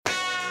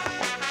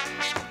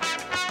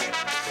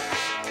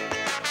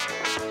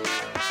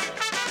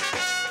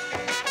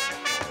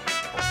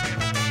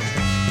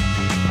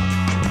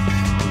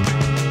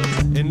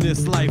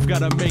this life,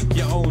 gotta make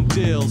your own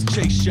deals,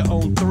 chase your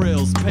own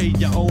thrills, pay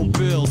your own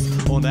bills.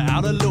 On the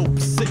outer loop,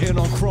 sitting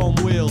on chrome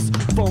wheels,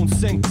 phone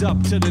synced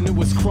up to the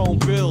newest chrome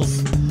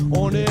bills.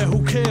 On air,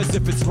 who cares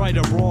if it's right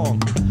or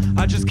wrong?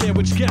 I just care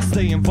which guests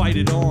they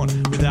invited on.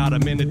 Without a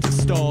minute to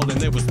stall, and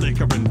there was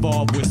liquor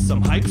involved with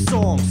some hype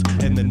songs.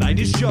 And the night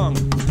is young.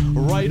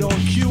 Right on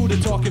cue, the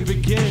talking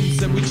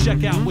begins, and we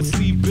check out what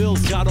Steve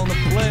Bills got on the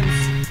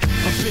blends.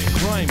 A bit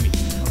grimy,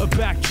 a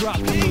backdrop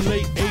from the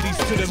late 80s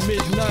to the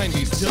mid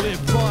 90s, till it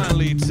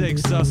finally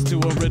takes us to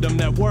a rhythm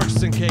that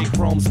works. And K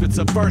Chrome spits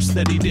a verse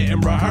that he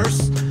didn't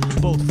rehearse.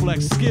 Both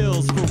flex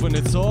skills, proving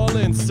it's all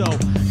in. So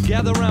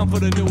gather round for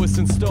the newest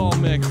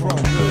installment, Chrome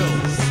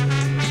Bills.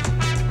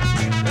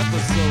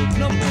 Episode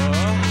number.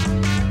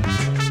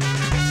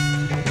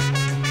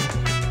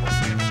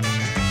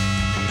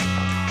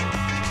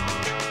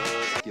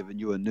 Giving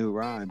you a new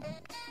rhyme.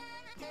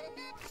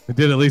 It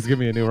did at least give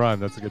me a new rhyme.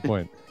 That's a good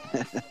point.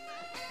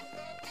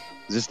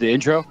 Is this the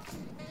intro?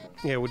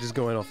 Yeah, we're just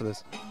going off of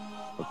this.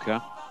 Okay.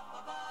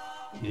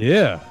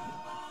 Yeah.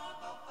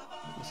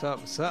 What's up?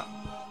 What's up?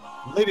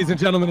 Ladies and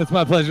gentlemen, it's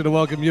my pleasure to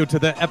welcome you to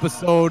the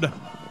episode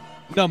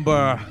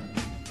number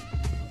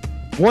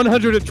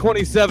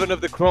 127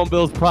 of the Chrome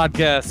Bills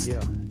podcast.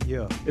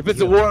 Yeah. If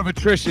it's a war of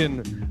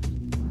attrition,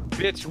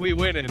 bitch, we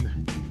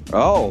winning.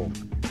 Oh.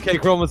 K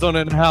Chrome is on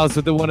in the house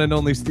with the one and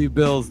only Steve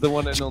Bills, the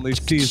one and only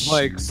Steve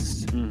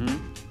Mikes. Mm-hmm.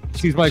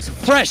 Steve Mikes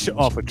fresh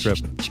off a trip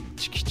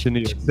to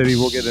New York City.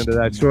 We'll get into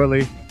that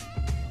shortly.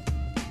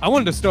 I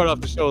wanted to start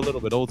off the show a little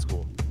bit old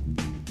school.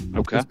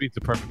 Okay. This beats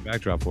the perfect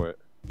backdrop for it.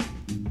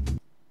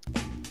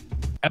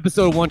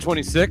 Episode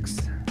 126.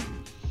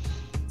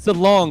 It's a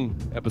long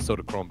episode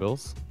of Chrome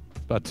Bills.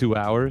 About 2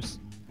 hours.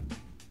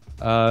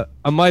 I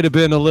might have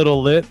been a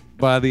little lit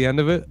by the end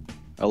of it.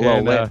 A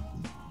little lit.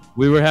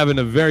 We were having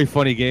a very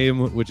funny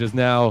game, which is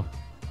now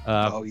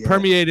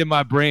permeated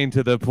my brain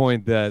to the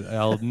point that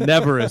I'll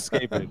never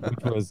escape it,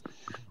 which was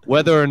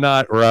whether or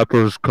not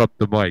rappers cut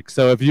the mic.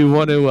 So if you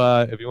want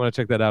to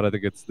check that out, I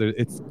think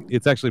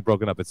it's actually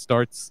broken up. It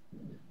starts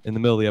in the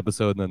middle of the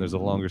episode, and then there's a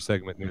longer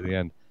segment near the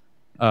end.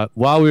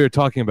 While we were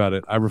talking about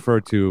it, I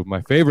referred to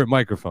my favorite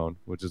microphone,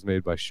 which is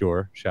made by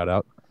Shure. Shout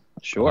out.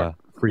 Sure.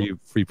 Free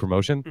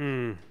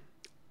promotion.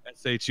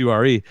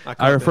 SHURE. I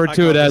caught referred it.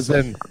 to it I as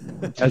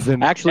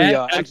an Actually,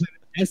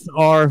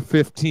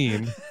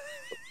 SR-15,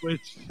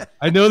 which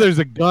I know there's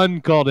a gun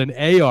called an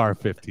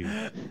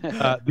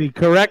AR-15.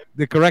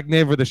 The correct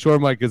name for the Shure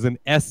mic is an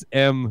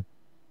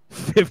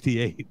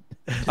SM-58.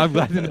 I'm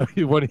glad to know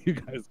one of you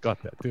guys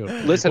got that too.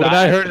 Listen, when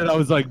I heard it, I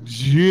was like,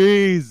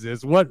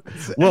 Jesus, what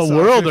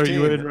world are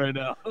you in right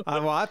now?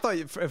 Well, I thought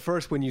at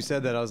first when you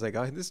said that, I was like,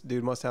 oh, this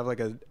dude must have like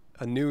a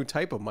new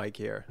type of mic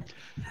here.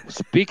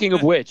 speaking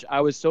of which,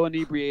 I was so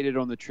inebriated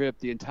on the trip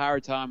the entire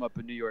time up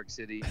in New York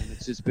City, and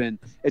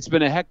it's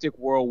been a hectic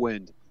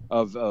whirlwind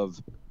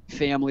of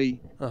family,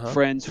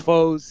 friends,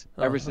 foes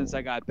ever since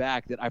I got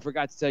back. That I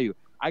forgot to tell you,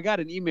 I got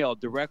an email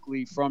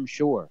directly from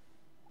Shure.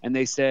 And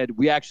they said,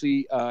 we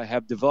actually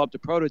have developed a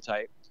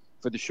prototype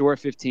for the Shure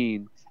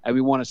 15, and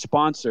we want to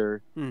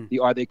sponsor the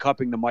Are They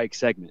Cupping the Mic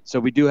segment. So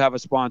we do have a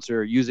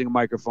sponsor using a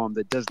microphone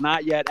that does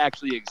not yet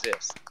actually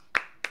exist.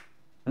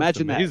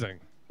 Imagine That's amazing.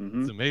 that.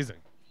 It's amazing.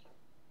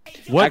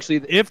 What,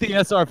 actually, if the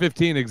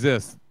SR-15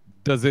 exists,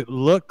 does it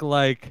look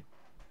like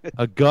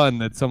a gun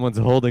that someone's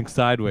holding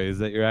sideways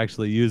that you're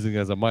actually using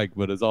as a mic,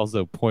 but is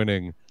also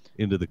pointing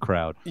into the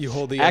crowd? You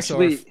hold the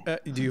Actually,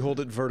 do you hold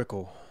it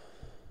vertical?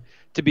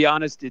 To be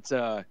honest, it's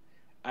I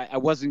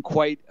wasn't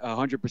quite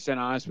 100%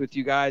 honest with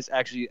you guys.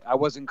 Actually, I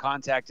wasn't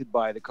contacted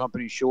by the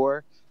company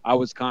Shure. I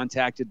was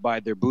contacted by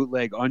their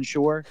bootleg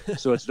Unsure.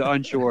 So it's the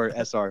Unsure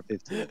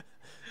SR-15.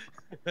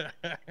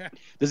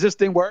 Does this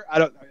thing work?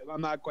 I'm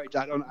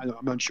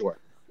unsure.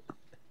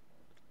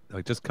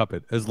 Like, just cup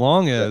it. As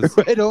long as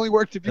it only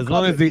worked if you as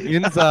long as the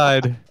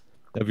inside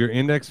of your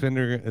index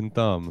finger and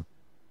thumb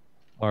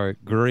are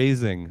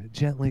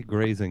gently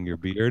grazing your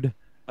beard,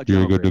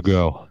 you're good to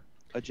go.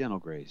 A gentle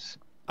grace.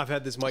 I've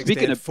had this mic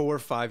stand for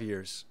 5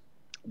 years.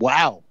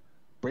 Wow,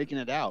 breaking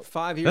it out.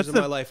 5 years of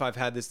my life I've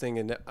had this thing,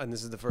 and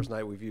this is the first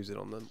night we've used it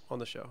on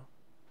the show.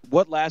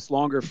 What lasts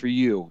longer for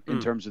you in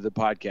terms of the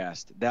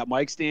podcast? That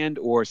mic stand,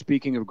 or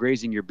speaking of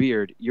grazing your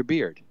beard, your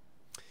beard?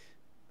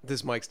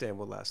 This mic stand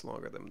will last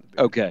longer than the beard.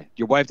 Okay,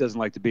 your wife doesn't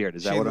like the beard.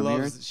 Is that what I'm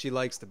hearing? She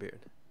likes the beard.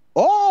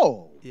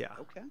 Oh, yeah.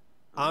 Okay.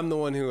 I'm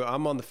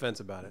on the fence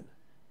about it.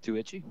 Too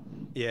itchy?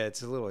 Yeah,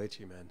 it's a little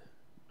itchy, man.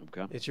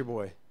 Okay. It's your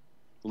boy.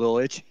 A little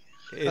itchy.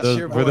 It's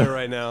your boy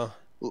right now.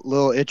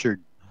 Little itchered.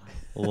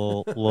 A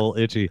little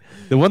itchy.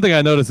 The one thing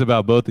I notice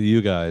about both of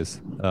you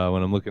guys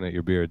when I'm looking at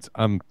your beards,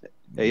 I'm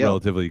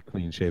relatively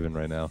clean shaven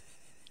right now.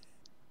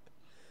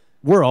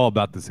 We're all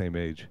about the same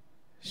age.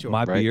 Sure.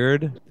 My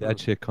beard, that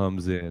shit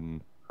comes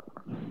in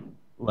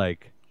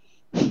like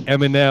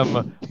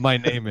Eminem, my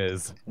name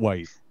is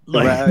white.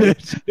 Like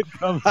it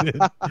comes in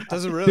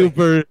does it really?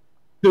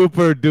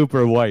 Super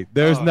duper white.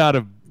 There's not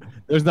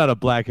a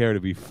black hair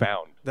to be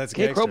found. That's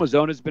K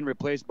chromosome has been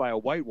replaced by a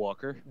White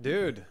Walker.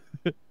 Dude,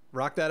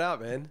 rock that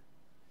out, man.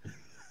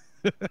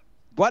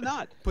 Why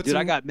not? Dude,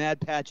 I got mad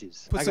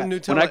patches. Put some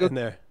Nutella in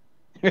there.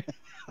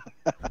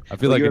 I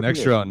feel like an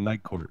extra on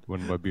night court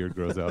when my beard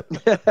grows out.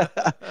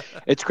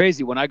 It's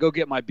crazy. When I go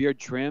get my beard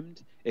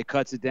trimmed, it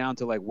cuts it down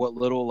to like what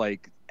little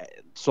like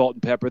salt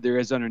and pepper there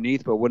is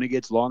underneath. But when it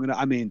gets long enough,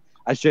 I mean,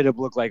 I straight up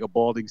look like a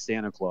balding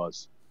Santa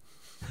Claus.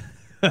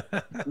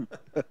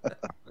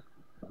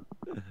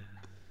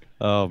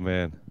 Oh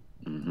man.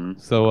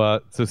 So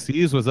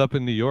C's was up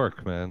in New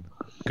York, man.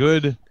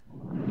 Good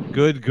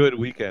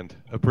weekend.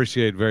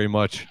 Appreciate very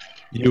much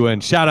you,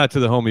 and shout out to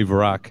the homie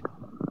Varak.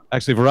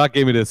 Actually, Varak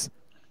gave me this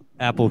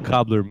apple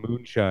cobbler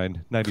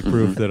moonshine 90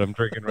 proof that I'm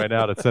drinking right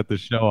now to set the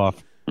show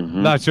off.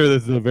 Not sure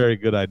this is a very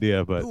good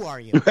idea, but who are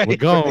you? We're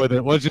going with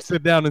it. Once you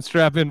sit down and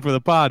strap in for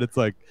the pod, it's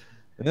like,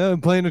 I'm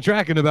playing the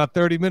track in about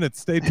 30 minutes.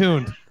 Stay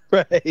tuned.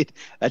 Right.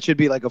 That should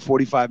be like a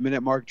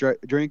 45-minute mark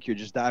drink. You're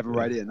just diving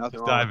right in.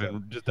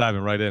 Just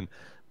diving right in.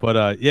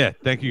 But yeah,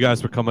 thank you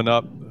guys for coming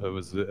up. It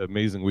was an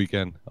amazing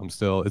weekend.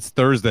 It's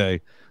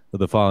Thursday of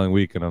the following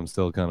week, and I'm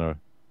still kind of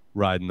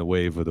riding the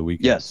wave of the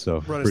weekend. Yes. So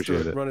Run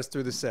us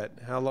through the set.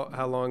 How long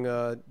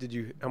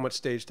how much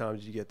stage time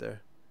did you get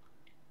there?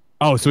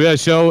 Oh, so we had a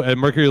show at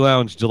Mercury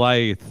Lounge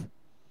July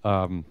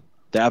 8th.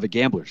 The Avid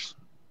Gamblers.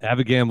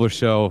 Avid Gamblers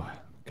show.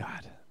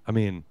 God, I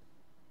mean,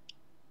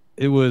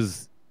 it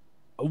was.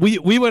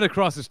 We went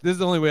across this. This is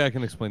the only way I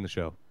can explain the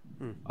show.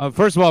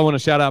 First of all, I want to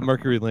shout out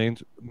Mercury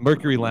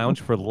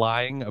Lounge for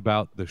lying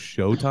about the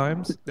show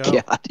times.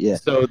 God, yeah.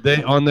 So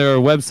they on their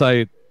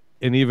website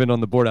and even on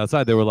the board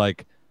outside, they were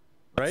like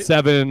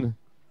 7.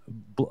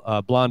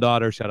 Blonde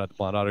Otter. Shout out to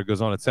Blonde Otter.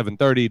 Goes on at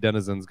 7:30.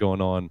 Denizens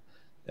going on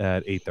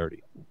at 8:30.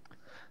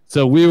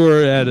 So we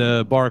were at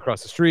a bar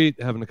across the street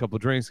having a couple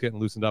of drinks, getting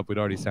loosened up. We'd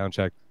already sound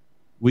checked.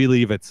 We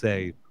leave at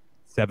say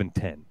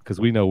 7:10 because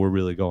we know we're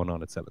really going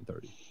on at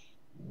 7:30.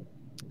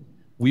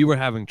 We were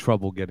having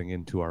trouble getting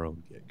into our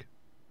own gig.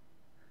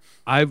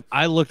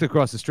 I looked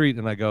across the street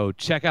and I go,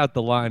 check out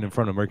the line in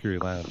front of Mercury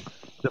Lounge.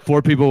 The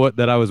 4 people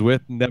that I was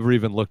with never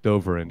even looked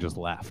over and just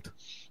laughed.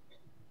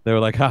 They were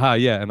like, haha,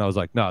 yeah. And I was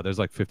like, no, there's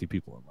like 50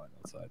 people in line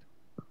outside.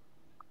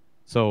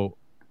 So,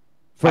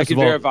 I can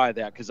verify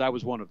that because I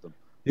was one of them.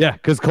 Yeah,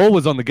 because Cole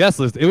was on the guest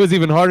list. It was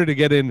even harder to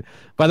get in.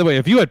 By the way,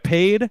 if you had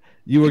paid,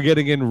 you were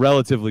getting in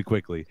relatively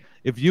quickly.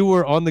 If you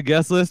were on the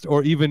guest list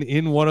or even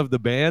in one of the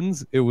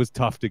bands, it was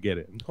tough to get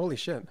in. Holy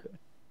shit.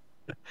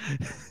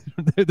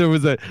 there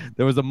was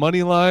a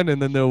money line,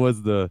 and then there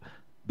was the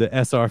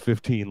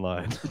SR15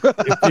 line.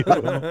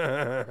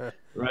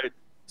 Right?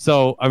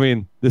 So, I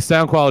mean, the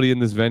sound quality in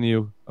this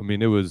venue, I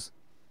mean, it was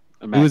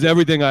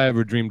everything I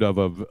ever dreamed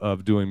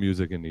of doing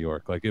music in New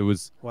York. Like it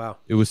was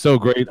so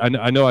great.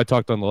 I know I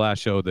talked on the last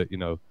show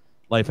that,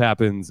 life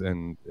happens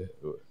and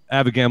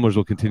Avid Gamblers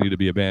will continue to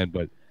be a band,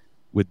 but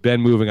with Ben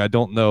moving, I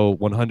don't know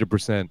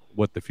 100%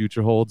 what the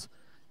future holds.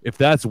 If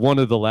that's one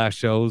of the last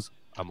shows,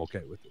 I'm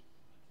okay with it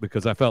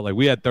because I felt like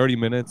we had 30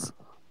 minutes.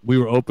 We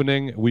were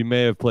opening. We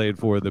may have played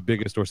for the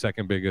biggest or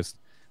second biggest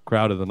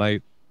crowd of the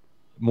night.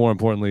 More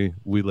importantly,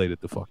 we laid it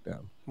the fuck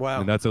down.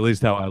 Wow. And that's at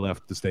least how I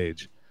left the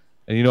stage.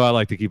 And I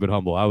like to keep it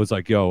humble. I was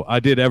like, yo,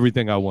 I did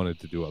everything I wanted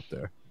to do up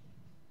there.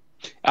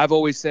 I've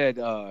always said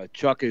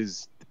Chuck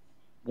is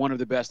one of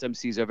the best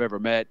MCs I've ever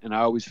met. And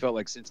I always felt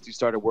like since he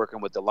started working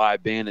with the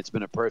live band, it's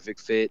been a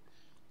perfect fit.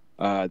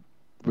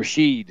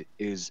 Rashid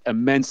is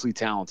immensely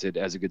talented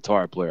as a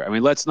guitar player. I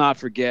mean, let's not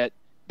forget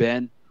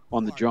Ben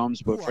on the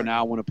drums. But for now,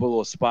 I want to put a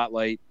little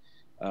spotlight,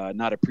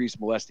 not a priest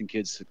molesting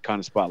kids kind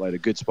of spotlight, a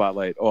good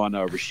spotlight on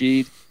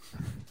Rashid.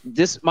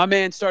 My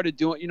man started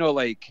doing,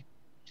 like,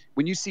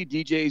 when you see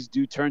DJs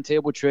do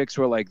turntable tricks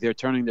where like they're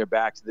turning their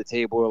back to the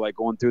table or like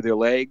going through their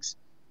legs,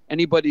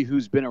 anybody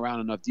who's been around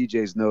enough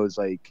DJs knows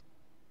like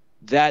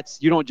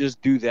you don't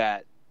just do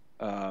that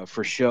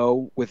for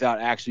show without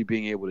actually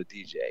being able to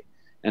DJ.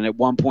 And at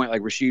one point,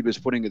 like Rashid was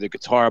putting the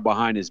guitar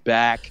behind his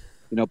back,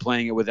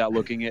 playing it without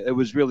looking at it. It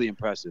was really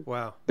impressive.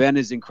 Wow. Ben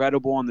is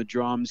incredible on the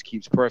drums,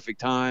 keeps perfect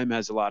time,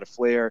 has a lot of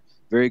flair,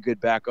 very good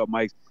backup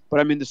mics.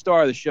 But I mean, the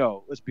star of the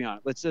show, let's be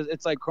honest,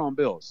 it's like Chrome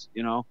Bills,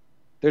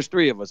 There's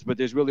 3 of us, but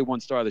there's really one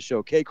star of the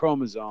show. K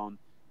Chromosome,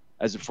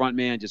 as a front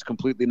man, just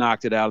completely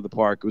knocked it out of the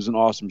park. It was an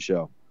awesome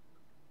show.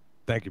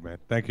 Thank you, man.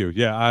 Thank you.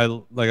 Yeah,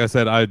 like I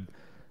said,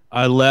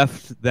 I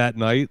left that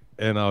night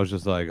and I was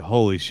just like,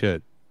 holy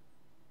shit.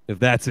 If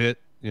that's it,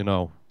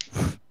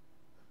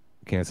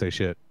 can't say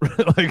shit.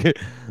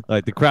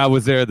 like the crowd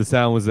was there, the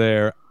sound was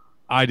there.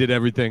 I did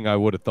everything I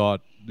would have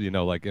thought,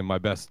 like in my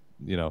best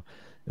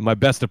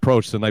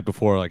approach the night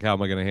before, like how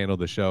am I going to handle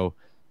the show?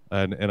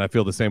 And I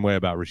feel the same way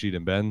about Rashid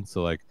and Ben.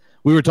 So like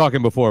we were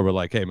talking before, we're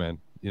like, hey man,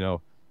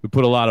 we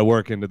put a lot of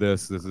work into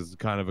this. This is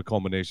kind of a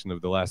culmination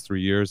of the last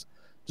 3 years.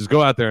 Just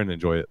go out there and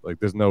enjoy it. Like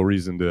there's no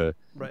reason to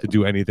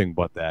do anything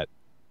but that.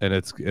 And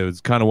it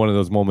was kind of one of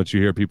those moments you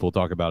hear people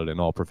talk about it in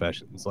all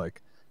professions.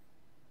 Like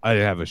I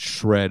have a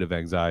shred of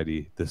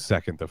anxiety the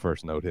second the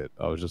first note hit.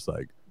 I was just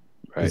like,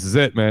 this is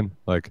it, man.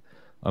 Like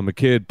I'm a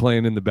kid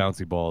playing in the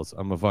bouncy balls.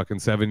 I'm a fucking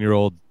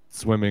 7-year-old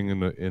swimming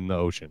in the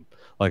ocean.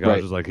 Like I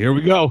was just like, here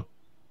we go.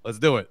 Let's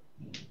do it.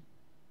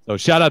 So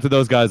shout out to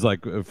those guys,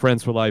 like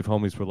friends for life,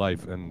 homies for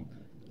life. And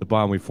the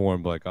bond we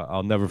formed. Like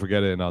I'll never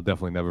forget it, and I'll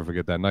definitely never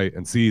forget that night.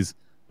 And C's,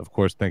 of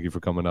course, thank you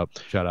for coming up.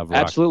 Shout out, Varrock.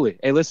 Absolutely.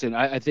 Hey, listen,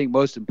 I think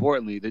most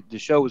importantly, the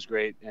show was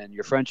great, and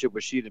your friendship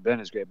with Sheet and Ben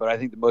is great. But I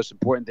think the most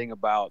important thing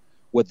about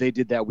what they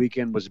did that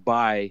weekend was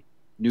buy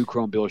new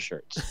Chrome Bill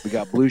shirts. We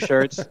got blue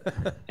shirts,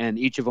 and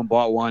each of them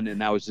bought one, and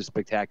that was just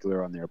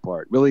spectacular on their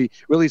part. Really,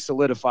 really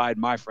solidified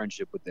my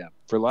friendship with them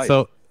for life.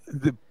 So,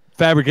 the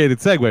fabricated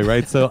segue,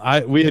 right? So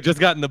we had just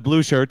gotten the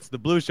blue shirts. The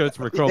blue shirts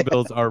for Chrome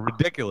Bills are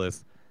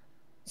ridiculous.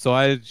 So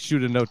I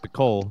shoot a note to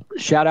Cole.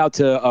 Shout out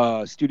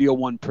to Studio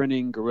One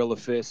Printing, Gorilla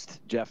Fist,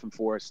 Jeff and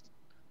Forrest.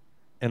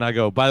 And I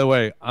go, by the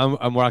way,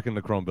 I'm rocking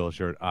the Chrome Bill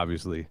shirt,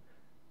 obviously.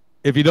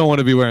 If you don't want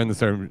to be wearing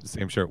the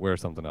same shirt, wear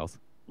something else.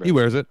 Right. He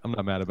wears it. I'm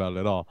not mad about it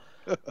at all.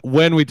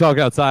 When we talk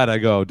outside, I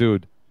go,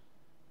 dude,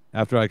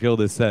 after I kill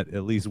this set,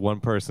 at least one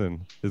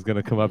person is going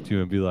to come up to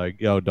you and be like,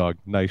 yo, dog,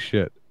 nice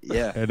shit.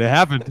 Yeah. And it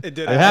happened. It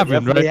did. It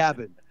happened, Definitely right?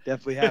 happened.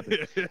 Definitely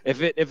happened.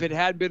 If it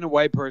had been a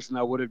white person,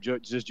 I would have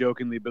just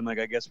jokingly been like,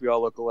 I guess we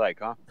all look alike,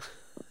 huh?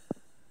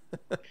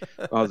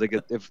 I was like,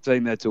 if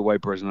saying that to a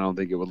white person, I don't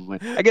think it would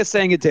land. I guess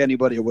saying it to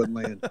anybody, it wouldn't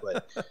land.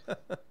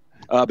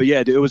 But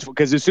yeah, it was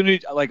because as soon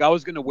as I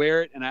was gonna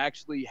wear it, and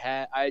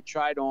I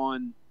tried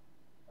on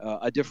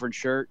a different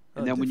shirt,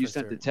 and then when you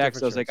sent the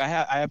text, I was like,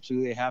 I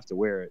absolutely have to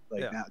wear it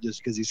now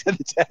just because he sent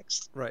the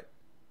text. Right.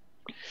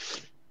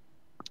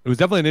 It was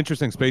definitely an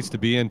interesting space to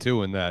be in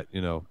too, in that,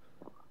 you know,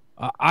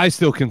 I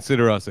still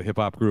consider us a hip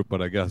hop group,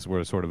 but I guess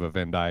we're sort of a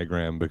Venn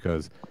diagram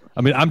because,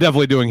 I mean, I'm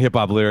definitely doing hip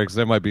hop lyrics.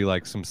 There might be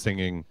like some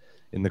singing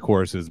in the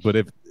choruses, but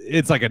if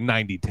it's like a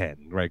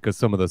 90-10, right? Because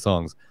some of the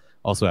songs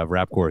also have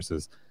rap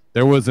choruses.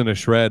 There wasn't a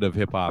shred of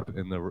hip hop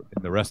in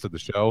the rest of the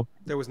show.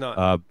 There was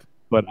not.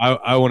 But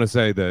I want to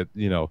say that,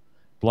 you know,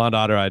 Blonde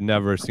Otter I'd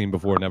never seen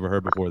before, never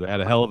heard before. They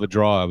had a hell of a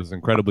draw. I was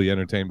incredibly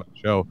entertained by the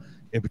show.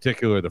 In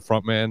particular, the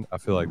front man. I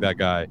feel like that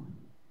guy.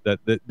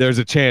 That there's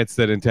a chance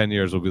that in 10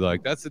 years we'll be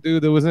like, that's the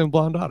dude that was in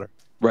Blonde Otter.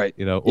 Right.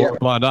 You know, or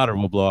Blonde Otter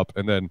will blow up.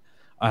 And then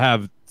I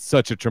have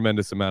such a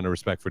tremendous amount of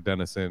respect for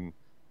Dennison.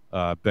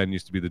 Ben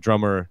used to be the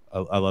drummer.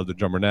 I love the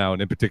drummer now.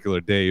 And in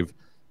particular, Dave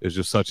is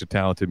just such a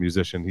talented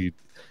musician.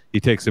 He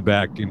takes it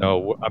back. You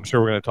know, I'm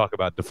sure we're going to talk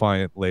about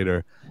Defiant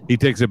later. He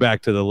takes it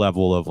back to the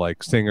level of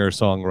like singer,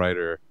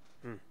 songwriter,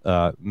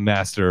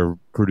 master,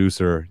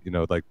 producer, you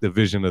know, like the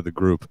vision of the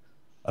group.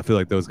 I feel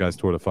like those guys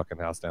tore the fucking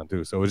house down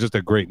too. So it was just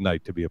a great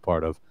night to be a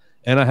part of.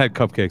 And I had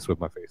cupcakes with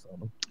my face on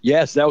them.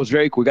 Yes, that was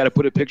very cool. We got to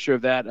put a picture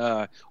of that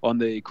on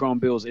the Chrome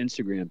Bills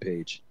Instagram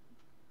page.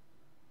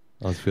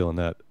 I was feeling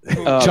that.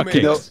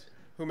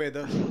 Who made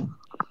those?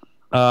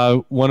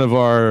 One of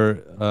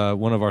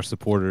our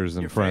supporters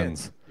and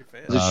friends.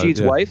 Was it Sheet's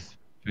wife?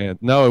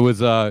 No, it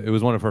was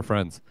one of her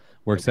friends.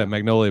 Works at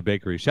Magnolia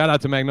Bakery. Shout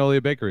out to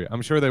Magnolia Bakery.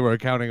 I'm sure they were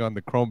counting on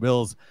the Chrome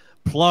Bills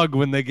plug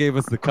when they gave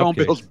us the Chrome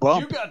cupcakes. Bills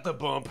bump. You got the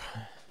bump.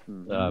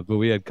 But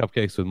we had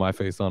cupcakes with my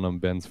face on them,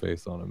 Ben's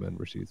face on them, and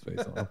Rashid's face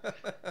on them.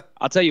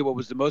 I'll tell you what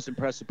was the most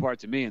impressive part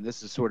to me, and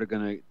this is sort of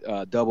going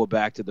to double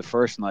back to the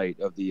first night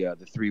of the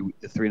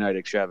three night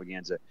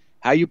extravaganza.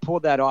 How you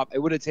pulled that off? It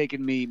would have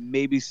taken me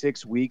maybe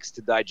 6 weeks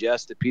to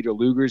digest the Peter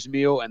Luger's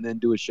meal and then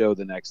do a show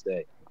the next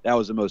day. That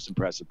was the most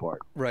impressive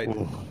part. Right.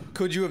 Ooh.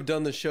 Could you have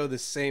done the show the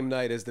same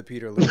night as the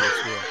Peter Luger's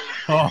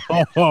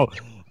meal?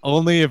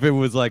 Only if it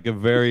was like a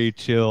very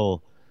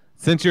chill.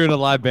 Since you're in a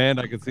live band,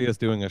 I could see us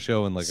doing a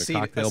show in like a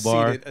cocktail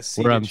bar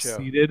where I'm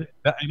seated.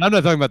 And I'm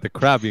not talking about the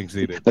crowd being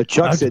seated. The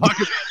Chuck I'm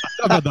talking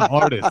about the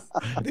artist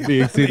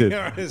being seated.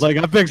 Like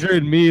I'm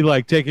picturing me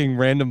like taking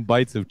random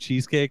bites of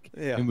cheesecake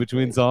in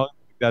between songs.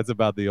 That's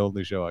about the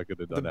only show I could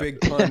have done. The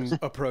Big Pun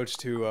approach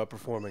to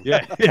performing.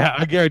 Yeah,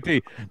 I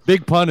guarantee.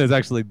 Big Pun has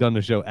actually done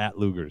the show at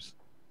Luger's.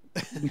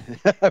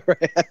 All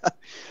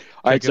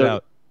right,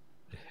 so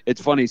it's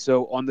funny.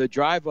 So on the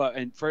drive up,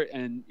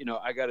 and you know,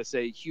 I got to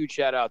say, huge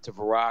shout out to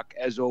Varrock,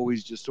 as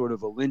always, just sort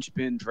of a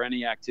linchpin for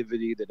any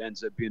activity that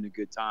ends up being a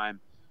good time.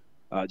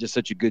 Just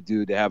such a good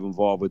dude to have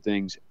involved with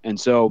things. And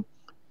so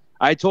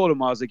I told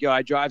him, I was like, yo,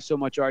 I drive so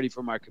much already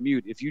for my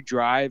commute. If you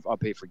drive, I'll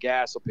pay for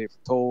gas. I'll pay for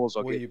tolls.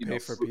 Will you pay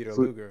for Peter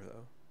Luger,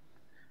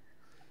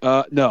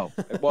 though? No.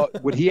 Well,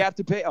 would he have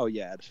to pay? Oh,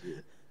 yeah,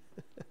 absolutely.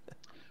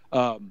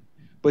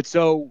 But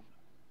so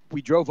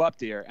we drove up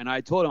there, and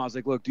I told him, I was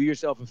like, look, do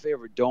yourself a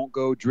favor. Don't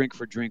go drink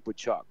for drink with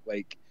Chuck.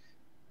 Like,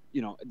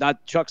 you know,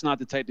 Chuck's not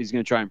the type that he's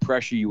going to try and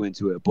pressure you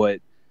into it, but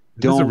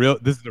This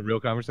is a real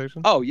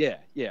conversation? Oh, yeah.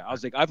 I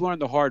was like, I've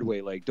learned the hard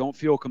way. Like, don't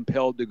feel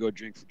compelled to go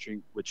drink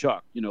with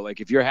Chuck. You know, like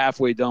if you're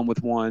halfway done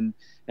with one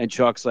and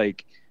Chuck's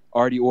like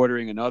already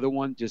ordering another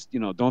one, just, you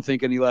know, don't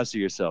think any less of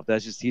yourself.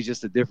 He's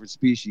just a different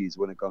species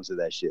when it comes to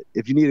that shit.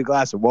 If you need a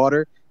glass of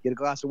water, get a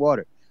glass of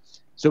water.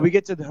 So we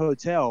get to the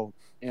hotel,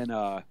 and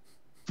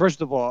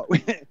first of all,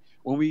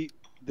 when we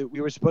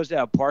were supposed to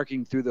have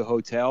parking through the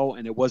hotel,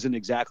 and it wasn't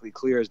exactly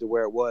clear as to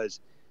where it was.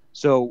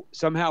 So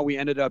somehow we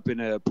ended up in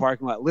a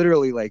parking lot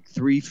literally like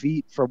 3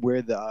 feet from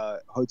where the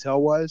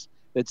hotel was,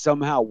 that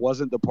somehow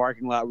wasn't the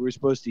parking lot we were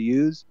supposed to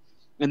use.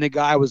 And the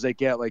guy was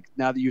like, yeah, like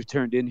now that you've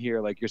turned in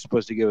here, like you're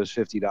supposed to give us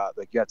 $50.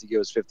 Like you have to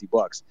give us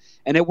 $50.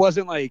 And it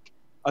wasn't like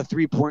a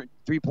three-point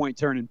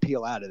turn and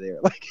peel out of there.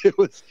 Like it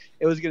was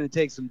going to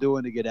take some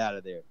doing to get out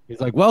of there. He's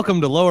like, welcome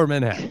to Lower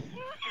Manhattan.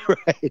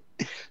 Right.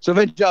 So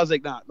eventually I was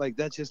like, nah, like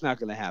that's just not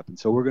going to happen.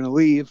 So we're going to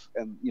leave.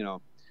 And,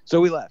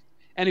 so we left.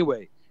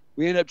 Anyway,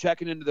 we ended up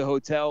checking into the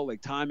hotel.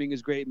 Like timing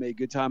is great. Made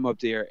good time up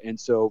there. And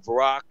so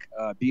Varrock,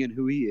 being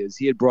who he is,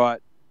 he had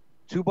brought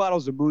 2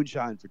 bottles of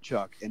moonshine for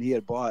Chuck. And he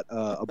had bought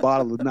a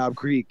bottle of Knob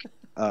Creek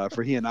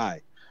for he and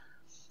I.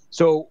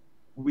 So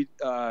we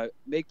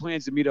make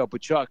plans to meet up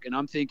with Chuck. And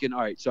I'm thinking,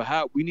 all right, so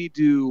we need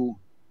to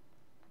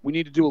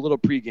do a little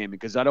pre-gaming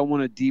because I don't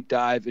want to deep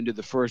dive into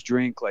the first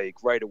drink like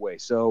right away.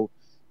 So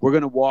we're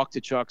going to walk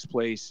to Chuck's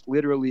place.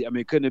 Literally, I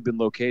mean, it couldn't have been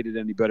located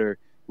any better.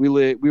 We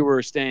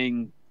were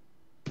staying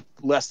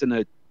less than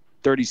a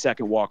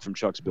 30-second walk from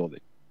Chuck's building.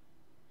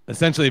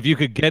 Essentially, if you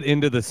could get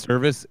into the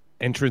service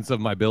entrance of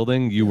my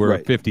building, you were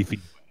 50 feet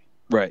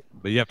away. Right.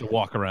 But you have to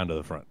walk around to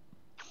the front.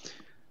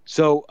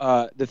 So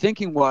the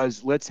thinking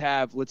was, let's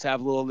have a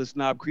little of this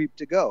Knob Creek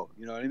to go.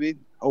 You know what I mean?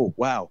 Oh,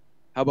 wow.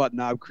 How about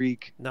Knob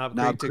Creek? Knob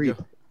Creek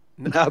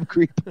Knob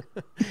Creek.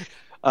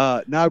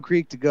 Knob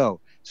Creek to go.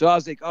 So I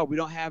was like, oh, we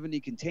don't have any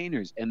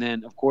containers. And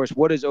then, of course,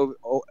 what does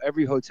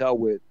every hotel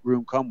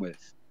room come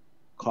with?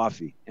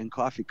 Coffee and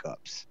coffee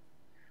cups.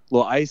 A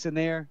little ice in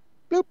there.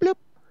 Bloop, bloop.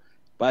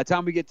 By the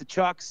time we get to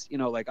Chuck's,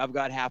 like I've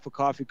got half a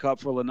coffee cup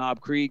full of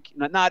Knob Creek.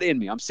 Not in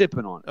me. I'm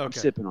sipping on it. Okay. I'm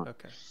sipping on it.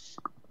 Okay.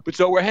 But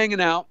so we're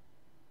hanging out.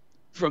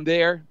 From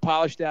there,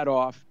 polish that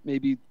off.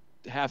 Maybe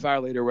a half hour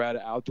later, we're at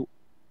an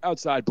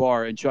outside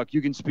bar. And Chuck,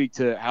 you can speak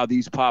to how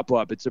these pop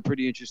up. It's a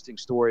pretty interesting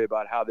story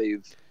about how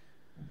they've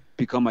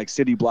become like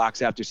city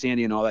blocks after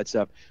Sandy and all that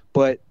stuff.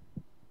 But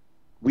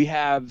we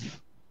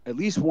have at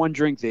least one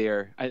drink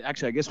there. I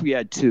guess we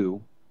had 2,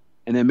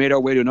 and then made our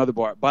way to another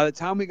bar. By the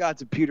time we got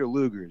to Peter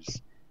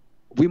Luger's,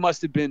 we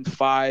must have been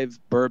 5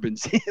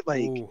 bourbons,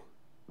 like Ooh.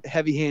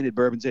 heavy-handed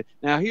bourbons.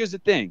 Now, here's the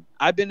thing.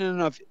 I've been in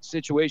enough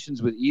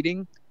situations with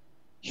eating.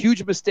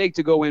 Huge mistake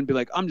to go in and be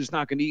like, I'm just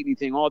not going to eat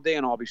anything all day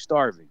and I'll be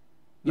starving.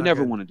 You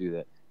never want to do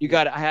that.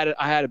 I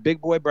had a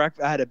big boy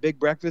breakfast. I had a big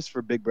breakfast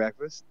for big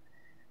breakfast.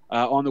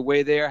 On the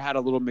way there, had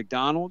a little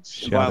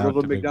McDonald's. By a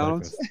little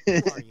McDonald's.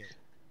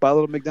 By a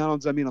little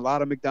McDonald's, I mean a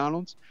lot of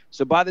McDonald's.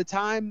 So by the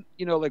time,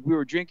 like we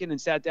were drinking and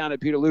sat down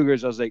at Peter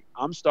Luger's, I was like,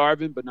 I'm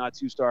starving, but not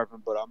too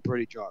starving, but I'm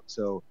pretty drunk.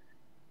 So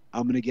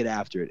I'm going to get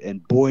after it.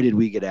 And boy, did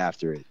we get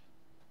after it.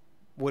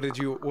 What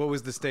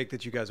was the steak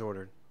that you guys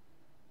ordered?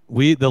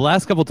 The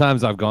last couple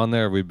times I've gone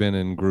there, we've been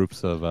in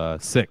groups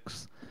of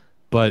 6,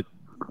 but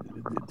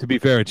to be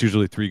fair, it's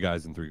usually 3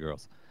 guys and 3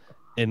 girls,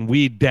 and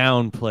we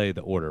downplay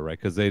the order, right?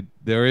 Because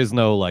there is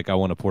no like, I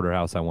want a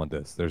porterhouse, I want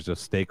this. There's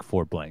just steak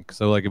for blank.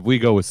 So like if we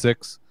go with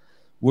 6,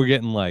 we're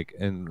getting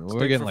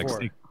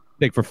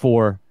steak for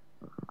 4.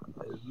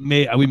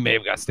 We may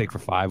have got steak for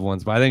 5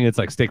 once, but I think it's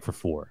like steak for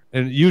 4,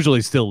 and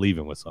usually still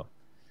leaving with some.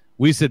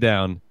 We sit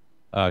down.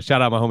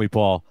 Shout out my homie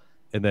Paul.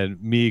 And then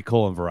me,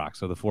 Cole, and Varrock,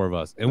 so the 4 of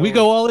us. And we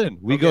go all in.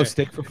 We go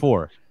steak for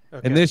 4.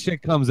 Okay. And this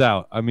shit comes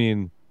out. I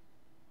mean,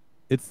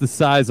 it's the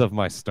size of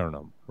my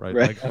sternum, right?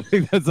 Like, I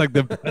think that's like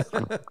the best.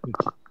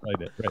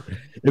 Right.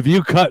 If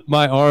you cut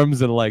my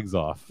arms and legs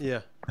off,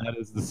 that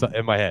is the size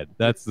in my head.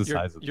 That's the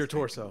size of your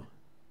torso.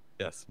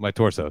 Yes, my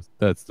torso.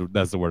 That's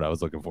the word I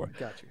was looking for.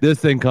 Got you. This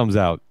thing comes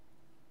out.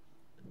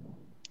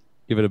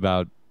 Give it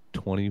about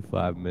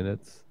 25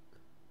 minutes.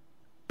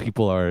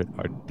 People are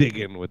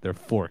digging with their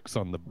forks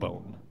on the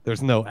bone.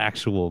 There's no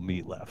actual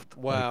meat left.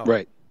 Wow.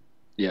 Right.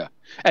 Yeah.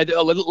 And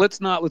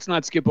let's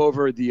not skip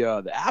over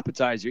the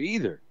appetizer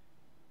either.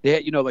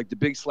 They had, like the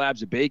big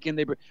slabs of bacon.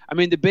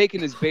 The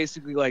bacon is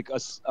basically like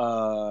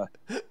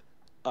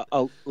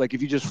like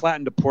if you just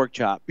flattened a pork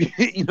chop.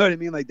 You know what I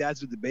mean? Like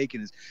that's what the bacon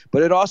is.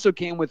 But it also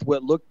came with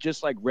what looked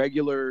just like a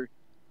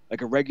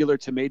regular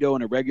tomato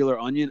and a regular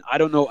onion. I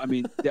don't know. I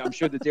mean, I'm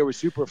sure that they were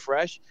super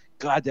fresh.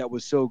 God, that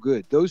was so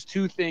good. Those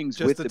 2 things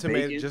just with the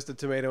bacon. Just the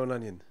tomato and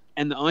onion.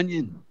 And the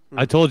onion.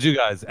 I told you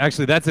guys.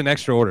 Actually, that's an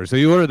extra order. So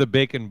you order the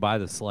bacon by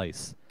the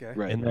slice. Okay.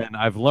 Right. And then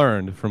I've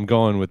learned from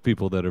going with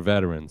people that are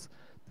veterans,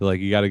 they're like,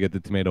 you got to get the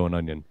tomato and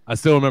onion. I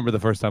still remember the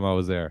first time I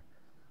was there.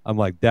 I'm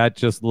like, that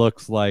just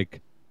looks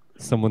like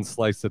someone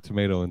sliced a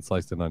tomato and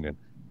sliced an onion.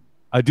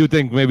 I do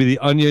think maybe the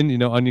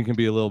onion, onion can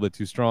be a little bit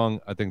too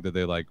strong. I think that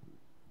they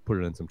put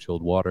it in some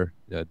chilled water.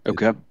 Yeah,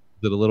 okay.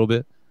 Did a little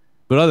bit.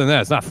 But other than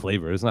that, it's not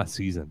flavored. It's not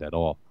seasoned at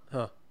all.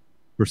 Huh.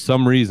 For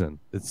some reason,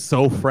 it's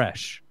so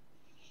fresh,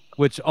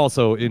 which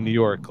also in New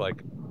York,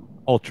 like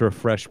ultra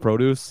fresh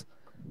produce,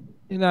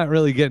 you're not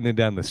really getting it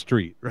down the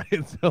street, right?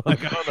 So I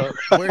don't know.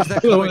 Where's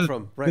that coming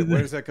from? Right,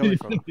 where's that coming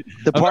from?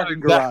 The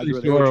parking garage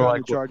where sure, they're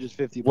trying to charge us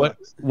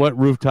 $50. What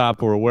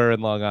rooftop or where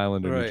in Long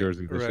Island or New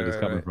Jersey this shit is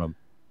coming from.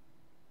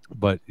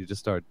 But you just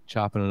start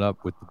chopping it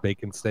up with the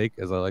bacon steak,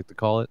 as I like to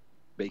call it.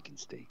 Bacon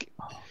steak.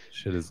 Oh,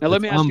 shit is now,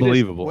 let me ask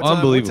unbelievable. What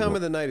time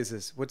of the night is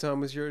this? What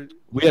time was your?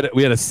 We had a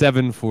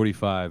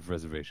 7:45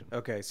 reservation.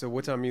 Okay, so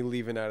what time are you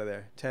leaving out of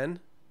there? 10?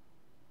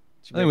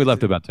 I think we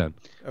left about 10.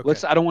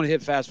 Okay. I don't want to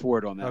hit fast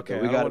forward on that. Okay,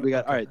 we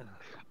got. All right.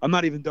 I'm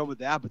not even done with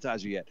the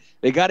appetizer yet.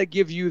 They got to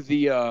give you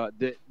the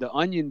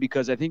onion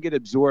because I think it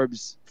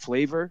absorbs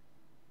flavor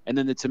And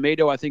then the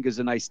tomato, I think, is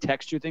a nice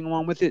texture thing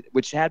along with it,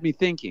 which had me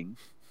thinking,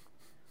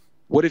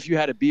 what if you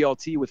had a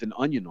BLT with an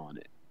onion on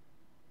it?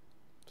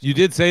 You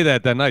did say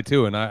that night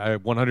too, and I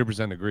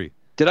 100% agree.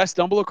 Did I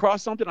stumble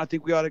across something? I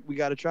think we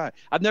got to try it.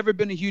 I've never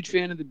been a huge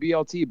fan of the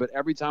BLT, but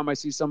every time I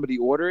see somebody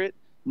order it,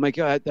 I'm like,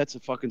 yeah, that's a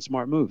fucking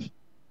smart move.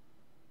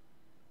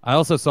 I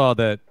also saw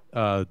that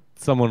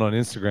someone on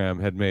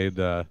Instagram had made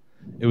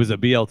it was a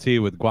BLT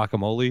with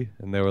guacamole,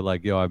 and they were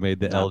like, "Yo, I made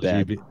the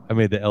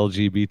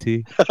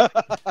LGBT."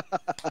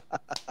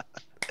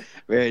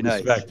 Very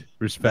nice.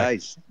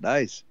 Respect.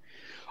 Nice.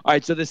 All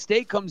right, so the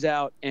steak comes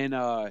out, and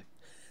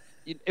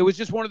it was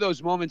just one of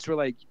those moments where,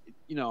 like,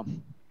 you know,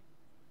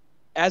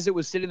 as it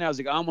was sitting there, I was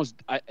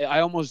like, I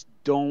almost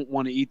don't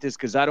want to eat this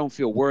because I don't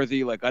feel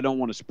worthy. Like, I don't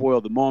want to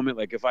spoil the moment.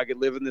 Like, if I could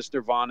live in this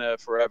nirvana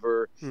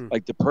forever,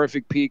 like the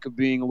perfect peak of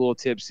being a little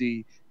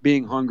tipsy,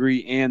 being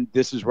hungry, and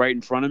this is right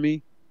in front of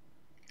me,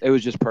 it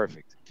was just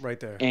perfect. Right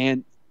there.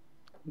 And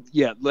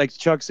yeah, like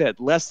Chuck said,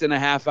 less than a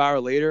half hour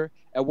later,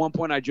 at one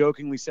point I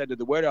jokingly said to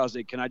the waiter, I was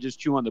like, "Can I just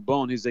chew on the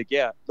bone?" He's like,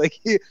 "Yeah." Like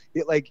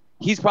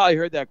he's probably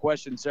heard that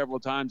question several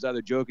times,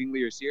 either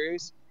jokingly or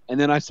serious. And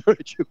then I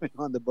started chewing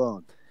on the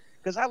bone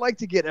because I like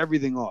to get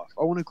everything off.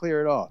 I want to clear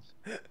it off.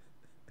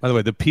 By the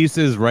way, the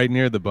pieces right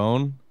near the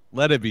bone,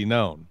 let it be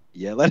known.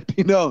 Yeah, let it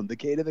be known. The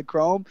K to the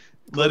chrome.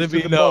 Let it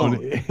be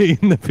known.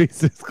 Eating the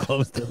pieces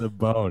close to the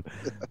bone.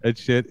 That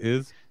shit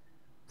is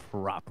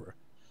proper.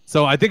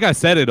 So I think I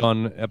said it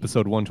on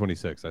episode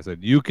 126. I said,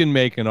 you can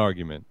make an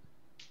argument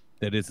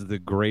that it's the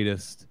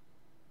greatest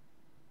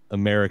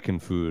American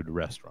food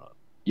restaurant.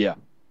 Yeah.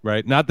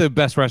 Right? Not the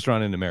best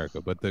restaurant in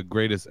America, but the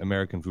greatest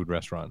American food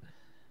restaurant.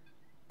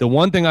 The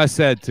one thing I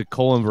said to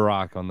Colin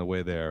Varrock on the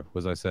way there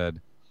was I said,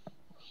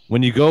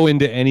 when you go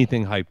into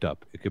anything hyped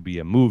up, it could be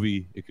a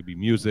movie, it could be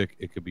music,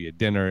 it could be a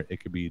dinner,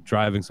 it could be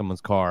driving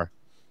someone's car.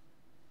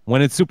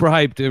 When it's super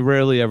hyped, it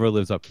rarely ever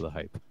lives up to the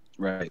hype.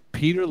 Right.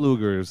 Peter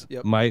Luger's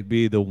might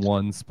be the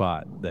one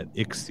spot that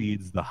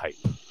exceeds the hype.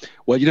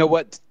 Well, you know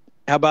what?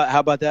 How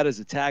about that as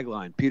a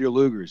tagline? Peter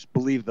Luger's,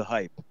 believe the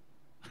hype.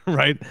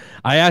 Right.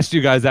 I asked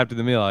you guys after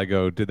the meal, I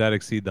go, did that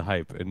exceed the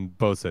hype? And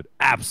both said,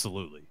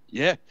 absolutely.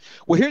 Yeah.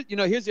 Well,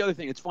 here's the other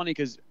thing. It's funny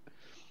because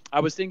I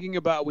was thinking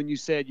about when you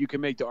said you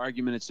can make the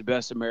argument it's the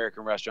best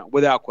American restaurant,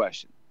 without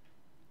question.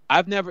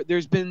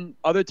 There's been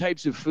other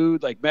types of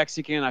food, like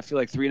Mexican. I feel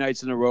like 3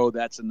 nights in a row,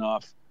 that's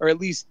enough. Or at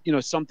least,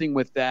 something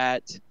with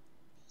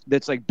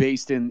that's like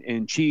based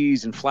in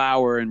cheese and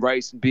flour and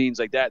rice and beans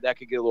like that. That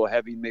could get a little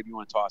heavy. Maybe you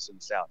want to toss in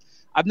the salad.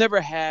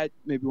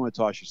 Maybe you want to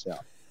toss your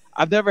salad.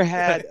 I've never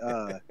had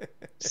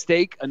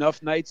steak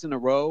enough nights in a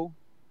row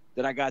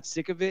that I got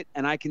sick of it.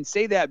 And I can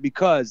say that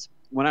because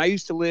when I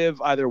used to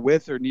live either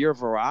with or near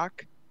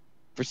Varrock,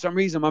 for some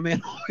reason, my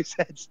man always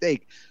had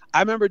steak. I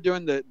remember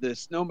during the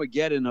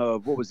Snowmageddon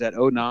of, what was that,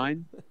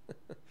 2009?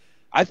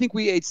 I think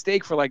we ate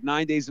steak for like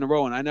 9 days in a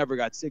row, and I never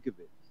got sick of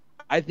it.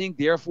 I think,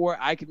 therefore,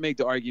 I could make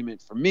the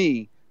argument for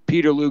me,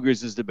 Peter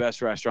Luger's is the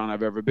best restaurant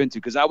I've ever been to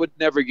because I would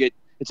never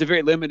it's a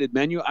very limited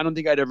menu. I don't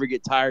think I'd ever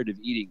get tired of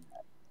eating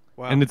that.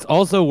 Wow. And it's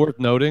also worth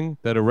noting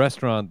that a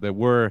restaurant that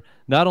we're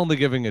not only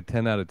giving a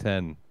 10 out of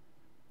 10,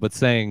 but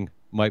saying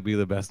might be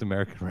the best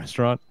American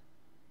restaurant,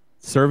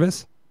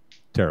 service,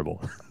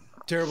 terrible.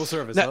 Terrible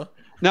service, huh?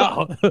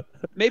 No,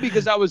 maybe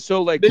because I was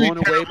so blown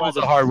away by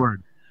the hard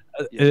word.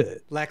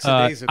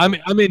 Lackadaisical.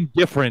 I'm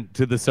indifferent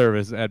to the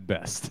service at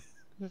best.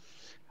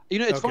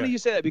 It's funny you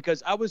say that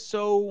because I was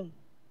so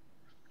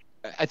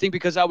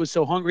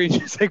hungry and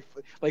just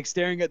like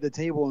staring at the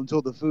table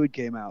until the food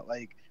came out.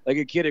 Like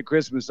a kid at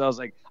Christmas, I was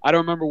like, I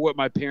don't remember what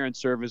my parents'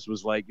 service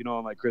was like,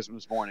 on my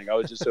Christmas morning. I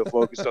was just so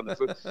focused on the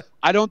food.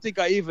 I don't think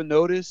I even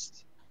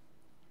noticed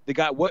the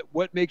guy.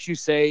 What makes you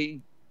say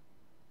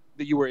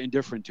that you were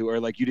indifferent to, or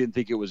like you didn't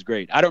think it was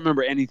great? I don't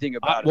remember anything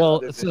about it.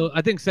 Well, so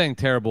I think saying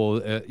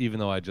terrible, even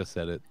though I just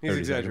said it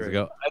 30 seconds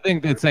ago, I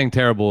think that saying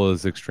terrible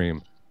is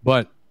extreme.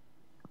 But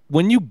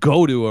when you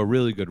go to a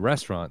really good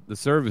restaurant, the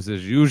service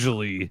is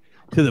usually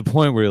to the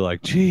point where you're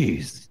like,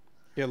 geez,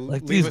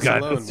 like these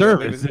guys, the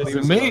service is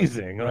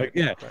amazing. Like,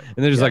 yeah. Right.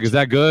 And they're just like, is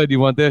that good? You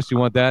want this? You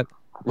want that?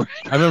 I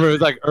remember it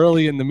was like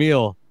early in the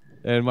meal,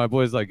 and my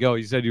boy's like, yo,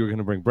 you said you were going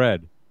to bring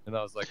bread. And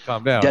I was like,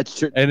 calm down. That's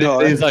true. And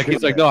he's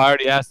like, no, I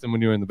already asked him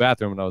when you were in the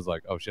bathroom. And I was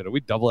like, oh shit, are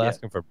we double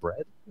asking for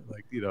bread?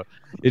 Like,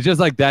 it's just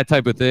like that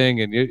type of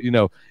thing. And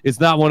it's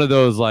not one of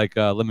those like,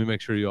 let me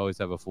make sure you always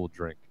have a full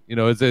drink.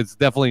 It's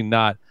definitely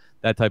not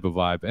that type of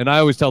vibe. And I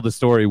always tell the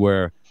story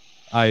where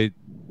I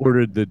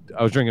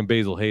was drinking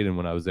Basil Hayden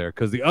when I was there.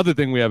 Because the other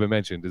thing we haven't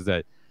mentioned is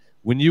that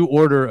when you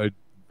order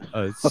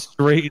a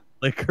straight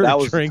liquor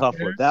drink,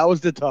 that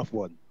was the tough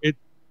one.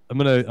 I'm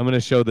gonna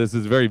show this.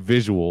 It's very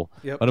visual,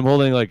 but I'm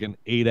holding like an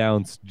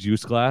 8-ounce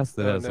juice glass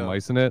that has some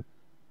ice in it.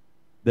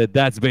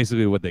 That's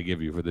basically what they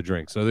give you for the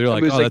drink. So they're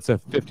like, that's a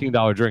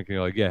 $15 drink, and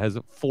you're like, yeah, it has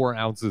 4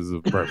 ounces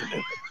of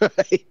bourbon,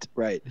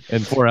 right,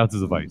 and 4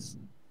 ounces of ice.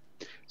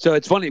 So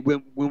it's funny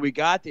when we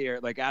got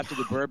there, like after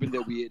the bourbon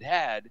that we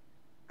had,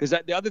 Because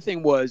the other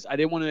thing was I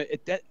didn't want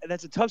to.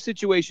 That's a tough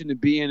situation to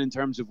be in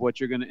terms of what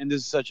you're gonna. And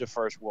this is such a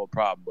first world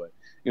problem, but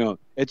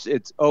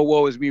it's oh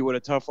woe is me, what a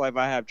tough life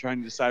I have trying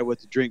to decide what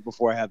to drink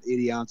before I have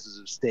 80 ounces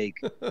of steak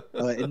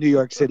in New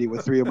York City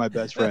with 3 of my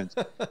best friends.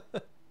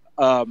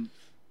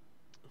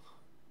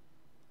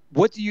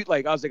 What do you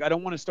like? I was like, I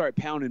don't want to start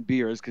pounding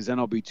beers because then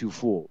I'll be too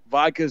full.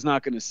 Vodka is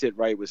not going to sit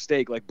right with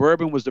steak. Like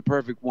bourbon was the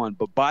perfect one,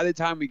 but by the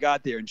time we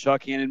got there and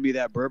Chuck handed me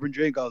that bourbon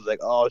drink, I was like,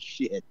 oh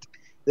shit.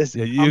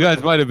 You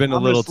guys might have been a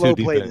little too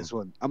deep in. This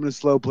one. I'm going to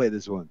slow play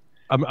this one.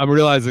 I'm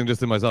realizing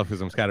just in myself because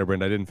I'm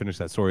scatterbrained. I didn't finish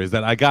that story. Is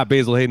that I got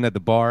Basil Hayden at the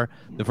bar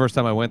the first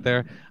time I went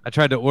there. I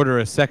tried to order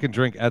a second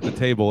drink at the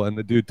table, and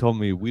the dude told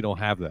me we don't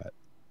have that.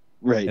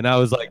 Right. And I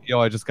was like, yo,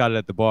 I just got it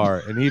at the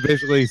bar. And he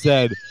basically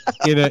said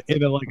in a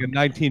like a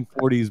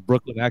 1940s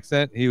Brooklyn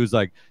accent, he was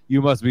like,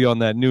 you must be on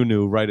that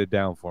new, write it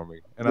down for me.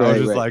 And I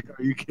was just like,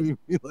 are you kidding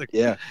me? Like,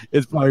 yeah,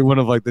 it's probably one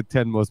of like the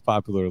 10 most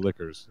popular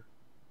liquors.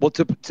 Well,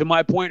 to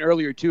my point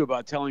earlier too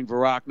about telling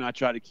Varrock not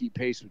try to keep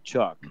pace with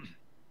Chuck.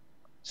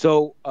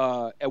 So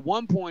at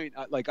one point,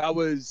 like I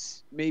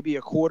was maybe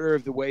a quarter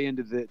of the way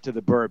into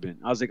the bourbon.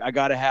 I was like, I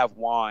got to have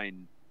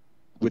wine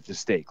with the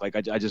steak. Like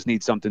I just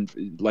need something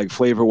like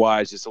flavor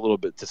wise, just a little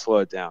bit to slow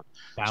it down.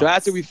 Balance. So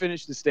after we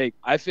finished the steak,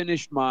 I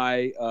finished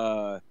my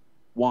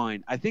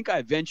wine. I think I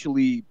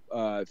eventually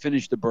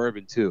finished the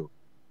bourbon too.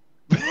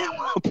 But at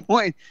one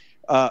point,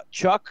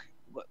 Chuck,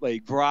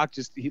 like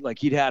Varrock,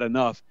 he'd had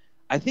enough.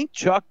 I think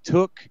Chuck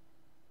took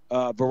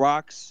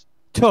Varrock's.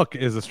 Took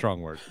is a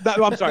strong word.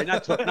 No, I'm sorry,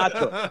 not took.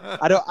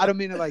 I don't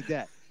mean it like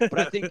that. But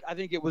I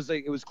think it was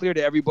like it was clear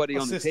to everybody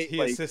on the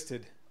table. He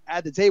assisted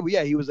at the table.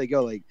 Yeah, he was like,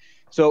 "Yo, like,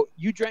 so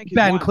you drank his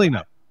bad wine.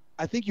 Cleanup."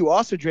 I think you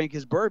also drank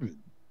his bourbon.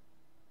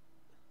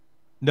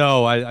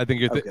 No, I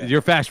think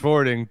you're fast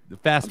forwarding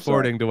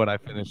to when I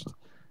finished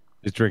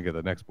his drink at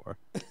the next bar.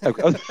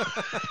 Okay.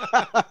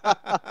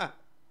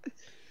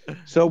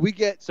 So we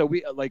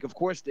of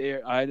course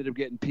there I ended up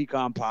getting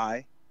pecan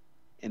pie,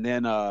 and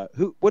then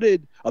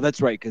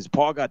that's right, because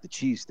Paul got the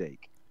cheesesteak.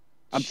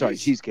 I'm sorry,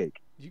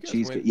 cheesecake.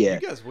 Cheesecake. Yeah,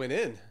 you guys went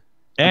in.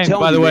 And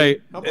by the way,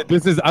 I'm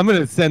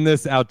going to send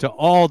this out to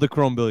all the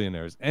Chrome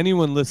billionaires.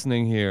 Anyone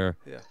listening here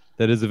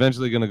that is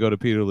eventually going to go to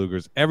Peter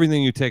Luger's,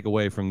 everything you take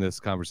away from this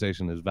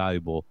conversation is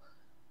valuable,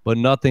 but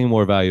nothing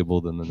more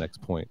valuable than the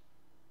next point.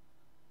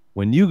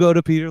 When you go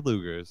to Peter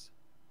Luger's,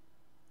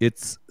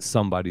 it's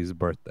somebody's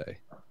birthday.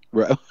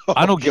 Right.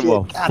 I don't give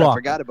a fuck. I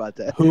forgot about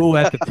that. Who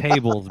at the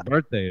table's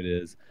birthday it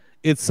is.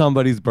 It's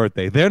somebody's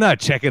birthday. They're not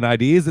checking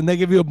IDs, and they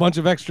give you a bunch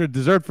of extra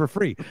dessert for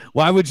free.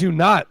 Why would you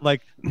not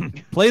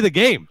play the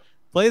game?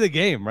 Play the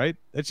game, right?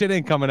 That shit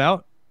ain't coming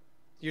out.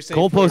 You're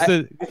saying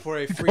for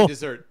a free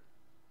dessert.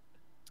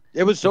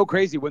 It was so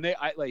crazy when it's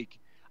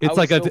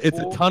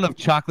a ton of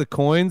chocolate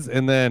coins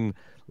and then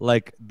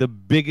like the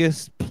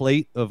biggest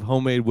plate of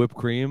homemade whipped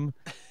cream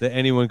that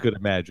anyone could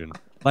imagine.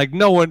 Like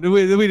no one,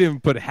 we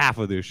didn't put half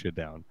of this shit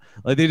down.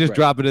 Like they just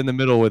drop it in the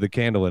middle with a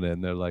candle in it,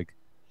 and they're like,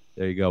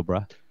 "There you go,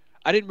 bruh."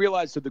 I didn't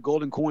realize that the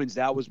golden coins.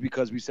 That was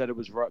because we said it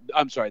was.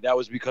 I'm sorry. That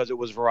was because it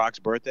was Varrock's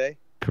birthday.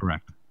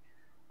 Correct.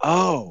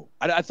 Oh,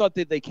 I thought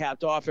that they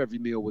capped off every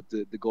meal with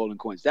the golden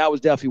coins. That was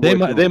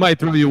definitely they might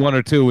throw you 1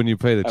 or 2 when you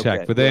pay the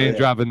check, but they ain't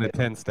dropping the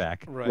 10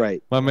 stack.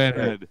 Right. My man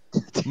had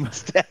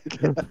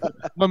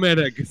my man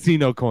had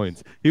casino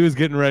coins. He was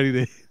getting ready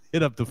to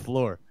hit up the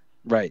floor.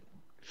 Right.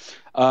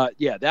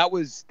 Yeah, that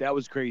was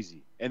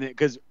crazy, and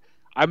because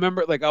I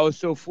remember I was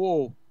so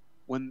full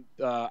when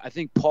I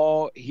think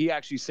Paul he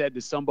actually said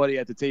to somebody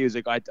at the table, he was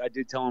like, I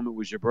did tell him it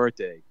was your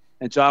birthday,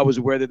 and so I was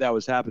aware that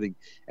was happening,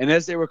 and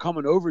as they were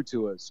coming over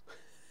to us.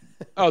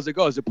 I was like,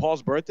 "Oh, is it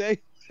Paul's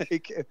birthday?"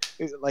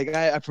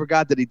 I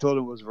forgot that he told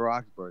him it was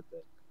Varrock's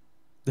birthday.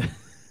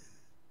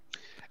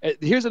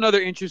 Here's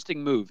another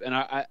interesting move, and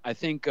I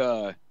think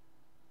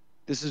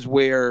this is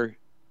where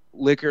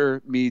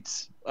liquor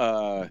meets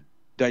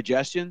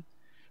digestion.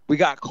 We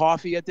got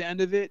coffee at the end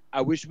of it.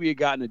 I wish we had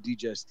gotten a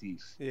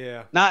digestif.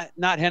 Yeah. Not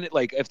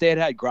if they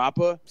had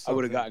grappa, I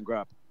would have gotten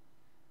grappa.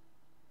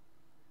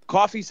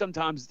 Coffee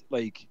sometimes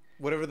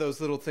whatever those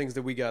little things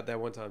that we got that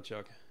one time,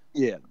 Chuck.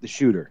 Yeah, the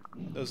shooter.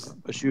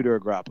 A shooter or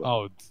grappa.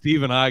 Oh,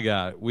 Steve and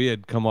I we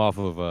had come off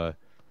of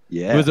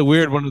it was a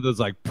weird one of those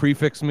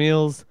prefix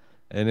meals,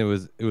 and it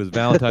was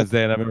Valentine's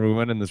Day, and I remember we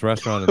went in this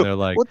restaurant, and they're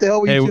like, "What the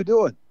hell were you two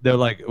doing?" They're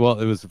like,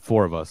 well, it was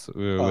 4 of us.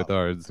 We were with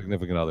our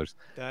significant others.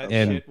 That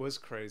shit was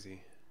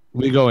crazy.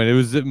 We go in. It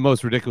was the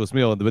most ridiculous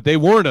meal, but they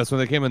warned us when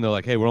they came in. They're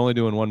like, "Hey, we're only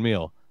doing 1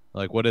 meal."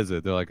 Like, what is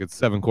it? They're like, "It's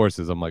 7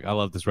 courses." I'm like, "I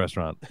love this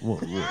restaurant.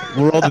 We'll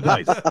roll the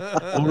dice.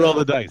 We'll roll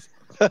the dice."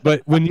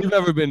 But when you've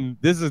ever been,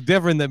 this is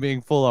different than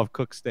being full off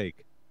cooked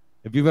steak.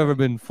 If you've ever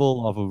been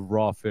full off of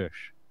raw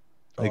fish,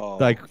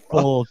 like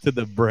full to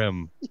the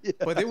brim. Yeah.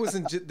 But there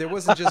wasn't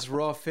just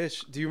raw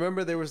fish. Do you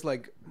remember there was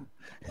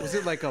was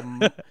it like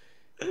a?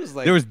 It was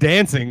there was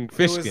dancing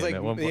fish skin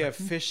at one point. Yeah,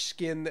 fish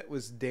skin that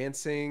was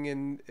dancing,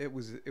 and it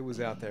was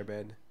out there,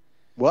 man.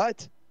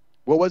 What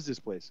was this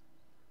place?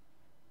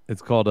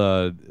 It's called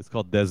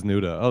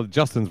Desnuda. Oh,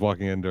 Justin's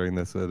walking in during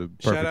this. Perfect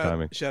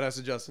timing. Shout out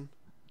to Justin.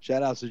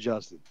 Shout out to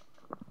Justin.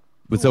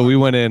 But so we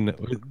went in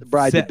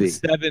bride to be.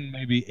 7,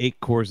 maybe 8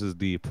 courses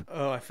deep.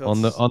 Oh, I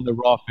felt on the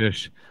raw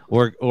fish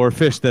or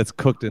fish that's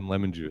cooked in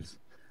lemon juice,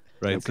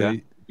 right? Okay.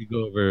 So we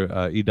go over.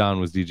 Edon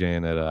was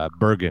DJing at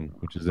Bergen,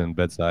 which is in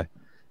Bedside.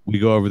 We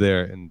go over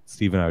there, and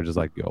Steve and I are just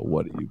like, "Yo,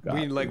 what do you got?"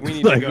 we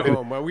need to go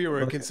home. Well, we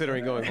were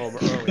considering going home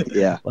early.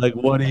 Yeah. Like,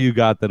 what do you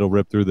got that'll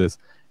rip through this?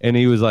 And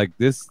he was like,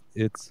 "It's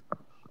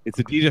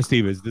a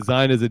digestive. It's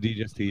designed as a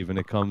digestive, and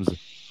it comes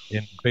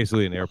in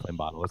basically an airplane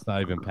bottle. It's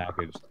not even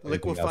packaged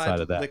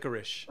outside of that.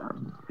 Licorice.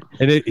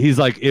 And he's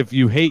like, if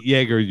you hate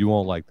Jaeger, you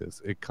won't like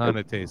this. It kind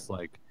of tastes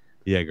like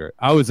Jaeger.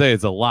 I would say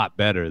it's a lot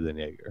better than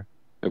Jaeger.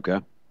 Okay.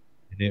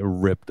 And it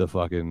ripped the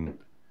fucking.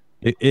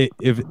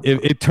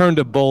 It turned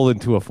a bowl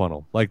into a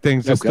funnel. Like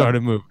things just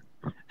started moving.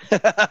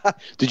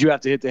 Did you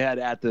have to hit the head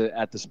at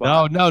the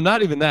spot? No,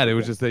 not even that. It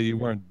was just that you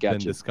weren't then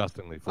Gotcha.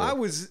 disgustingly full. I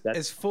was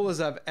as full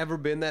as I've ever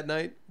been that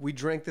night. We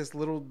drank this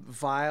little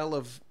vial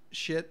of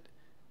shit.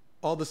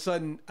 All of a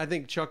sudden, I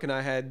think Chuck and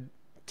I had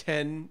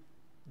 10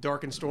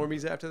 Dark and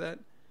Stormies after that.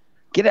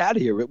 Get out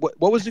of here.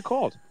 What was it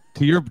called?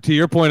 To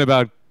your point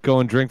about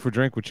going drink for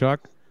drink with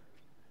Chuck,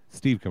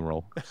 Steve can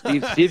roll.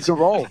 Steve can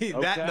roll. That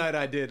Okay. night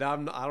I did. I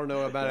don't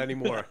know about it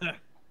anymore.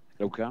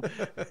 Okay.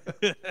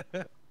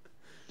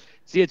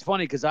 See, it's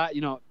funny because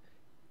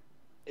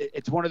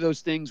it's one of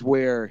those things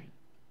where,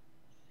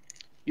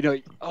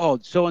 oh,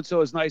 so and so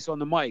is nice on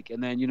the mic,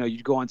 and then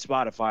you go on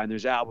Spotify and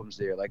there's albums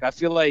there. Like I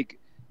feel like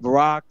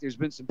Barack, there's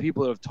been some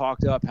people that have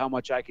talked up how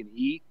much I can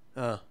eat,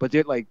 but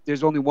they're like,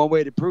 there's only one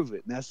way to prove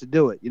it, and that's to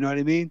do it. You know what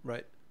I mean?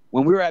 Right.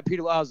 When we were at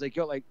Peter, I was like,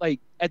 yo,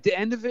 like at the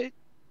end of it,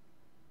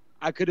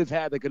 I could have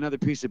had like another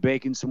piece of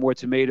bacon, some more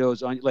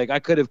tomatoes on. Like I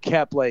could have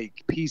kept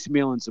like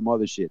piecemeal and some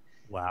other shit.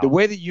 Wow. The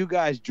way that you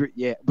guys drink,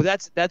 yeah, but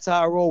that's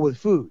how I roll with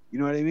food. You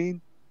know what I mean?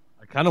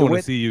 I kind of want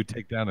to see you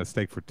take down a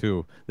steak for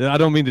 2. I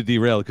don't mean to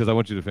derail because I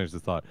want you to finish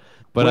this thought.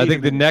 But I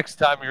think the next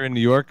time you're in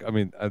New York, I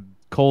mean,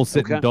 Cole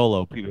sitting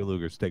Dolo, Peter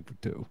Luger, steak for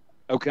 2.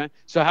 Okay.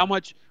 So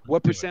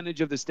what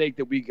percentage of the steak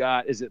that we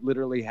got, is it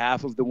literally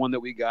half of the one that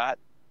we got?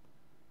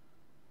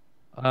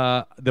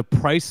 The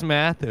price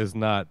math is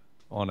not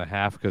on a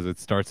half because it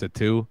starts at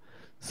 2.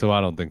 So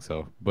I don't think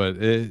so. But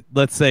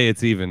let's say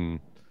it's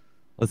even.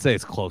 Let's say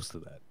it's close to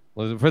that.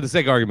 For the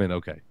sake of argument,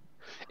 okay.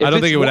 I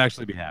don't think it would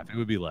actually be half. It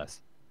would be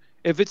less.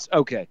 If it's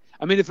okay.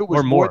 I mean, if it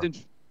was more than.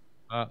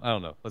 I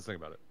don't know. Let's think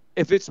about it.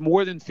 If it's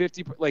more than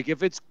 50, like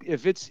if it's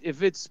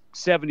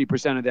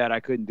 70% of that, I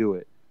couldn't do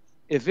it.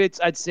 If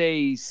it's, I'd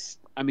say,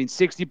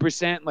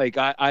 60%. Like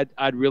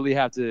I'd really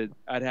have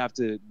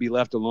to be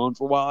left alone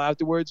for a while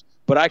afterwards.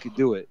 But I could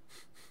do it.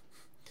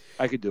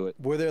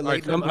 Were there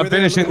late? Right, I'm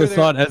finishing this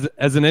thought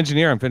as an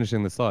engineer. I'm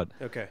finishing this thought.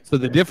 Okay. So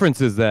the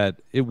difference is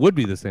that it would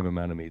be the same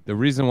amount of meat. The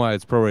reason why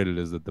it's prorated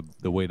is that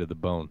the weight of the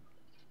bone,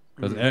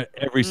 because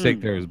every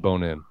steak there is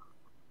bone in.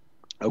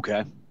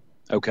 Okay.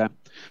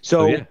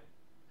 So it'd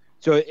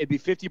be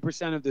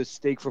 50% of the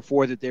steak for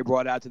 4 that they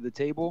brought out to the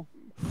table.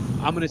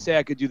 I'm gonna say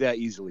I could do that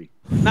easily.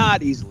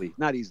 Not easily,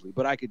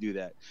 but I could do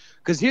that.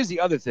 Because here's the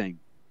other thing.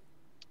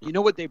 You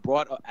know what they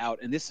brought out,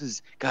 and this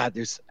is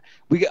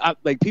we got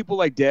like people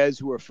like Dez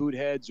who are food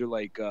heads, or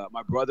like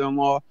my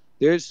brother-in-law.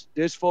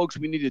 There's folks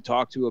we need to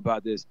talk to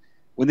about this.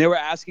 When they were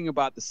asking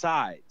about the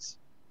sides,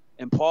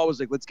 and Paul was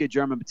like, "Let's get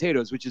German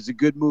potatoes," which is a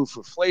good move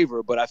for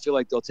flavor, but I feel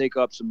like they'll take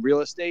up some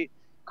real estate.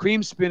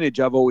 Cream spinach,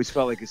 I've always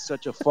felt like is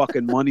such a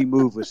fucking money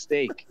move with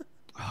steak,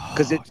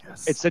 because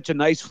it's such a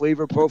nice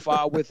flavor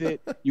profile with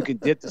it. You can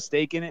dip the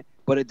steak in it,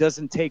 but it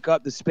doesn't take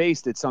up the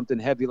space that something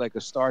heavy like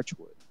a starch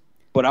would.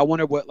 But I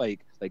wonder what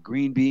like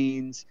green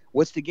beans.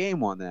 What's the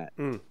game on that?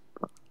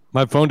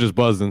 My phone just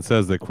buzzed and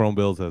says that Chrome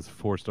Bills has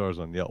 4 stars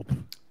on Yelp.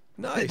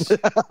 Nice.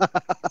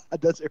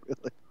 Does it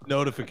really?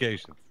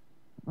 Notifications.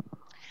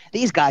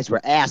 These guys were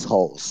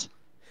assholes.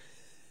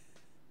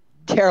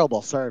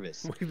 Terrible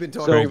service. We've been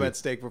talking about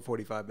steak for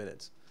 45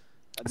 minutes.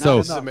 So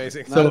it's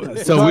amazing.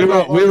 So we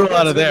roll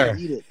out of there.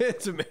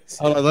 It's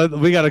amazing.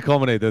 We got to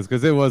culminate this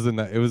because it was a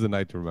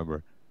night to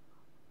remember.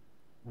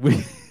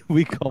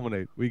 We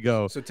culminate. We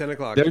go. So 10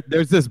 o'clock.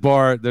 There's this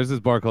bar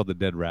called the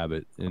Dead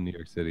Rabbit in New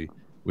York City,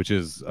 which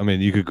is, I mean,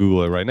 you could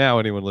Google it right now.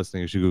 Anyone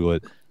listening, you should Google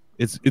it.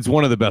 It's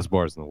one of the best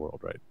bars in the world,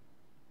 right?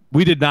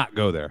 We did not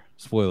go there.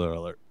 Spoiler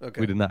alert. Okay.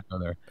 We did not go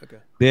there. Okay.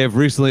 They have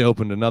recently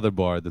opened another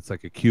bar that's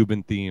like a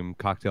Cuban themed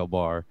cocktail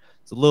bar.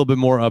 It's a little bit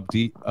more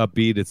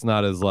upbeat. It's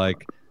not as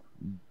like,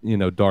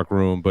 dark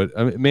room, but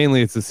I mean,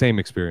 mainly it's the same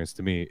experience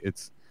to me.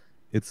 It's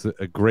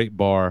a great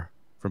bar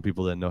from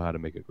people that know how to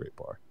make a great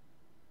bar.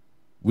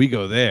 We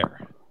go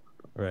there,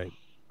 right?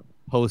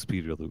 Post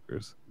Peter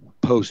Luger's.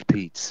 Post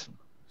Pete's.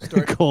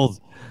 Cole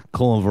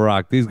and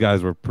Varrock, these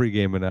guys were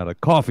pre-gaming out of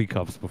coffee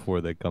cups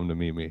before they come to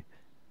meet me.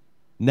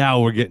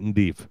 Now we're getting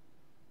deep.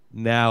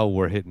 Now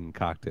we're hitting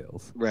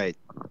cocktails. Right.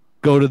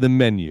 Go to the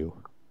menu.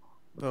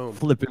 Boom.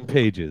 Flipping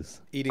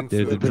pages. Eating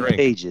There's food. a drink.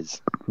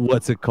 Pages.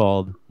 What's it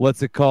called?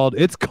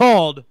 It's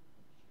called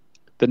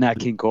the Nat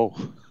King Cole.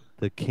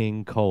 The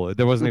King Cole.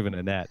 There wasn't even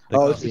a Nat.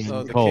 The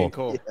King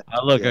Cole.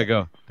 Yeah. I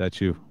go.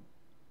 That's you.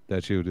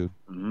 That's you, dude.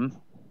 Mm-hmm.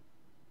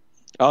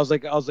 I was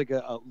like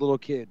a little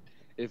kid.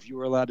 if you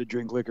were allowed to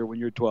drink liquor when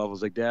you're 12. I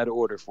was like, Dad,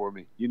 order for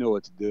me. You know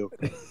what to do.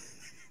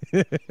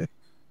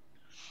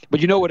 But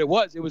you know what it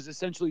was? It was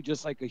essentially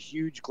just like a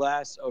huge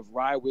glass of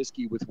rye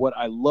whiskey with what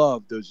I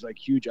love, those like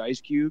huge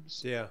ice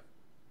cubes. Yeah.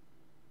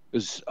 It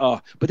was,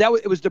 but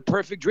it was the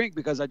perfect drink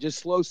because I just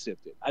slow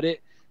sipped it. I didn't,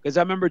 because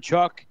I remember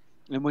Chuck,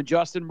 and when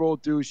Justin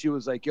rolled through, she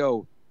was like,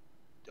 yo,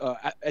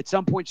 at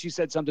some point she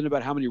said something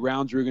about how many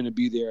rounds we were going to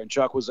be there. And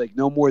Chuck was like,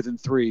 no more than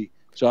 3.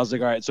 So I was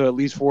like, all right, so at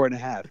least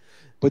 4.5.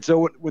 But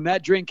so when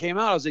that drink came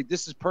out, I was like,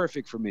 this is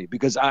perfect for me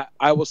because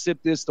I will sip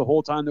this the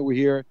whole time that we're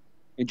here,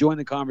 enjoying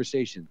the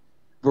conversation.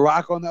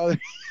 Barack, on the other,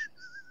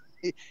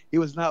 he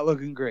was not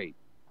looking great.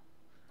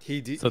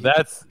 So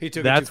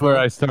that's where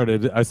I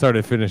started. I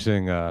started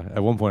finishing.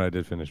 At one point, I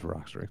did finish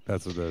Barack's drink.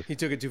 That's what he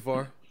took it too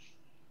far.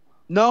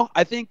 No,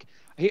 I think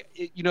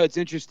it's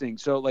interesting.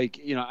 So like,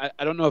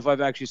 I don't know if I've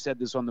actually said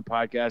this on the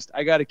podcast.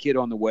 I got a kid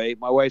on the way.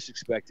 My wife's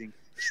expecting.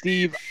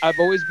 Steve, I've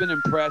always been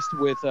impressed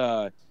with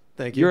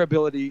your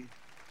ability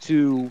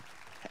to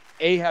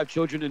A, have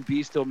children, and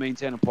B, still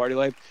maintain a party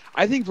life.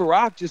 I think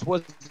Barack just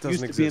wasn't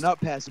used to being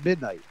up past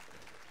midnight.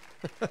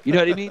 You know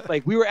what I mean?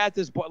 Like we were at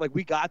this bar, like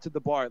we got to the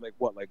bar at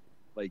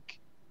like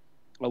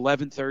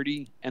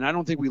 11:30, and I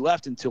don't think we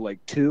left until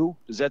like 2.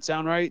 Does that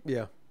sound right?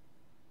 Yeah.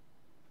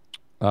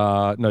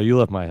 No, you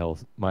left my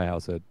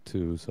house at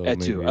 2, so at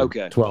maybe 2.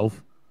 Okay.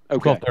 12.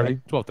 Okay.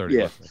 12:30.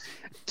 Yeah.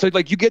 So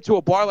like you get to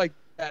a bar like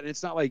that, and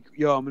it's not like,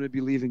 yo, I'm gonna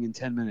be leaving in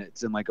 10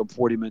 minutes and like I'm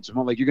 40 minutes from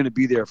home. Like you're gonna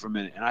be there for a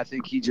minute, and I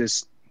think he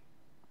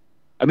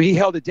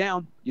held it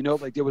down.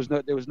 Like there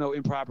was no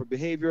improper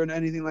behavior and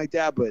anything like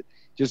that, but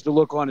just the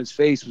look on his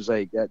face was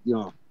like that.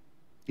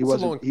 He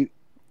wasn't.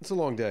 It's a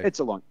long day. It's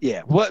a long.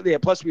 Yeah. Well, yeah.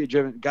 Plus, we had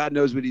driven. God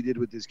knows what he did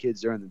with his kids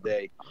during the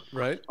day.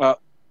 Right. Let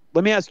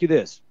me ask you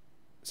this.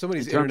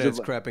 Somebody's internet's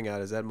crapping out.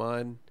 Is that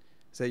mine?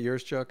 Is that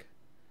yours, Chuck?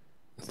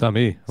 It's not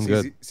me. I'm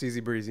good.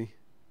 CZ Breezy.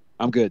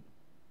 I'm good.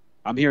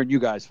 I'm hearing you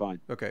guys fine.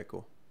 Okay.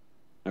 Cool.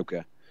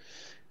 Okay.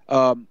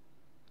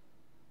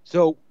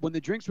 So when the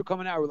drinks were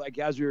coming out, like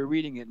as we were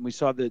reading it, and we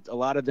saw that a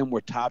lot of them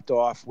were topped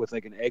off with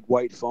like an egg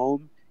white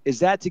foam. Is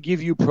that to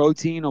give you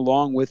protein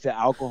along with the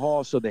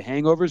alcohol, so the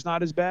hangover's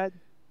not as bad?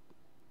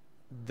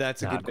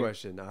 That's a good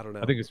question. I don't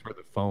know. I think it's for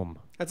the foam.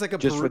 That's like a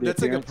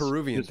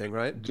Peruvian thing,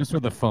 right? Just for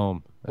the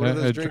foam. What are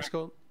those drinks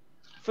called?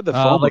 For the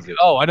foam.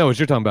 I know what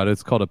you're talking about.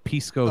 It's called a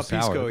pisco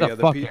sour. Pisco, it's a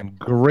fucking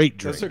great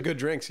drink. Those are good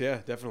drinks. Yeah,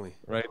 definitely.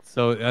 Right.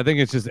 So I think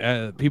it's just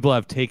people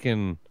have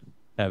taken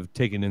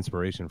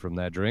inspiration from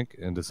that drink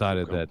and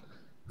decided that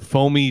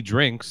foamy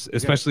drinks,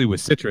 especially with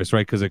citrus,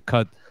 right? Because it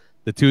cut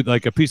the two,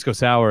 like a pisco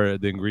sour.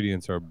 The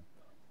ingredients are,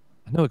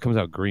 I know it comes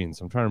out green,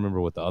 so I'm trying to remember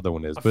what the other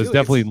one is, but it's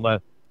definitely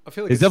less. I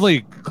feel like it's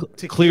definitely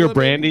clear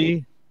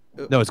brandy.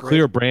 No, it's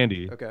clear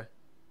brandy. Okay.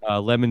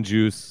 Lemon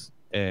juice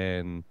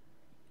and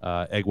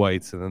egg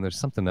whites, and then there's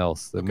something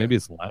else. Okay. Maybe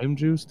it's lime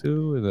juice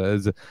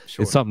too.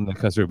 It's something that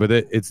comes through, but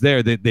it's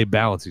there. They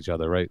balance each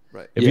other, right?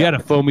 Right. If you had a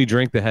foamy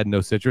drink that had no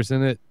citrus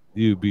in it,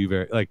 you'd be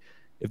very like.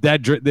 If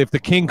the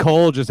King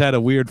Cole just had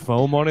a weird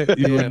foam on it,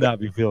 you would not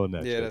be feeling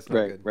that. Yeah, that's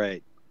not good.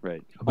 Right.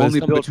 But only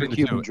built for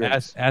Cuban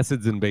drinks.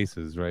 Acids and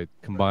bases, right?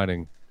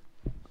 Combining.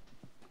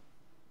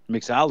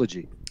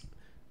 Mixology.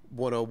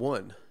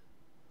 101.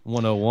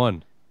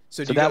 101.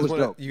 So you guys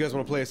want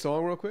to play a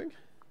song real quick?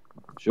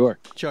 Sure.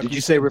 Chuck, did you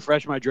say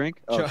refresh my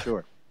drink? Oh, Chuck.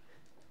 Sure.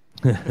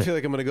 I feel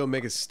like I'm gonna go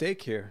make a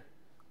steak here.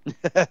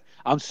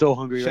 I'm so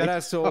hungry. Shout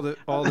out to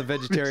all the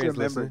vegetarians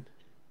listening.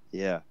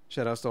 Yeah.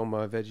 Shout out to all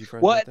my veggie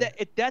friends. Well,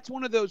 that's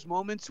one of those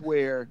moments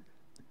where,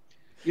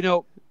 we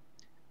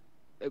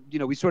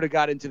sort of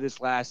got into this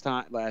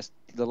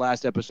the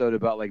last episode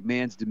about like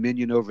man's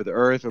dominion over the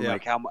earth and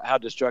like how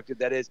destructive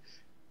that is.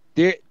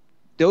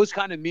 Those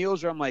kind of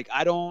meals where I'm like,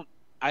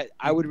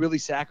 I would really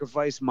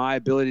sacrifice my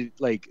ability,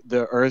 like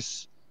the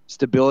earth's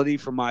stability,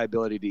 for my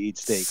ability to eat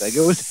steak. Like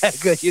it was that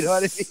good, you know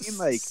what I mean?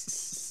 Like,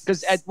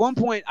 because at one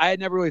point I had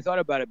never really thought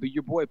about it, but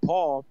your boy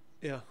Paul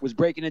was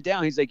breaking it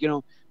down. He's like,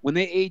 when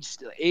they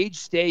age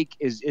steak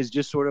is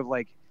just sort of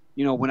like,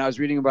 when I was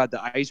reading about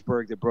the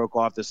iceberg that broke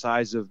off the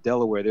size of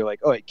Delaware, they're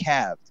like, oh, it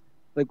calved.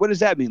 Like, what does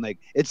that mean? Like,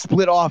 it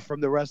split off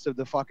from the rest of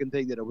the fucking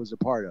thing that it was a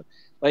part of.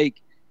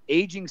 Like,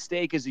 aging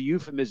steak is a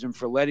euphemism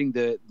for letting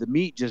the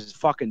meat just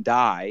fucking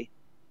die,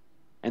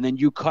 and then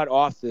you cut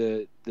off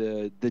the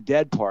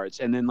dead parts,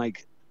 and then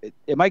like,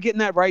 am I getting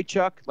that right,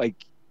 Chuck? Like,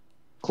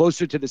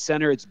 closer to the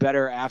center, it's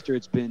better after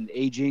it's been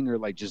aging or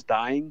like just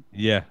dying.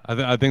 Yeah,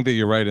 I think that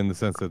you're right in the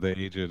sense that they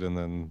age it, and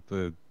then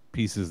the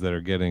pieces that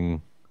are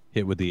getting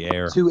hit with the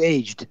air. Too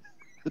aged.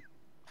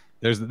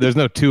 There's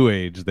no too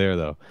aged there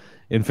though.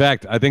 In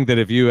fact, I think that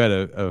if you had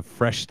a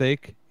fresh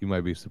steak, you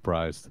might be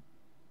surprised.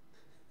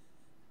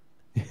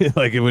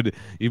 Like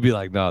you'd be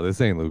like, no,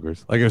 this ain't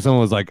Luger's. Like if someone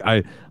was like,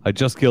 I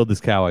just killed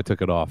this cow, I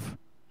took it off,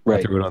 right?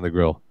 I threw it on the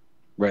grill,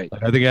 right?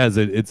 Like, I think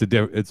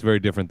it's very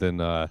different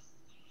than.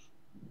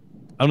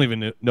 I don't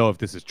even know if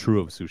this is true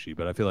of sushi,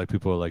 but I feel like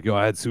people are like, yo,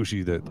 I had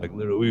sushi that like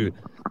literally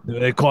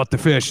they caught the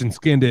fish and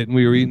skinned it, and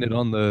we were eating it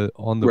on the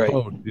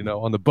boat,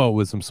 on the boat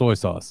with some soy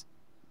sauce.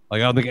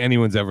 Like I don't think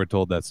anyone's ever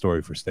told that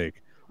story for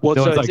steak. Well,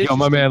 No so one's it's like, yo,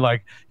 my interesting. man,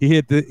 like he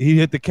hit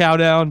the cow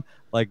down.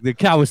 Like the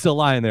cow was still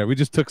lying there. We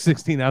just took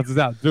 16 ounces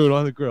out, threw it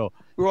on the grill.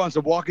 We're on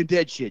some Walking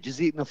Dead shit, just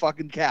eating a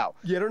fucking cow.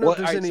 Yeah, I don't know Well, if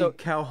there's all right, any so-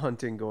 cow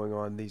hunting going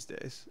on these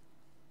days.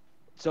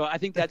 So I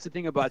think that's the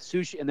thing about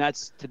sushi, and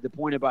that's to the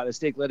point about the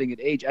steak letting it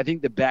age. I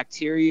think the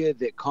bacteria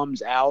that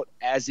comes out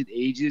as it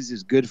ages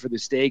is good for the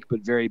steak,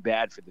 but very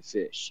bad for the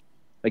fish.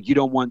 Like you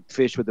don't want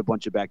fish with a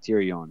bunch of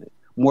bacteria on it.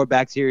 More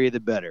bacteria, the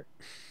better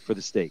for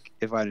the steak,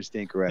 if I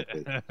understand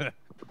correctly.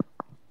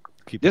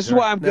 This is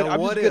why I'm good. Now, I'm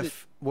just good at-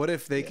 what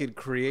if they could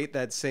create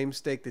that same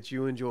steak that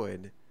you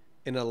enjoyed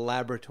in a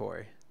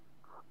laboratory?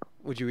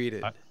 Would you eat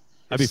it?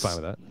 I'd be fine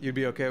with that. You'd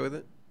be okay with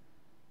it?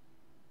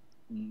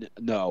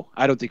 No,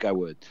 I don't think I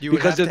would. You would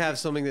because have to have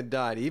something that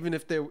died, even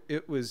if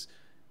it was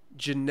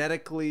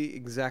genetically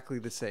exactly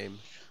the same.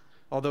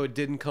 Although it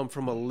didn't come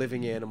from a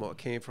living animal, it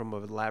came from a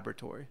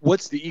laboratory.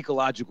 What's the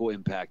ecological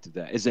impact of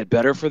that? Is that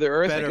better for the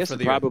earth? Better I guess for it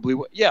the probably.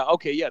 Yeah.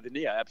 Okay. Yeah. Then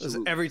yeah, Because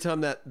absolutely. every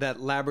time that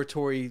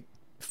laboratory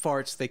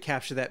farts, they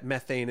capture that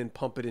methane and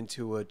pump it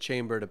into a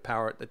chamber to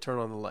power it, to turn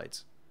on the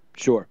lights.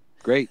 Sure.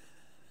 Great.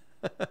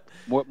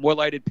 more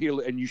lighted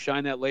peel, and you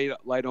shine that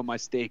light on my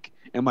steak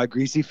and my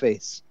greasy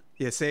face.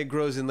 Yeah, say it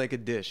grows in like a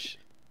dish,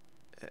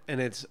 and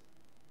it's,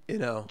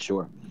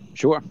 Sure.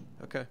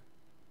 okay.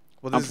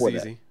 Well, I'm this for is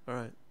that. easy. All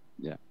right.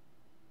 Yeah.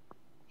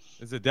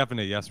 It's a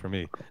definite yes for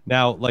me.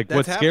 Now, like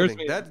That's what scares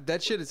happening. me,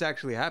 That shit is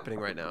actually happening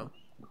right now.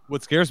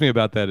 what scares me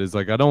about that is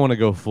like I don't want to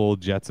go full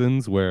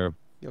Jetsons where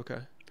You okay?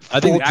 I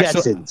think Full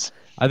actually, Jetsons.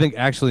 I think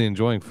actually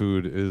enjoying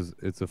food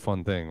it's a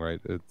fun thing, right?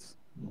 It's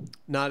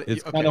Not.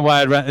 it's okay. kind of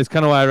why I'd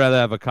rather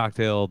have a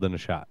cocktail than a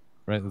shot,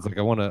 right? It's like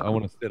I want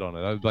to sit on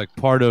it. I like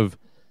part of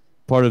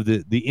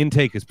the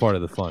intake is part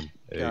of the fun.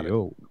 Got it.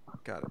 Yo,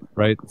 Got it.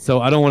 right? So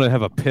I don't want to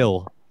have a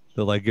pill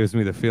that like gives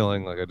me the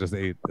feeling like I just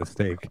ate a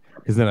steak,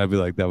 because then I'd be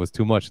like that was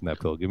too much in that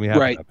pill. Give me half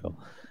Right. of that pill.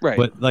 Right.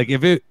 But like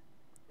if it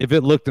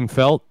looked and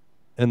felt,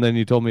 and then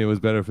you told me it was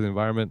better for the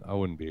environment, I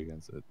wouldn't be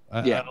against it.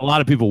 Yeah. A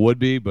lot of people would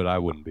be, but I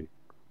wouldn't be.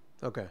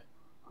 Okay.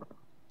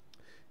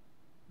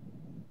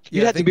 You'd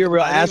Yeah, I have to think- be a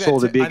real I think asshole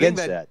to that- be I think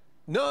against that.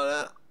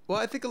 No. Well,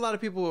 I think a lot of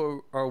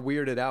people are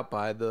weirded out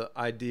by the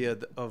idea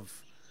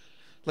of,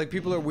 like,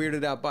 people are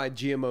weirded out by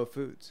GMO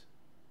foods,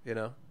 you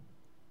know,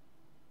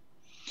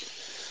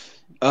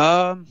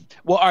 Well,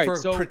 all right. for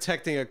So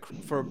protecting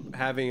for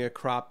having a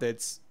crop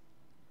that's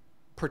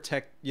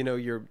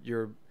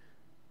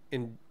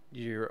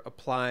you're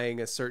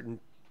applying a certain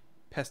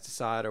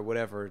pesticide or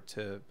whatever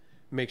to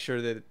make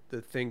sure that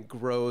the thing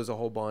grows a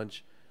whole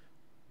bunch.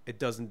 It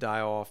doesn't die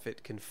off.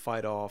 It can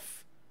fight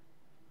off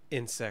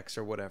insects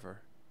or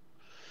whatever.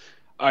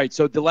 all right.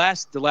 So the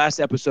last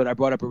episode, I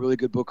brought up a really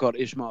good book called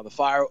Ishmael.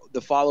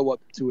 The follow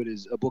up to it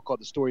is a book called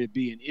The Story of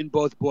Being. In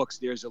both books,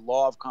 there's a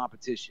law of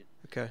competition.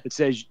 Okay. It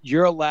says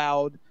you're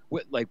allowed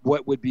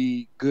what would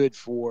be good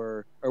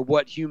for, or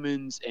what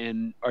humans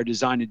and are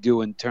designed to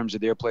do in terms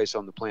of their place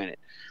on the planet.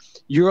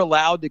 You're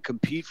allowed to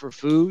compete for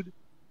food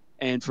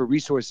and for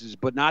resources,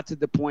 but not to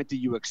the point that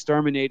you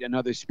exterminate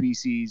another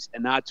species,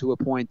 and not to a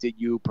point that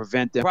you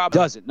prevent them. Probably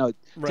doesn't. No.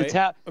 Right.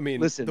 I mean,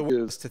 listen, listen. the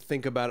way is to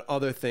think about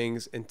other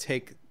things and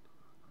take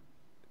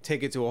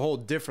it to a whole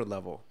different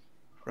level.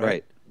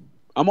 Right.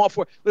 I'm all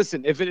for.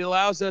 Listen, if it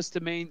allows us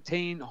to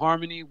maintain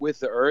harmony with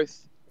the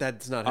earth,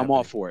 That's not. I'm happening.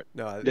 all for it.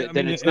 No,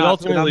 Then it's it not.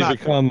 ultimately I'm not-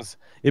 becomes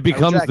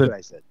Exactly what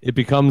I said. it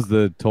becomes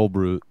the toll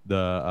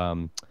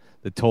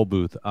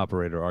booth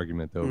operator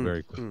argument though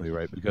very quickly,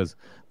 right? Because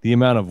the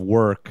amount of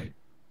work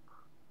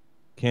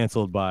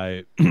canceled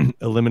by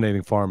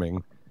eliminating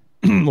farming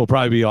will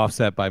probably be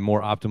offset by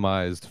more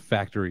optimized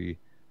factory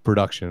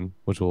production,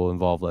 which will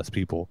involve less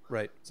people.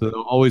 right. So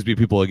there'll always be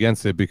people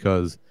against it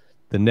because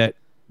the net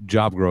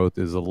job growth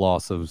is a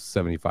loss of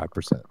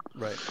 75%.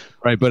 Right.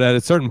 Right. But at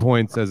a certain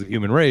point, as a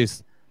human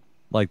race,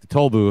 like the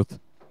toll booth,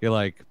 you're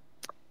like,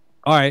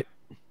 all right,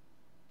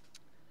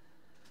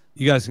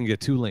 you guys can get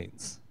 2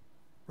 lanes.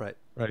 Right.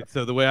 Right.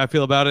 So the way I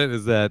feel about it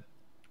is that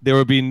there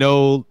would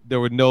no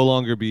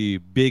longer be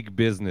big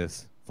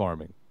business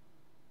farming,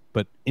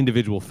 but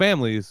individual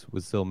families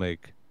would still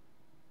make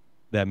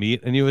that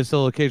meat, and you would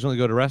still occasionally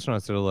go to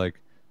restaurants that are like,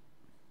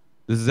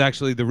 this is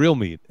actually the real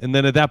meat. And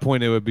then at that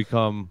point, it would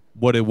become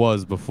what it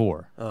was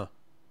before. Oh.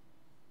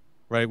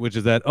 Right. Which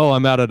is that, oh,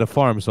 I'm out at a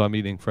farm, so I'm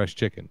eating fresh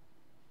chicken.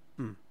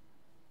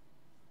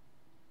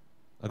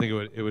 I think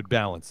it would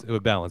balance. It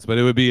would balance, but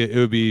it would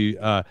be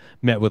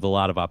met with a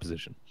lot of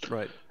opposition.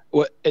 Right.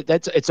 Well,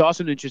 it's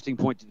also an interesting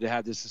point to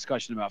have this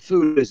discussion about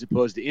food as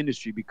opposed to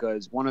industry,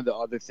 because one of the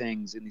other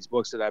things in these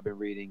books that I've been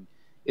reading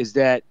is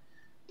that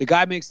the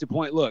guy makes the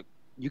point, look,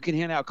 you can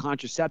hand out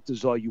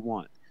contraceptives all you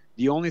want.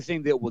 The only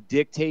thing that will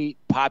dictate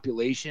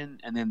population,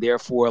 and then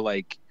therefore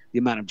like the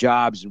amount of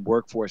jobs and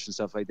workforce and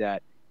stuff like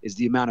that, is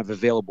the amount of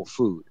available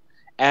food.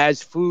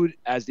 As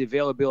the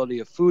availability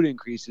of food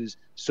increases,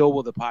 so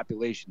will the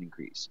population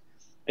increase.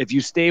 If you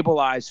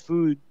stabilize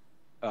food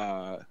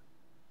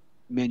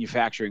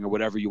manufacturing, or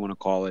whatever you want to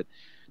call it,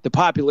 the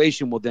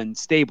population will then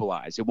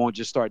stabilize. It won't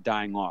just start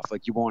dying off.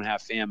 Like you won't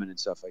have famine and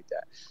stuff like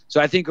that. So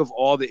I think of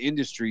all the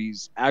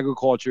industries,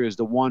 agriculture is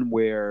the one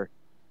where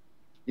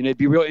You know, it'd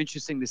be real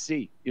interesting to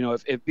see, you know,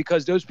 if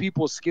because those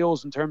people's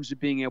skills in terms of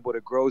being able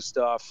to grow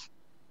stuff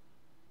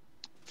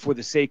for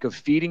the sake of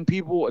feeding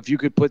people, if you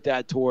could put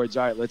that towards,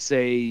 all right, let's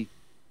say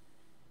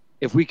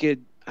if we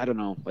could, I don't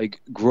know,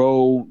 like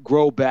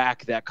grow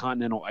back that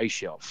continental ice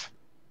shelf.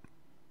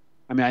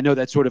 I mean, I know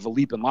that's sort of a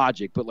leap in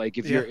logic, but like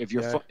if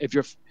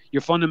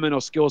your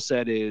fundamental skill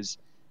set is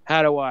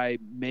how do I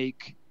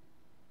make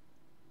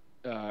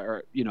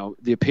or you know,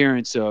 the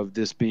appearance of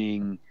this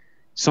being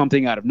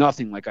something out of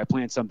nothing, like I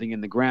plant something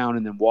in the ground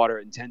and then water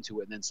it and tend to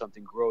it, and then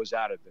something grows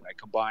out of it. I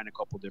combine a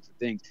couple different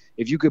things.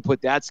 If you could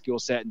put that skill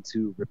set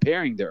into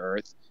repairing the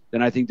earth,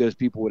 then I think those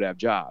people would have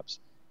jobs.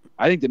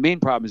 I think the main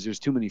problem is there's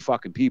too many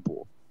fucking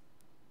people.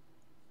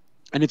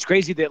 And it's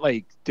crazy that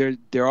like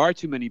there are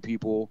too many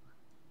people,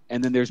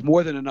 and then there's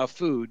more than enough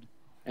food,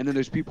 and then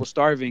there's people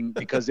starving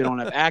because they don't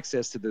have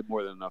access to the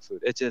more than enough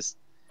food. It's just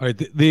all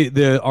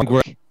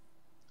right.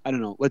 I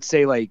don't know. Let's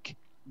say like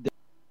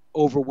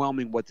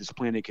overwhelming what this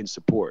planet can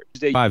support.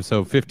 5,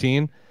 so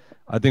 15.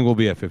 I think we'll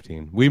be at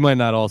 15. We might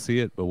not all see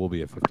it, but we'll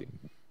be at 15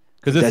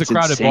 because it's a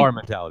crowded bar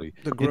mentality.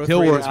 The growth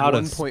Until rate we're is out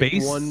of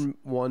space,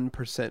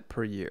 1%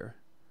 per year.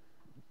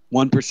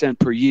 1%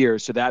 per year.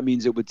 So that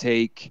means it would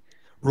take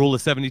rule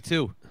of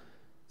 72.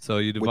 So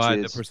you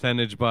divide the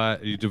percentage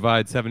you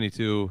divide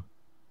 72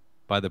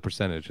 by the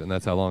percentage, and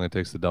that's how long it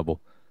takes to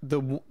double. The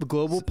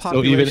global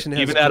population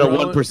even at a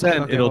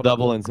 1%, it'll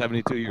double in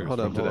 72 years. Hold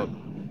up.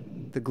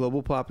 The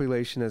global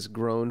population has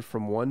grown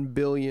from 1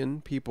 billion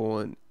people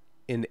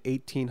in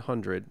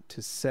 1800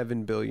 to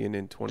 7 billion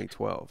in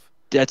 2012.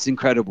 That's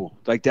incredible.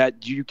 Like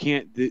that, you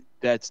can't.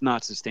 That's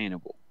not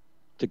sustainable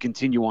to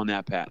continue on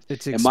that path.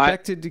 It's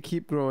expected to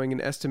keep growing,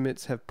 and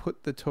estimates have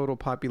put the total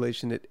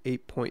population at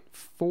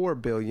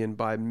 8.4 billion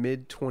by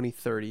mid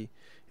 2030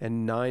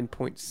 and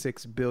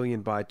 9.6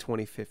 billion by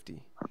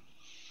 2050.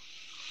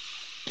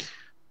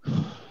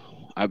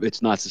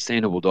 It's not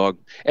sustainable, dog.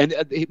 And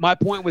my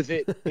point with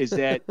it is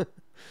that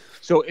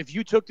so if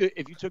you took the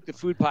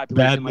food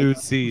population, bad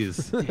news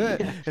sees.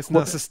 It's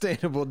not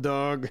sustainable,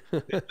 dog.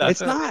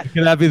 It's not.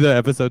 Can that be the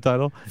episode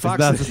title? It's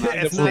not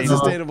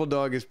sustainable,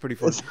 dog is pretty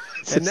funny.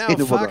 And now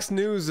Fox dog.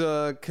 News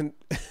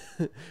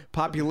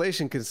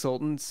population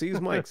consultant sees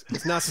Mike's.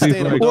 It's not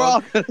sustainable. We're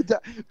all gonna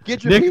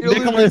get your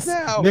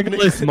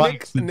Nicholas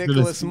Mikes.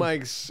 Nicholas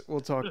Mikes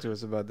will talk to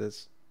us about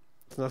this.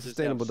 It's not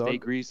sustainable, dog.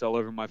 Steak grease all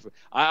over my food.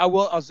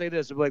 I'll say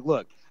this. I'm like,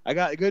 look, I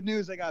got good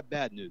news. I got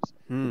bad news.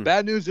 The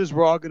bad news is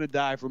we're all going to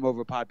die from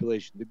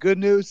overpopulation. The good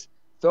news,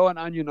 throw an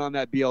onion on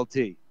that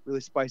BLT. Really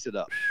spice it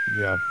up.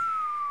 Yeah.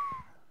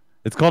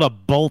 It's called a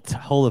bolt.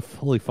 Holy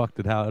fuck,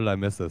 how did I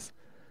miss this?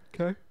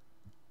 Okay.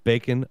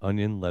 Bacon,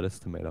 onion, lettuce,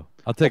 tomato.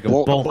 I'll take a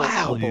bolt.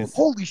 Wow. Please.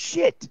 Holy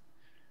shit.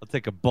 I'll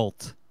take a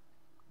bolt.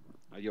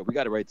 Yo, we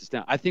got to write this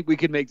down. I think we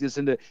could make this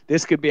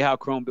this could be how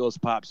Chrome Bills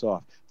pops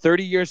off.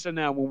 30 years from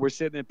now, when we're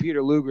sitting at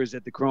Peter Luger's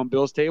at the Chrome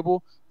Bills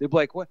table, they'll be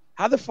like, what?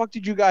 How the fuck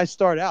did you guys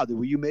start out?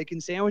 Were you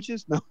making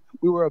sandwiches? No,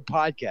 we were a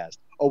podcast.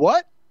 A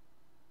what?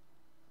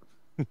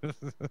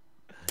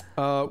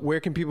 Where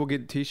can people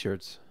get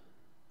T-shirts?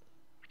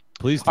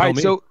 Please tell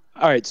me. All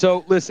right,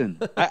 so listen,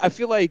 I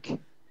feel like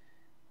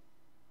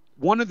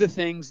one of the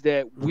things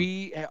that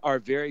we are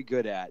very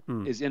good at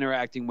is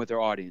interacting with our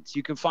audience.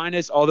 You can find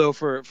us, although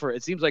for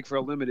it seems like for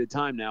a limited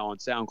time now on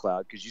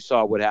SoundCloud, because you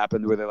saw what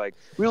happened where they're like,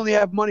 we only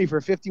have money for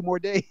 50 more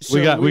days.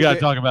 We got to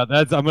talk about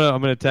that. I'm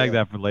gonna tag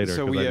that for later.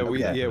 So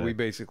we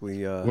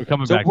basically we're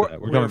coming back to that.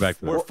 We're coming back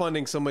to that. We're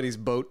funding somebody's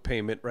boat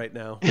payment right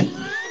now.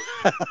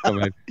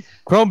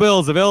 Chrome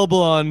Bills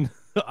available on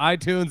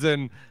iTunes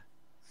and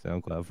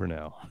SoundCloud for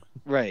now.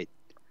 Right.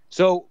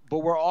 So, but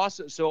we're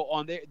also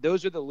on there.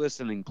 Those are the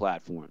listening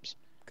platforms.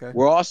 Okay.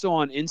 We're also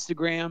on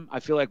Instagram. I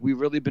feel like we've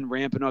really been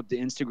ramping up the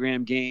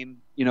Instagram game.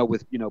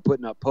 With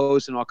putting up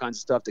posts and all kinds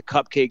of stuff. The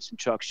cupcakes from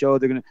Chuck Show.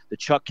 The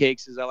Chuck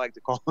Cakes, as I like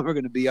to call them, are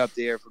going to be up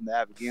there from the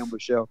Avid Gambler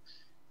Show.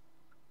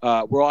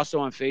 We're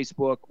also on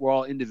Facebook. We're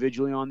all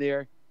individually on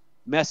there.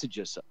 Message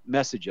us.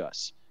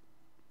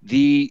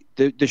 The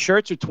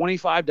shirts are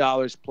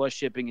 $25 plus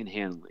shipping and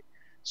handling.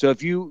 So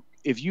if you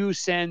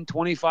send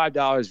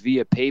 $25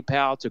 via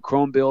PayPal to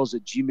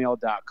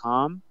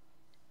chromebills@gmail.com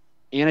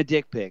and a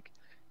dick pic,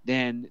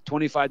 then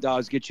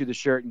 $25 gets you the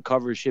shirt and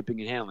covers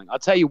shipping and handling. I'll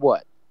tell you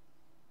what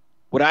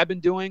I've been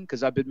doing,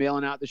 because I've been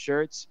mailing out the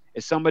shirts,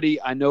 is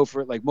somebody I know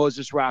for like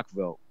Moses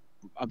Rockville.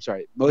 I'm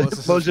sorry,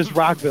 Moses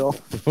Rockville.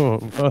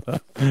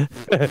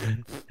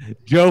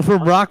 Joe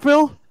from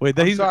Rockville? Wait,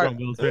 he's a Chrome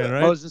Bills fan,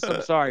 right? Moses,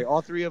 I'm sorry.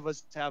 All three of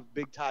us have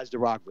big ties to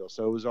Rockville,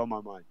 so it was on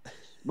my mind.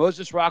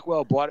 Moses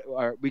Rockwell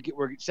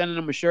we're sending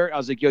him a shirt. I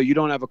was like, yo, you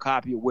don't have a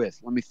copy of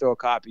With. Let me throw a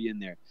copy in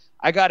there.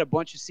 I got a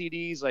bunch of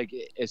CDs. Like,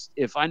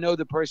 if I know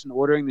the person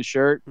ordering the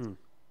shirt,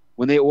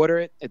 when they order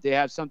it, if they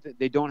have something,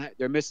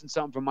 they're missing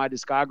something from my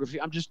discography,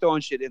 I'm just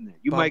throwing shit in there.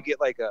 You might get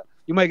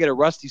a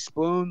rusty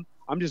spoon.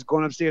 I'm just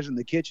going upstairs in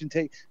the kitchen.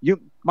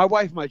 My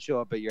wife might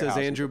show up at your house.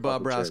 Does Andrew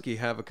Bobrowski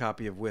have a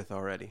copy of With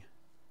already?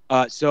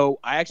 So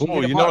I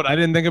actually. You know what I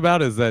didn't think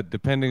about is that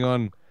depending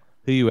on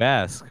who you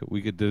ask, we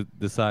could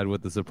decide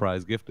what the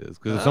surprise gift is.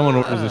 Because if someone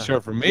orders a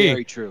shirt from me,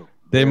 very true.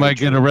 They might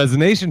get a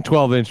Resonation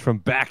 12-inch from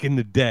back in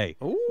the day.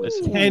 Ooh. This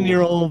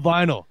 10-year-old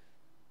vinyl.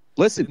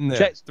 Listen,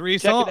 check 3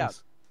 check songs. it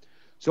out.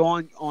 So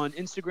on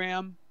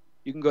Instagram,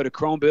 you can go to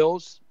Chrome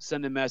Bills,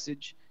 send a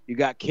message. You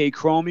got K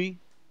Chromie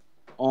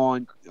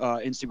on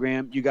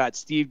Instagram. You got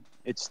Steve.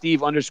 It's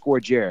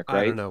Steve_Jarek, right?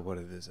 I don't know what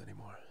it is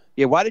anymore.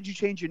 Yeah. Why did you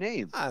change your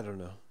name? I don't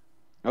know.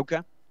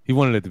 Okay. He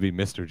wanted it to be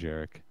Mr.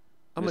 Jarek.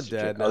 I'm a Mr.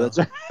 dad Jarek. now. Oh, that's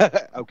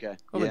okay.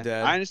 I'm a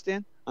dad. I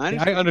understand. I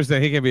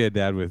understand. He can be a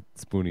dad with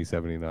Spoonie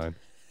 79.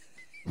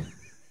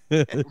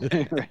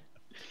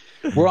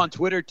 We're on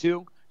Twitter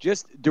too.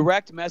 Just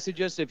direct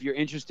message us if you're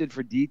interested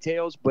for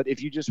details. But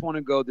if you just want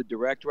to go the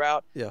direct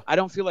route, I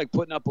don't feel like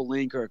putting up a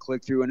link or a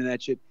click through any of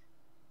that shit.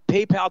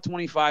 PayPal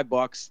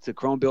 $25 to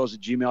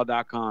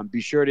chromebills@gmail.com.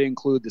 Be sure to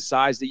include the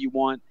size that you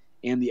want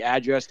and the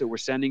address that we're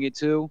sending it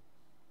to,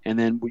 and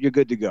then you're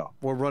good to go.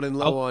 We're running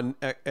low on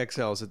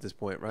XLs at this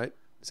point, right?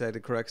 Is that the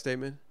correct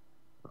statement?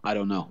 I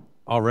don't know.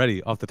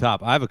 Already off the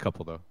top. I have a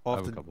couple though.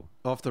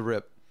 Off the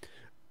rip.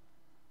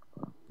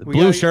 The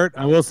blue shirt.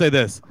 I will say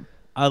this.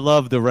 I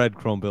love the red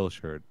Chrome Bill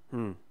shirt.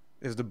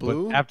 Is the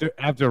blue? But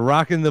after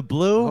rocking the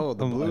blue, oh,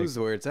 the blue's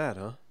where it's at,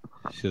 huh?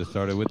 Should have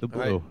started with the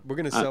blue. Right. We're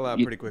gonna sell out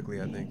pretty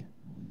quickly, I think.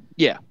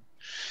 Yeah.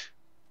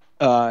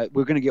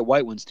 We're gonna get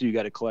white ones too. You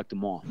got to collect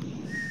them all.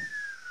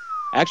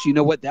 Actually, you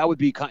know what? That would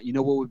be. You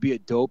know what would be a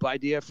dope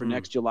idea for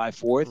next July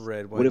 4th?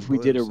 Red, white, what if we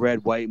blue, did a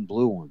red, white, and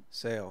blue one?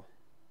 Sale.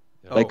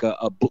 Like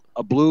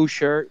a blue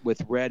shirt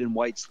with red and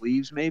white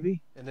sleeves,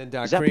 maybe. And then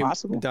is that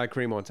possible? Dye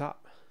cream on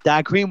top.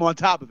 Dye cream on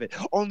top of it.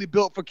 Only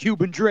built for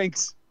Cuban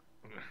drinks.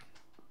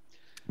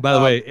 By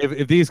the way,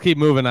 if these keep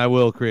moving, I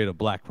will create a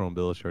black Chrome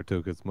Bill shirt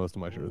too, because most of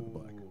my shirts are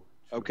black.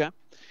 Okay.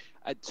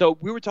 So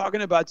we were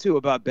talking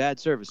about bad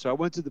service. So I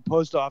went to the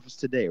post office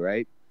today,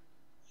 right?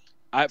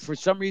 For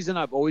some reason,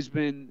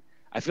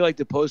 I feel like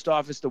the post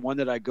office, the one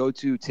that I go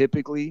to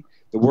typically,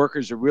 the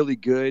workers are really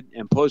good,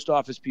 and post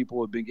office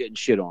people have been getting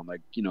shit on,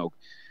 like,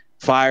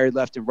 fired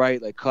left and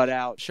right, like cut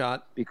out.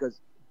 Shot.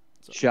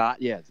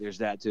 Yeah, there's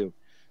that too.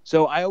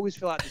 So I always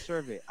fill out the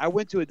survey. I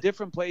went to a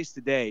different place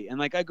today,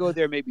 and I go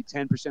there maybe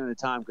 10% of the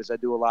time because I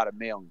do a lot of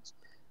mailings.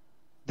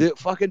 The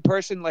fucking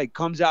person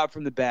comes out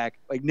from the back,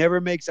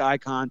 never makes eye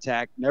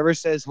contact, never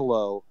says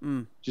hello.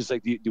 Just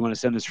like, do you want to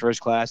send this first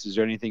class? Is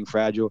there anything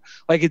fragile?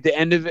 At the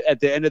end of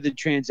the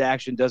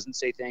transaction, doesn't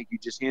say thank you,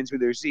 just hands me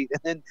the receipt,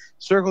 and then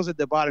circles at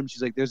the bottom.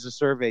 She's like, "There's a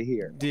survey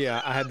here."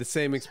 Yeah, I had the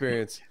same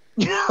experience.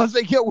 I was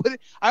like, "Yo, what?"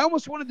 I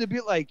almost wanted to be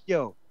like,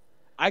 "Yo,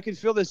 I can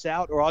fill this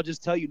out, or I'll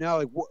just tell you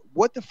now."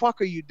 What the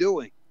fuck are you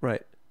doing?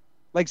 Right.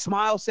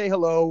 Smile, say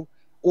hello,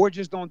 or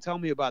just don't tell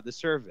me about the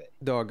survey.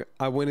 Dog,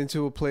 I went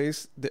into a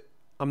place that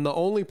I'm the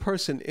only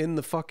person in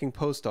the fucking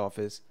post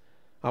office.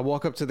 I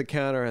walk up to the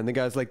counter and the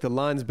guy's like, "The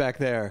line's back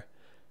there."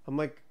 I'm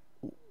like,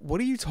 "What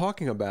are you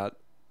talking about?"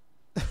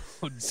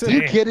 Are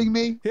you kidding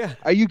me? Yeah.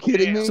 Are you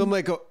kidding me? So I'm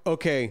like,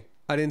 "Okay,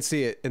 I didn't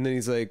see it." And then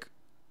he's like,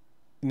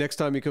 "Next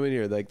time you come in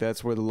here,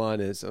 that's where the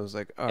line is." I was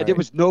like, "All right." There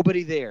was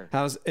nobody there.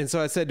 And so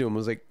I said to him, I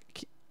was like,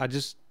 I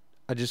just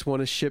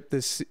want to ship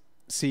this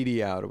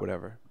CD out or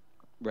whatever.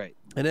 Right.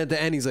 And at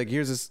the end, he's like,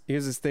 here's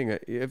this thing.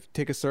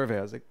 Take a survey.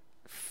 I was like,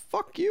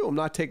 fuck you. I'm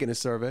not taking a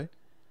survey.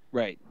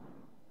 Right.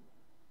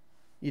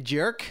 You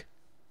jerk.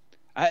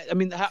 I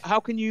mean, how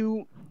can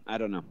you? I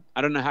don't know.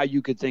 I don't know how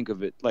you could think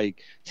of it.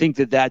 Think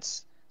that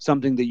that's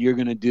something that you're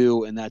going to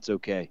do and that's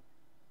okay.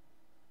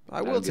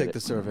 I will take the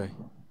survey.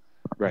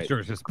 Right. I'm sure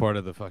it's just part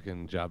of the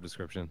fucking job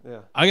description. Yeah.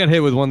 I got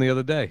hit with one the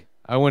other day.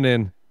 I went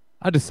in.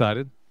 I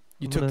decided.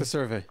 You took the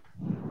survey.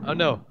 Oh,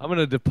 no. I'm going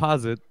to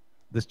deposit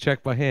this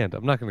check by hand.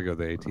 I'm not going to go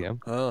to the ATM.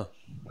 Oh.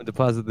 I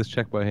deposit this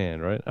check by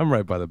hand, right? I'm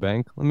right by the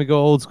bank. Let me go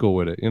old school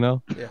with it,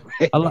 Yeah.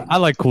 I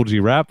like Cool G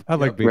rap. I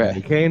like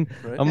Baby McCain.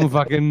 Right. I'm going to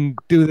fucking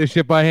do this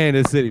shit by hand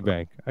at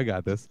Citibank. I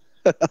got this.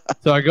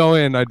 So I go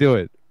in. I do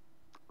it.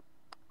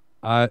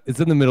 It's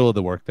in the middle of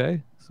the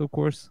workday. So, of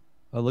course,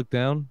 I look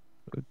down,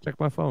 check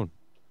my phone.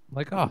 I'm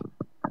like,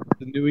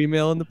 the new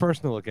email in the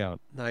personal account.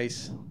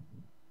 Nice.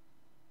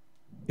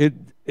 It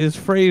is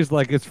phrased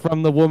like it's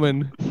from the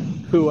woman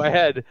who I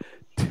had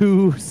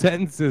 2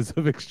 sentences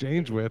of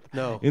exchange with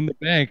in the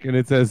bank. And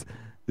it says,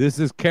 "This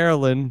is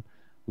Carolyn.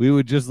 We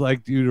would just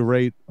like you to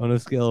rate on a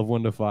scale of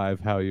 1 to 5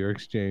 how your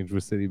exchange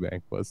with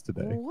Citibank was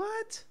today."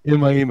 What? In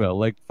my email,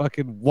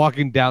 fucking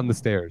walking down the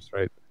stairs,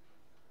 right?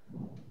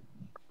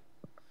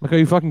 Are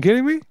you fucking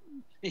kidding me?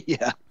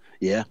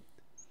 Yeah.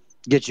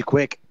 Get you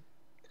quick.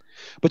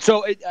 But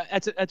so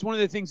that's one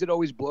of the things that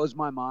always blows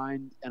my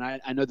mind. And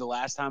I know the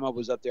last time I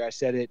was up there, I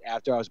said it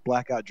after I was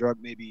blackout drunk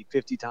maybe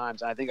 50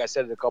 times. I think I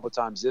said it a couple of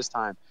times this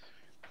time.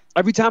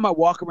 Every time I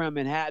walk around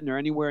Manhattan or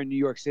anywhere in New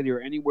York City or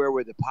anywhere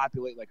where the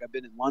I've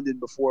been in London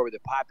before, where the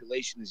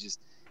population is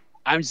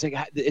I'm just like,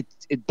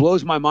 it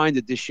blows my mind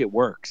that this shit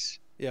works.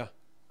 Yeah.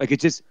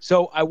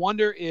 So I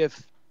wonder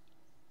if,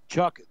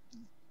 Chuck,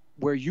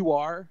 where you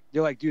are,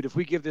 they're like, dude, if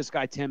we give this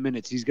guy 10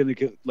 minutes, he's going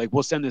to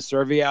we'll send this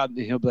survey out and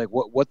he'll be like,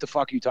 what the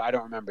fuck are you talking? I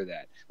don't remember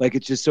that.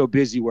 It's just so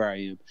busy where I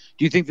am.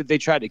 Do you think that they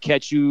try to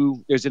catch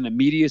you? There's an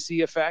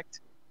immediacy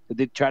effect that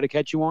they try to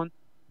catch you on?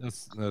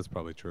 That's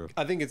probably true.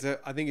 I think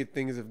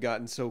things have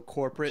gotten so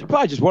corporate. She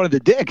probably just wanted the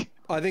dick.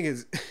 I think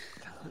it's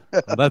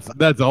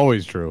That's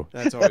always true.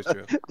 that's always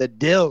true. The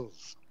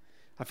dills.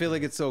 I feel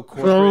like it's so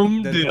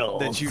Chrome corporate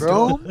dills. that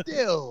Chrome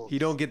dills. you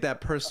don't get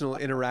that personal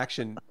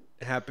interaction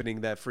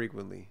happening that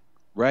frequently.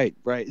 Right.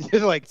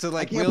 Like, So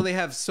like we only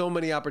have so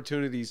many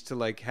opportunities to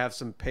like have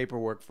some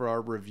paperwork for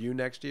our review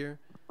next year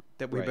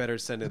that we Right. better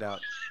send it out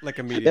like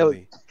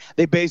immediately.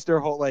 they based their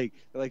whole like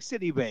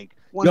Citibank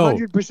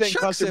 100% Chuck said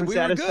customer we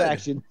were good.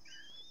 satisfaction.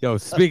 Yo,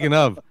 speaking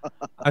of,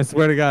 I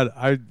swear to God,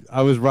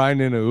 I was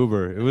riding in an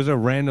Uber. It was a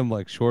random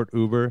like short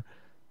Uber.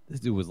 This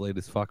dude was late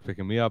as fuck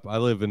picking me up. I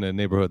live in a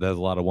neighborhood that has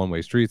a lot of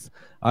one-way streets.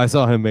 I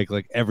saw him make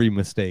like every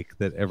mistake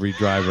that every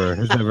driver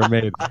has ever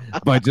made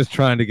by just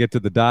trying to get to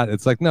the dot.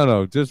 It's like,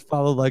 no, just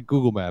follow like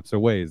Google Maps or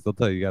Waze. They'll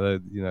tell you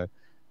gotta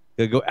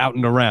go out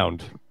and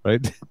around,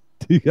 right?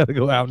 You gotta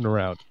go out and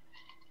around.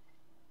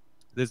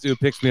 This dude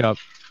picks me up.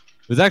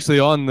 It was actually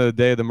on the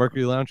day of the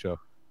Mercury Lounge show.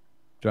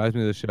 Drives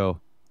me to the show.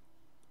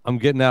 I'm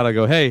getting out. I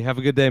go, hey, have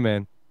a good day,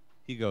 man.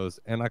 He goes,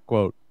 and I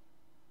quote,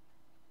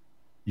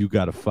 "You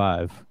got a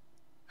 5."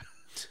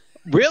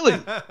 Really?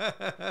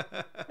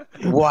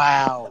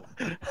 Wow.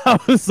 I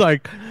was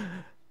like,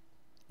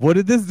 what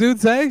did this dude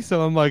say?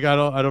 So I'm like, I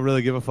don't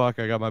really give a fuck.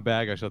 I got my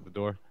bag. I shut the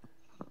door.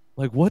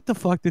 Like, what the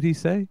fuck did he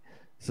say?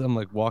 So I'm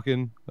like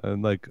walking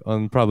and like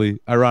on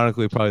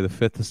ironically probably the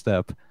 5th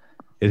step,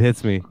 it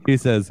hits me. He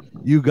says,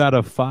 "You got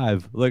a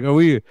 5." Like, are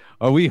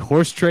we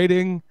horse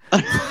trading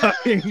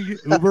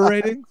Uber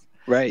ratings?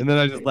 Right. And then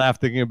I just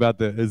laughed thinking about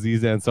the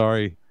Aziz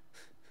Ansari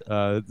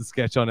the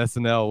sketch on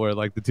SNL where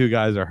like the two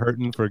guys are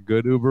hurting for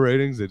good Uber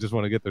ratings. They just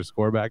want to get their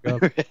score back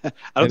up. I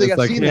don't think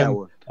I've seen that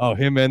one. Oh,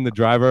 him and the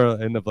driver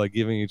end up like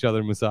giving each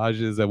other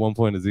massages. At one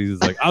point, Aziz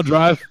is like, "I'll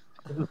drive."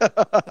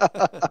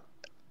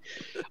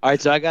 All right,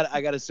 so I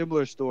got a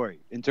similar story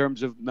in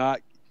terms of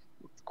not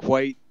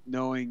quite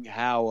knowing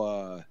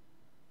how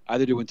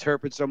either to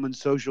interpret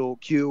someone's social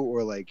cue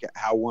or like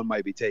how one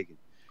might be taken.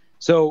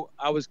 So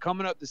I was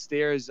coming up the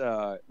stairs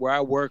where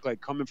I work,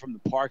 like coming from the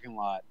parking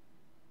lot.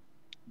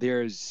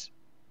 It's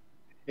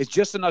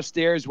just enough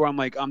stairs where I'm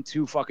like, I'm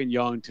too fucking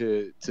young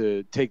to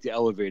take the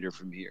elevator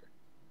from here.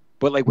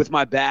 But like with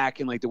my back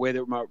and like the way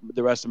that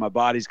the rest of my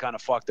body's kind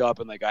of fucked up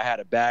and like I had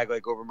a bag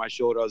like over my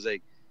shoulder, I was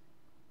like,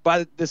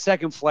 by the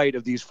second flight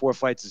of these 4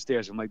 flights of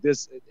stairs, I'm like,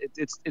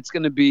 it's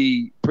going to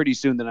be pretty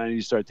soon that I need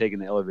to start taking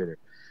the elevator.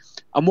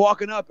 I'm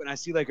walking up and I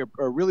see like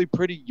a really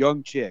pretty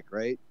young chick,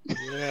 right?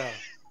 Yeah.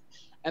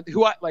 And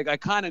who I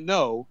kind of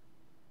know.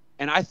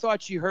 And I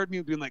thought she heard me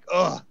being like,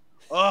 ugh.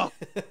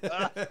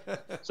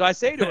 So I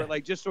say to her,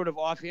 like, just sort of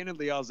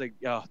offhandedly, I was like,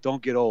 "Oh,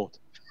 don't get old."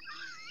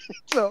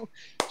 So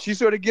she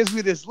sort of gives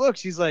me this look.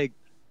 She's like,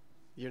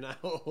 "You're not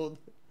old."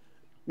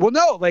 Well,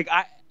 no, like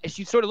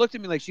she sort of looked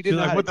at me like she didn't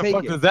know how what to the take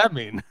fuck it. does that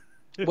mean?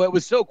 Well, it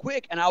was so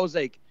quick, and I was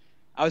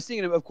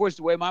thinking, of course,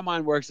 the way my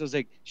mind works, I was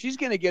like, she's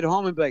gonna get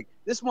home and be like,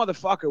 this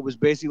motherfucker was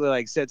basically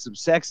like said some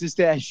sexist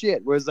ass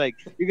shit. Where it's like,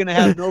 you're gonna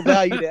have no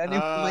value to anyone.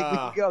 Like,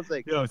 when you go, I was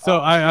like, yo, so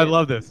I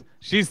love this.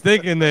 She's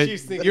thinking that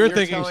you're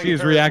thinking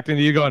she's her. reacting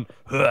to you going,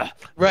 ugh.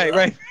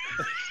 right,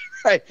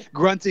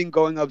 grunting,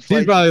 going up.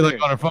 She's probably like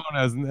on her phone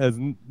has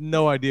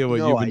no idea what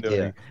you've been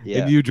doing, Yeah.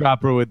 and you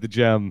drop her with the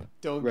gem.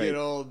 Don't Right. get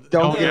old.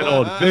 Don't get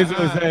old.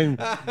 Basically saying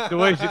the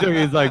way she took it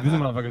is like, this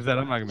motherfucker said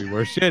I'm not gonna be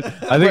worth shit.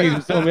 I think he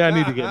just told me I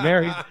need to get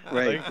married.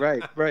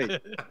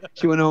 Right.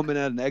 She went home and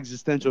had an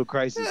existential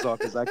crisis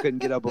because I couldn't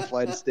get up a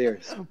flight of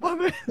stairs.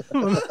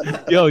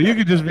 Yo, you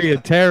could just be a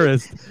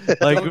terrorist,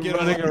 like Don't get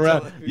running old.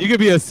 around. You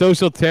could be a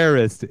social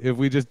terrorist if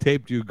we just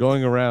taped you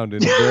going around in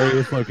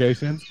various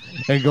locations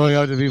and going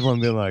out to people and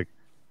being like,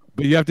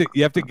 but you have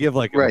to give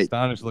like an Right.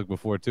 astonished look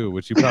before too,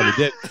 which you probably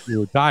did.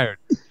 You were tired.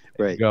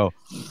 Right. Go,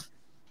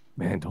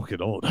 man, don't get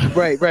old.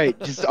 Right.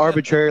 Just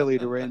arbitrarily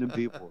to random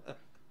people.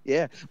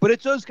 Yeah. But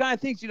it's those kind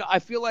of things, I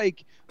feel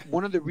like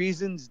one of the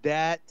reasons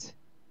that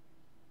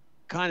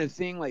kind of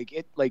thing, like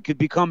it like could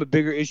become a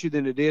bigger issue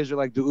than it is, or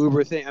like the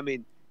Uber thing. I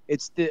mean,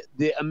 it's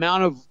the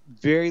amount of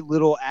very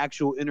little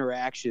actual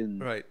interaction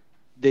Right.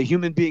 that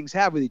human beings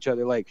have with each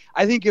other. Like,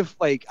 I think if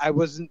like I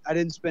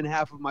didn't spend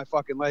half of my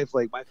fucking life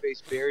like my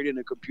face buried in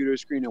a computer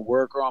screen at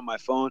work or on my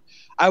phone,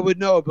 I would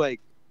know, like,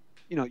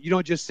 you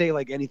don't just say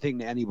like anything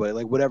to anybody.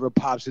 Like whatever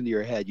pops into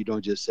your head, you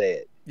don't just say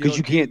it because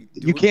you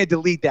can't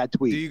delete that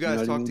tweet. Do you guys know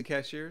what talk I mean? to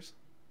cashiers?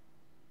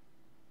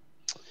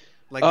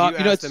 Like,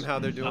 do you ask them how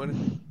they're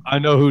doing? I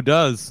know who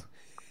does.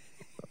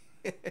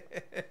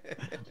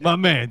 My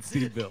man,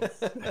 Steve Bills.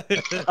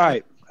 All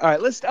right. I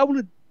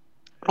want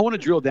to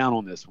drill down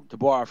on this one, to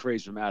borrow a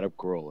phrase from Adam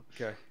Carolla.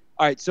 Okay.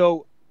 All right.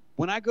 So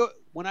when I go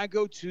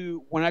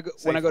to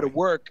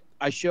work,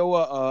 I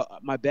show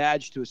my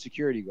badge to a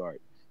security guard.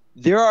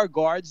 There are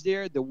guards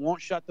there that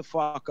won't shut the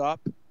fuck up,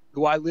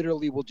 who I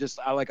literally will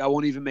I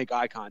won't even make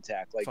eye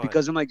contact, like, Fine.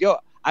 because I'm like, yo,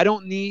 I've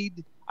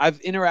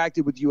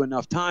interacted with you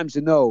enough times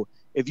to know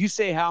if you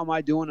say how am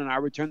I doing and I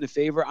return the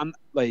favor, I'm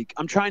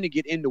trying to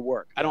get into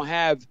work. I don't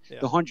have the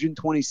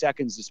 120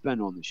 seconds to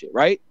spend on this shit,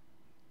 right?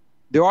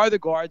 There are the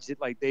guards that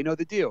like they know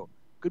the deal.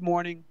 Good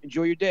morning.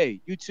 Enjoy your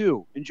day. You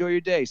too. Enjoy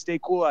your day. Stay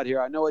cool out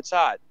here. I know it's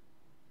hot.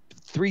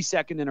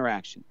 3-second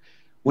interaction.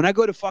 When I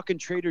go to fucking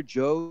Trader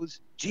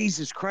Joe's,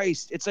 Jesus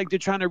Christ, it's like they're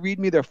trying to read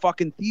me their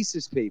fucking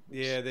thesis papers.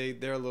 Yeah,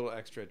 they're a little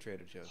extra at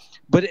Trader Joe's.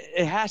 But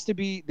it has to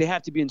be, they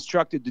have to be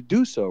instructed to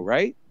do so,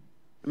 right?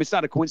 I mean, it's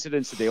not a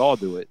coincidence that they all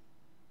do it.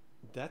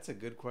 That's a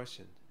good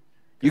question.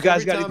 You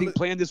guys got anything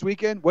planned this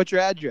weekend? What's your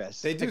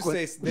address? They do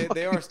like, say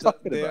they are stuff.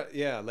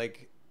 Yeah,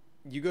 like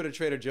you go to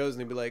Trader Joe's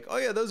and they'd be like, "Oh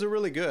yeah, those are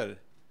really good."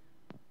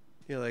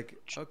 You're like,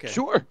 "Okay,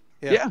 sure,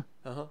 yeah."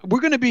 Uh-huh. We're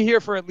gonna be here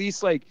for at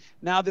least like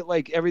now that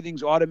like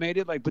everything's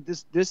automated. Like, but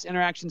this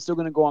interaction's still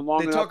gonna go on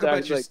long enough. They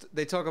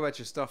talk about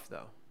your stuff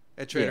though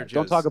at Trader Joe's.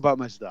 Don't talk about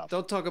my stuff.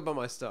 Don't talk about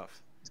my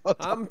stuff.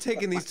 I'm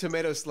taking these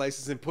tomato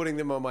slices and putting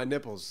them on my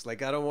nipples.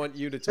 Like I don't want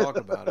you to talk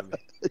about them.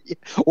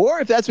 Or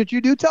if that's what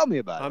you do, tell me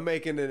about it. I'm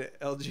making an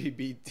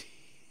LGBT.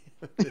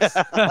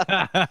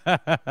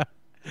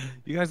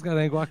 You guys got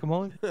any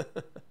guacamole?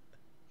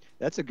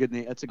 That's a good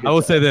name. That's a good. I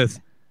will say this.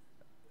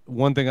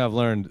 One thing I've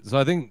learned. So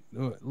I think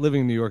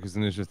living in New York is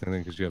an interesting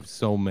thing because you have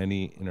so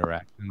many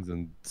interactions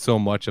and so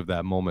much of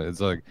that moment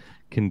is like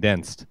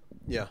condensed.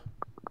 Yeah.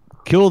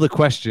 Kill the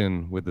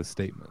question with a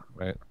statement,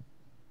 right?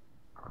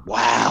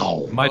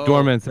 Wow. My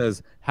doorman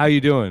says, "How you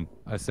doing?"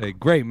 I say,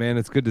 "Great, man.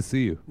 It's good to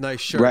see you."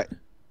 Nice shirt. Right.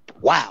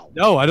 Wow.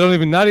 No, I don't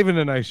even. Not even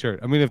a nice shirt.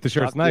 I mean, if the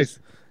shirt's nice,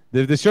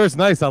 if the shirt's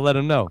nice, I'll let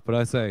him know. But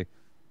I say,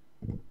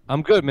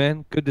 "I'm good,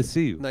 man. Good to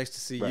see you." Nice to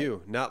see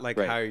you. Not like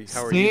how are you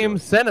Same doing?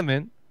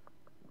 sentiment,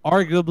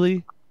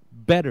 arguably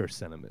better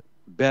sentiment.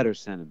 Better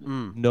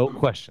sentiment. No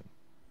question.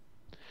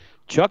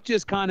 Chuck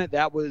just kind of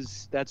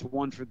that's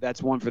one for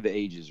the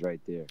ages right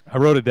there. I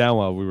wrote it down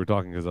while we were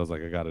talking because I was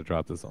like, I got to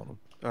drop this on him.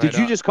 Did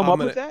you just come up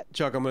with that?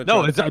 Chuck, I'm gonna.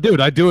 No,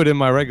 dude, I do it in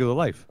my regular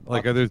life.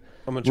 Like, I'm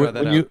gonna try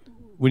that out.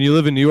 When you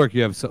live in New York,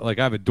 you have I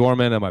have a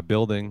doorman at my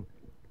building.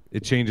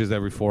 It changes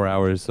every 4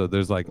 hours, so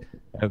there's like,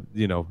 I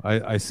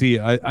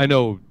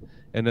know,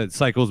 and it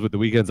cycles with the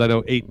weekends. I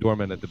know 8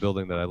 doormen at the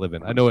building that I live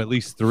in. I know at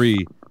least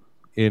 3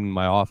 in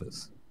my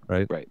office.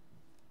 Right. Right.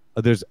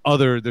 There's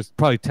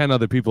probably 10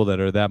 other people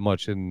that are that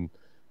much in,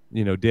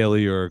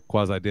 daily or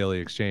quasi daily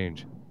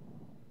exchange,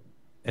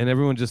 and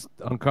everyone just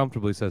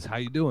uncomfortably says, "How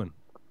you doing?"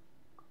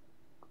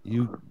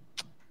 You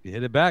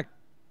hit it back.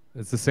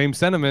 It's the same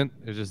sentiment.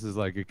 It just is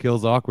like it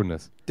kills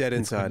awkwardness. Dead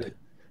inside.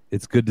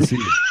 It's good to see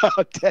you.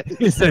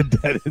 He said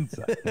dead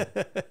inside.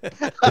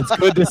 It's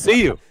good to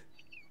see you.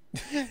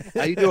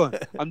 How you doing?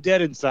 I'm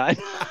dead inside.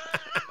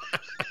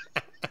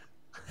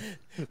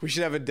 We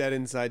should have a dead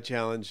inside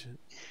challenge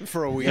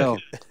for a week. No.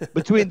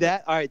 Between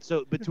that, all right.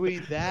 So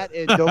between that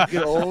and don't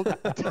get old,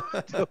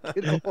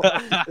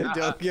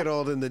 don't get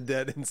old in the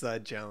dead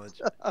inside challenge.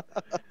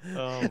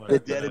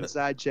 The dead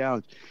inside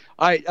challenge.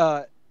 All right,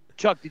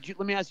 Chuck. Let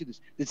me ask you this: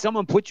 did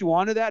someone put you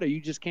onto that, or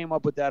you just came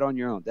up with that on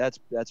your own? That's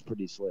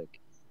pretty slick.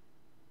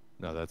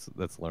 No,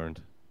 that's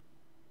learned.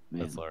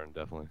 Man. That's learned,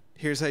 definitely.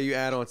 Here's how you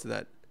add on to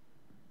that.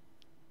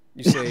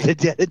 You say the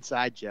dead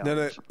inside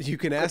challenge. No. You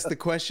can ask the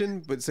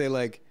question, but say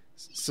like,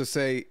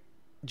 say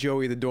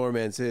Joey the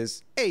doorman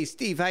says, "Hey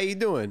Steve, how you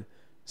doing?"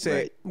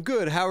 Say, right.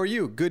 "Good. How are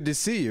you? Good to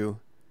see you."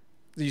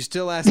 You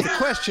still ask the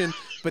question,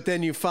 but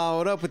then you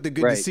follow it up with the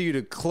 "good to see you"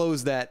 to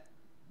close that.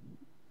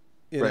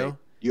 You know,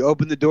 you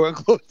open the door and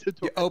close the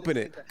door. You open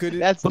it. Good.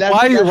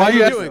 Why are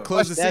you doing?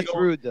 Close the seat. That's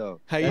rude,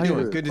 though. How you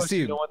doing? Good to see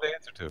you. You don't want the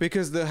answer to.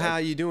 Because the "how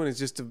you doing" is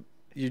just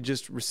you're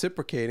just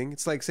reciprocating.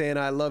 It's like saying,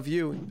 "I love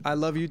you. I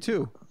love you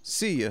too.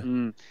 See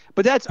you."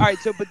 But that's all right.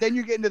 So, but then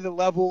you're getting to the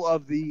level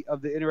of the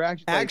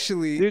interaction. Like,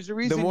 actually, there's a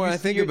reason. The more I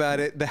think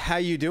about it, the "how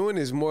you doing"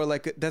 is more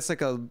like that's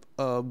like a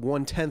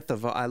 1/10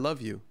 of "I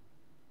love you."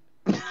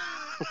 All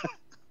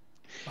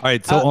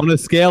right. So on a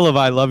scale of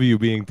 "I love you"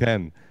 being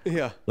 10,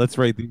 let's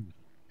rate the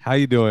 "how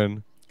you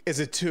doing." Is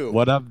a 2.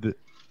 What up?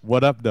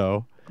 What up,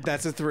 though?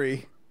 That's a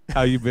 3.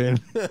 How you been?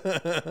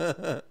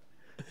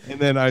 And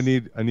then I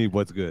need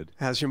what's good.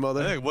 How's your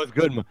mother? Hey, what's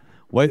good?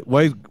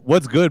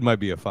 What's good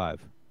might be a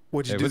 5.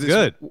 What'd you do? What's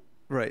good?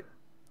 Right.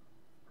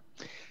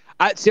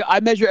 I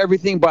measure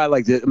everything by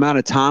like the amount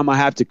of time I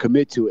have to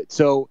commit to it.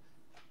 So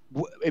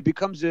it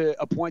becomes a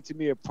point to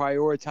me of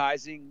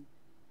prioritizing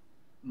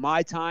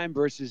my time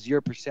versus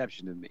your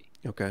perception of me.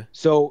 Okay.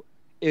 So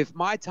if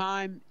my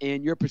time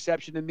and your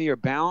perception of me are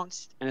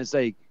balanced, and it's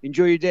like,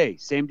 enjoy your day,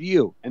 same to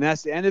you, and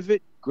that's the end of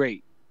it,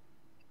 great.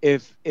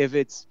 If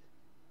it's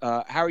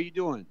how are you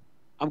doing?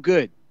 I'm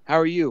good. How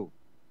are you?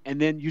 And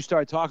then you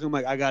start talking, I'm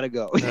like, I gotta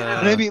go. You know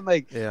what I mean?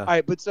 Like, all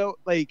right, but so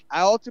like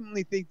I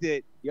ultimately think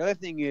that the other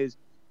thing is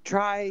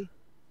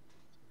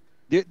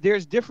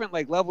there's different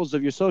like levels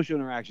of your social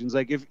interactions.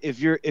 Like if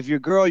your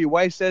girl, your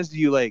wife says to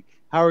you like,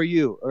 how are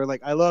you? Or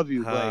like, I love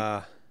you.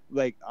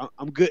 Like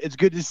I'm good. It's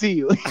good to see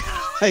you.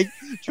 Like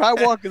try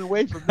walking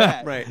away from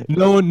that. Right.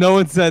 No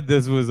one said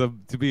this was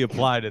to be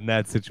applied in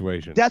that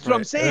situation. That's what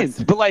I'm saying.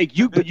 But like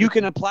you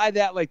can apply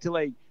that like to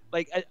like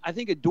I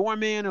think a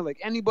doorman or like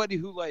anybody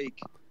who like.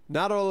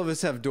 Not all of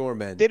us have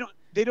doormen. They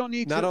don't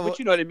need to. But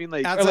you know what I mean.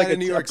 Like outside of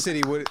New York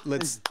City,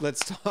 let's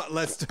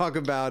talk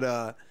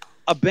about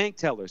a bank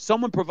teller,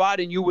 someone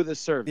providing you with a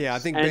service. Yeah, I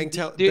think And bank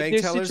tellers there's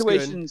good.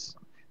 situations.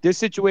 There's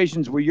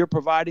situations where you're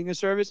providing a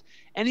service.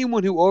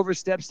 Anyone who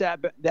oversteps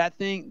that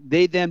thing,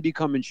 they then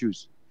become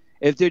intrusive.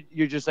 If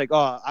you're just like,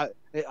 oh,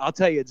 I'll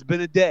tell you, it's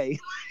been a day.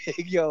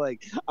 You're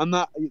like, I'm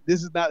not.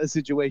 This is not a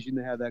situation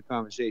to have that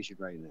conversation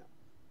right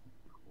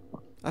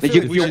now. If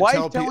your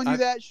wife telling you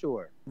that,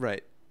 sure.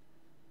 Right.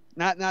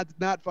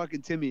 Not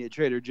fucking Timmy at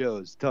Trader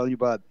Joe's telling you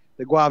about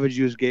the guava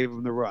juice gave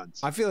him the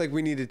runs. I feel like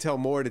we need to tell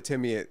more to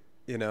Timmy at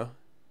Really?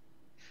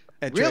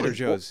 Trader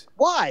Joe's.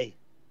 Why?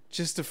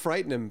 Just to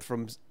frighten him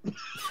from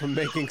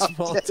making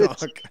small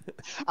talk.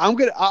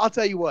 I'll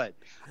tell you what.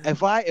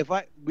 If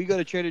we go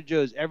to Trader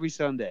Joe's every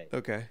Sunday.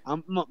 Okay.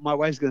 My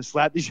wife's gonna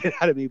slap the shit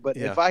out of me. But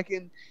if I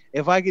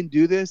can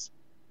do this,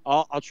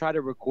 I'll try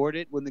to record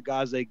it when the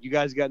guy's like, "You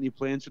guys got any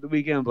plans for the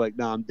weekend?" I'm like,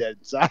 "No, I'm dead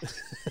inside."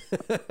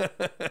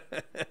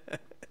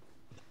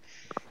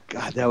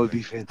 God, that would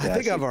be fantastic. I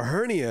think I have a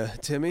hernia,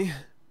 Timmy.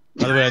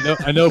 By the way,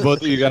 I know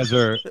both of you guys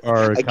are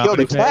I killed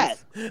a comedy cat.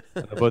 fans. I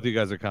know both of you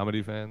guys are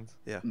comedy fans.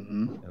 Yeah.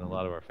 Mm-hmm. And a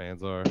lot of our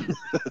fans are.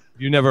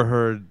 You never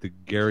heard the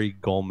Gary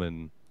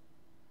Goldman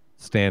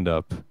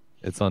stand-up?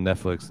 It's on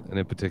Netflix, and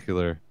in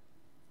particular,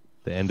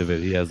 the end of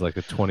it, he has like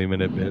a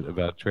 20-minute bit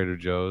about Trader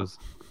Joe's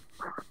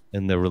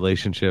and the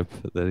relationship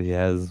that he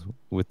has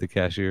with the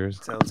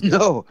cashiers. Sounds good.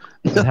 No.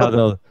 And how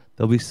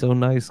they'll be so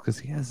nice because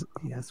he has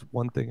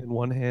one thing in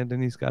one hand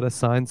and he's got to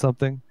sign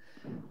something,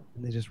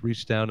 and they just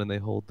reach down and they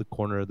hold the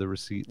corner of the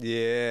receipt.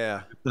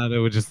 Yeah. And it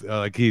would just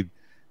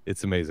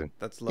it's amazing.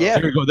 That's love. Yeah.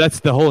 There we go. That's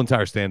the whole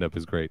entire stand-up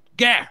is great.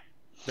 Yeah.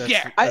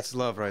 That's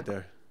love right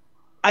there.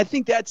 I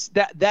think that's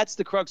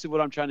the crux of what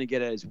I'm trying to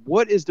get at is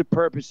what is the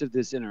purpose of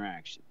this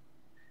interaction?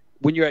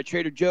 When you're at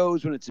Trader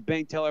Joe's, when it's a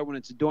bank teller, when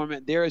it's a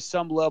doorman, there is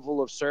some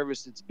level of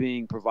service that's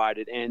being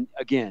provided. And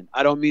again,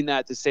 I don't mean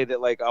that to say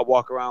that like I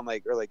walk around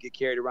or get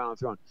carried around and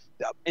thrown.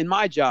 In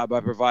my job, I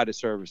provide a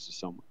service to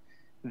someone.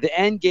 The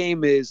end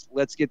game is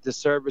let's get the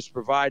service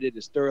provided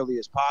as thoroughly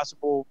as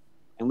possible,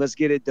 and let's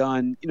get it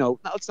done.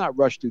 Let's not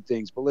rush through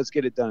things, but let's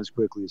get it done as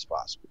quickly as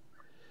possible.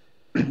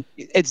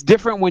 It's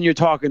different when you're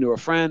talking to a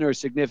friend or a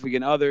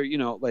significant other.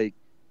 Like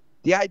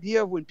the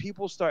idea of when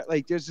people start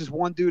like, there's this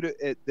one dude,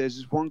 there's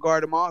this one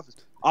guard in my office.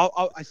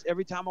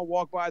 Every time I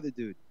walk by the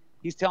dude,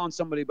 he's telling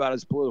somebody about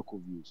his political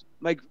views.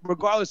 Like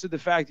regardless of the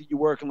fact that you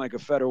work in like a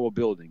federal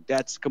building,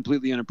 that's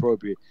completely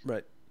inappropriate.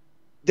 Right.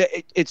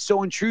 It's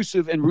so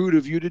intrusive and rude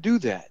of you to do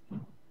that.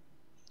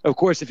 Of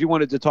course, if you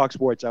wanted to talk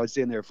sports, I would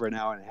stay in there for an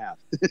hour and a half.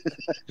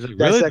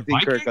 Really? The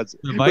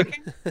Viking? Right.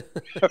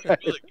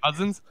 Really?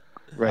 Cousins?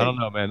 Right. I don't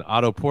know, man.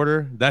 Otto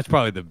Porter? That's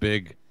probably the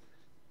big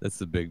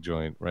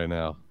joint right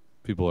now.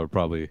 People are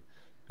probably,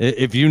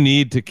 if you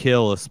need to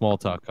kill a small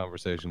talk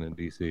conversation in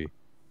DC,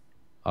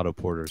 Otto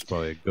Porter is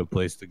probably a good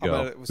place to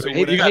go.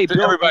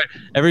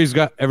 Everybody's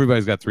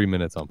got 3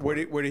 minutes on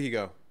Porter. Where did he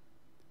go?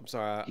 I'm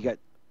sorry.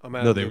 I'm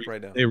out No, of the loop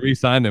right now. they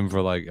re-signed him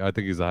for I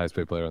think he's the highest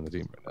paid player on the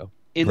team right now.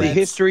 In the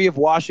history of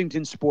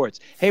Washington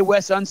sports. Hey,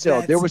 Wes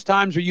Unseld, there was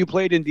times where you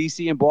played in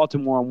D.C. and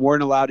Baltimore and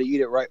weren't allowed to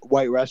eat at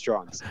white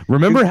restaurants.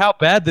 Remember how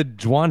bad the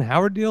Juwan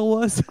Howard deal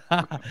was?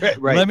 Right.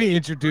 Let me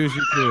introduce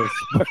you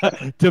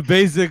to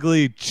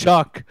basically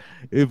Chuck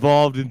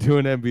evolved into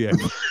an NBA.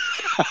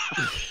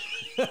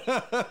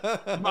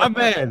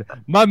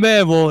 my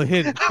man will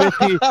hit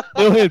 50.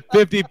 He'll hit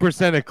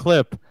 50% a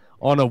clip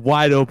on a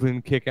wide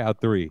open kick out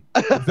three.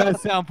 Does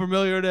that sound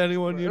familiar to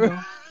anyone you know?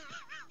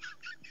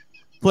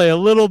 Play a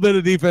little bit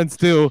of defense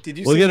too.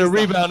 We'll get a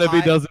rebound if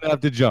he doesn't have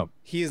to jump.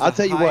 I'll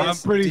tell you what. I'm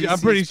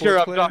pretty sure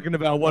I'm talking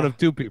about one of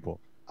two people.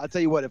 I'll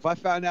tell you what. If I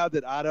found out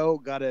that Otto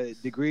got a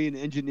degree in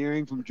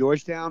engineering from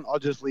Georgetown, I'll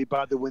just leap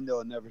out the window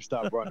and never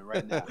stop running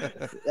right now.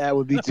 That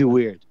would be too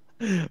weird.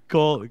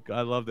 Cole,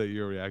 I love that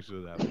your reaction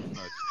to that was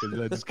nuts, because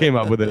I just came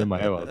up with it in my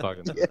head while I was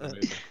talking.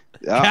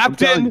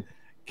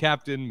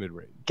 Captain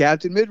mid-range.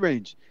 Captain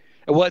mid-range.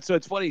 So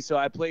it's funny. So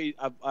I've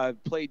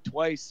played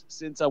twice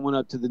since I went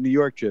up to the New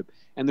York trip,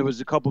 and there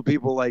was a couple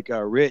people like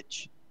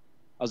Rich.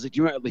 I was like,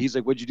 "You remember?" He's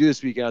like, "What'd you do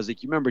this weekend?" I was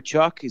like, "You remember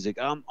Chuck?" He's like,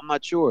 I'm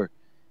not sure."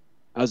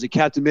 I was like,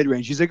 "Captain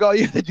mid-range." He's like, "Oh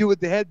yeah, the dude with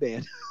the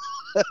headband."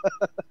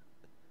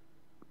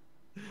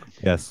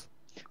 Yes.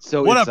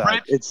 So what inside.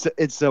 up, Rich?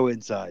 It's so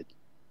inside.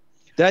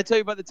 Did I tell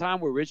you about the time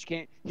where Rich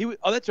came?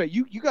 That's right.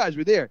 You guys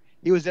were there.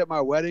 He was at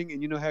my wedding,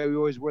 and you know how we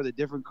always wore the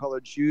different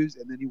colored shoes,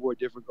 and then he wore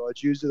different colored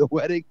shoes to the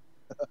wedding.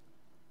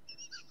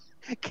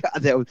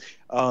 God, that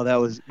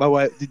was my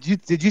wife.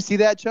 Did you see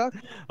that, Chuck?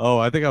 Oh,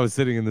 I think I was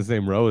sitting in the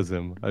same row as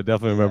him. I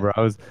definitely remember.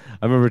 I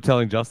remember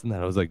telling Justin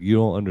that I was like, "You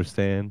don't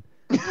understand.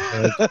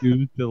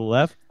 Shoes to the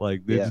left,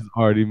 like this has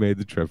already made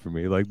the trip for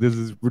me. Like this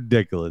is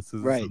ridiculous.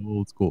 This is so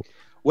old school."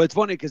 Well, it's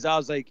funny because I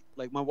was like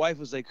my wife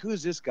was like,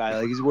 "Who's this guy?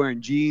 Like he's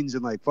wearing jeans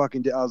and like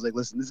fucking." I was like,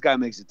 "Listen, this guy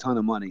makes a ton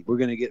of money. We're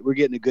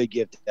getting a good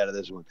gift out of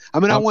this one." I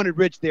mean, I wanted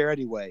Rich there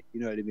anyway.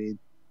 You know what I mean?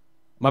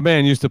 My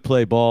man used to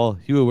play ball.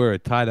 He would wear a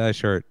tie-dye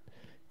shirt.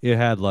 It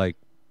had like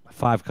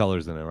 5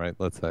 colors in it, right?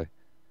 Let's say.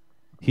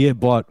 He had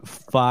bought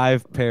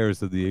 5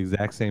 pairs of the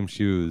exact same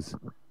shoes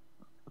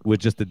with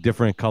just a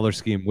different color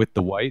scheme with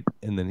the white,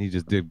 and then he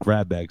just did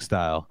grab bag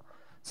style.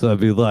 So it'd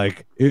be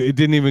like it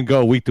didn't even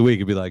go week to week.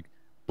 It'd be like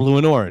blue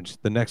and orange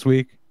the next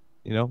week,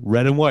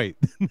 red and white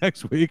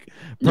next week,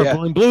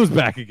 purple and blue's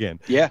back again.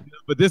 Yeah.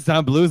 But this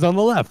time blue's on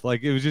the left.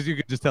 Like it was just, you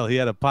could just tell he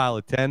had a pile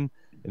of 10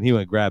 and he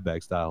went grab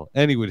bag style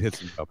and he would hit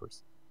some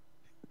jumpers.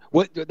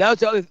 That was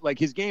the other, like,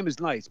 his game is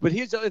nice. But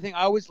here's the other thing.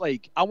 I was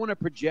like, I want to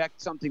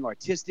project something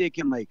artistic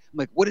and I'm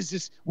like, what does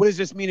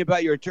this mean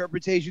about your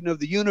interpretation of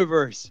the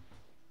universe?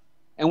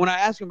 And when I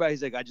ask him about it,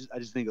 he's like, I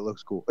just think it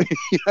looks cool. You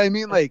know what I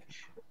mean? Like,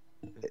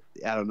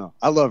 I don't know.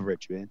 I love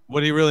Rich, man.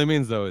 What he really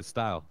means though is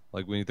style.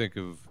 Like when you think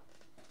of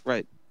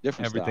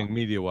different everything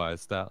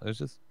media-wise, style. It's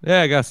just,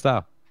 I got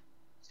style.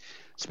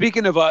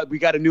 Speaking of, we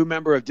got a new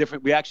member of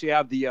different. We actually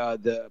have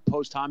the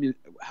post-homunus.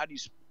 How do you?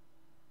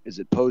 Is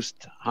it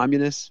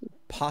post-homunus?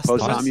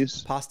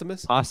 Posthumous.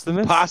 Posthumous.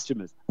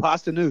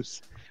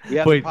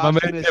 Wait,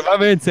 my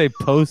man say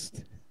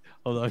post.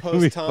 Hold on.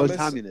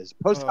 Post-homunus.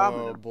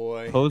 Oh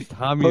boy.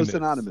 Post-homunus.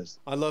 Post-anonymous.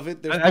 I love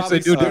it.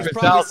 There's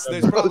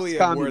probably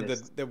a word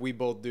that we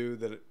both do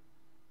that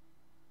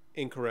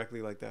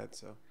incorrectly like that.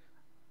 So.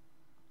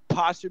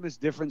 Posthumous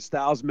Different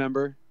Styles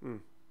member.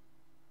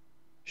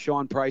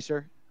 Sean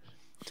Pricer.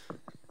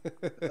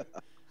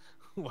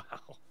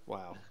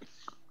 Wow.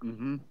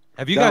 Mm-hmm.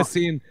 Have you guys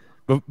seen,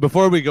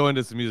 before we go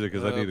into some music,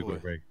 because I need a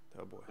quick break.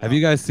 Oh, boy. Have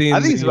you guys seen? I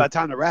think it's about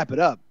time to wrap it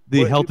up.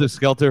 The Helter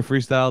Skelter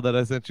freestyle that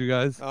I sent you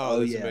guys? Oh,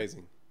 that's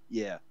amazing.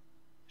 Yeah.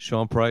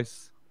 Sean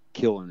Price.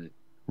 Killing it.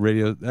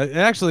 Radio.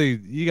 Actually,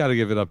 you got to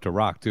give it up to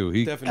Rock, too.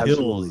 He Definitely.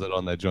 kills it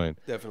on that joint.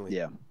 Definitely.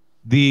 Yeah.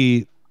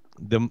 The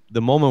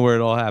moment where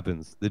it all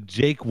happens, the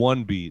Jake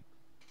 1 beat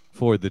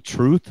for The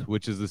Truth,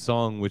 which is the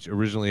song which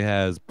originally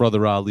has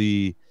Brother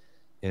Ali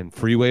and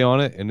Freeway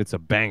on it, and it's a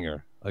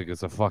banger. Like,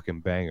 it's a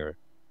fucking banger.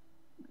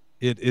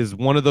 It is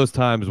one of those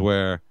times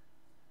where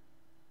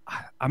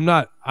I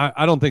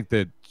don't think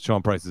that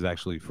Sean Price is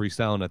actually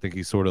freestyling. I think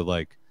he's sort of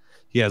like,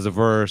 he has a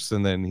verse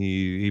and then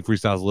he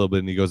freestyles a little bit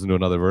and he goes into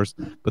another verse,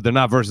 but they're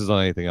not verses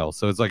on anything else.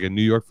 So it's like a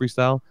New York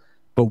freestyle.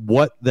 But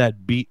what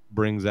that beat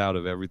brings out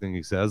of everything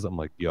he says, I'm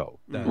like, yo,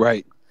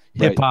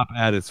 hip hop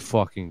at its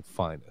fucking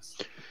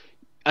finest.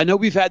 I know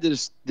we've had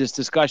this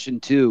discussion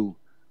too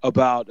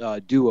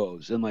about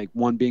duos and like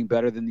one being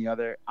better than the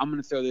other. I'm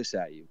going to throw this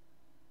at you.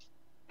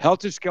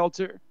 Helter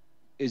Skelter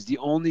is the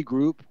only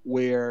group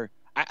where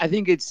I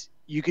think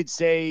you could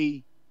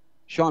say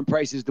Sean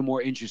Price is the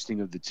more interesting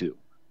of the two.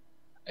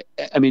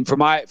 I mean, for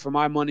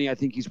my money, I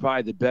think he's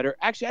probably the better.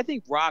 Actually, I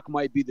think Rock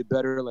might be the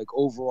better like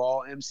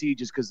overall MC,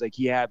 just because like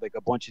he had like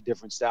a bunch of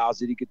different styles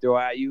that he could throw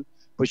at you.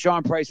 But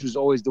Sean Price was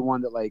always the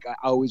one that like I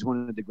always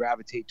wanted to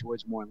gravitate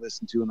towards more and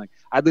listen to. And like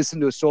I'd listen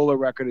to a solo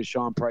record of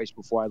Sean Price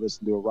before I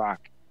listened to a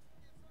Rock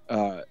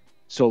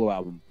solo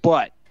album.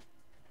 But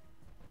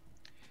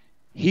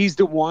he's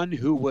the one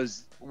who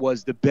was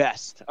the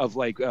best of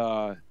like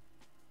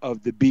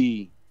of the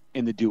B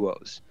in the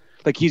duos.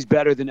 Like he's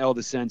better than El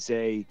Da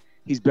Sensei.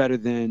 He's better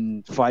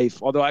than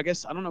Fife. Although I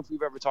guess I don't know if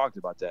we've ever talked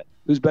about that.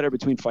 Who's better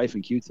between Fife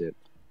and Q-Tip?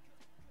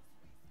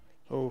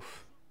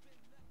 Oof.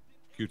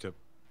 Q-Tip.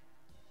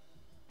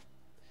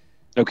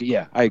 Okay,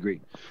 yeah, I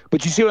agree.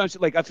 But you see what I'm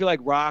saying? Like I feel like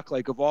Rock,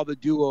 like of all the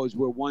duos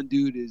where one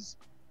dude is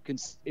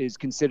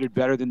considered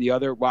better than the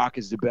other, Rock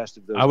is the best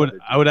of those.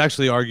 I would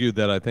actually argue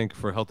that I think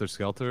for Helter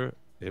Skelter,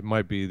 it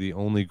might be the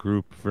only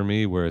group for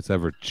me where it's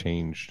ever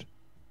changed.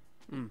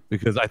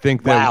 Because I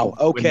think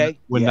that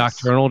when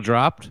Nocturnal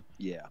dropped,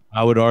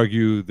 I would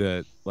argue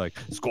that like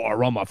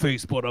scar on my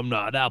face, but I'm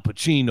not Al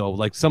Pacino.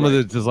 Like some of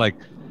the just like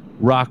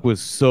Rock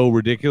was so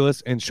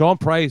ridiculous, and Sean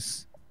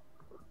Price,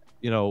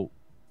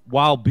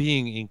 while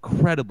being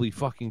incredibly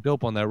fucking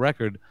dope on that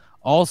record,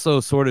 also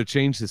sort of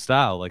changed his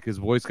style. Like his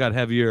voice got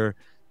heavier.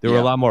 There were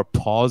a lot more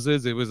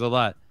pauses. It was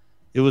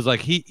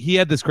like he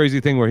had this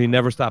crazy thing where he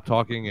never stopped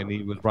talking and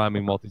he was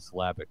rhyming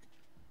multisyllabic.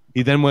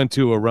 He then went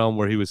to a realm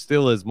where he was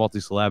still as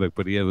multisyllabic,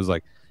 but it was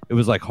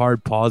like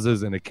hard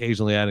pauses and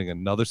occasionally adding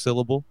another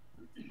syllable.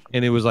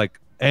 And it was like,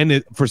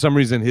 for some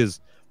reason,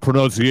 his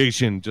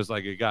pronunciation just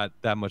like it got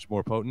that much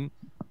more potent.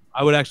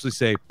 I would actually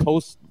say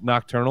post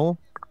Nocturnal,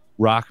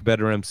 Rock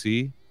better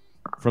MC.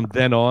 From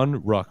then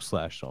on, Rock /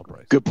 Sean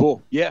Price. Good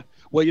pull. Yeah.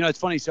 Well, it's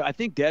funny. So I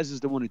think Dez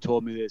is the one who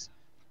told me this,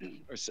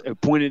 or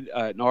pointed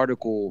an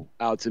article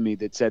out to me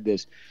that said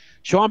this.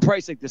 Sean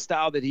Price, like the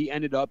style that he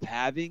ended up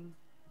having,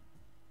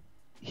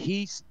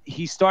 he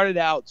started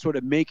out sort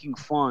of making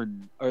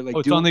fun or like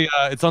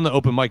it's on the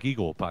Open Mike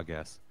Eagle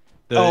podcast.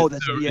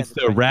 It's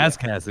the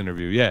Razcast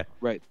interview. Yeah.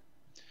 Right.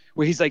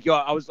 Where he's like, yo,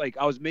 I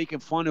was making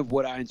fun of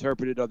what I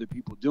interpreted other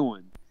people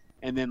doing.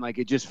 And then like,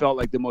 it just felt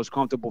like the most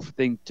comfortable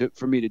thing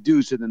for me to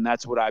do. So then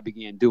that's what I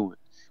began doing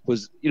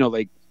was,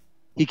 like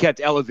he kept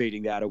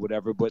elevating that or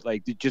whatever, but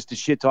like just the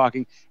shit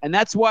talking. And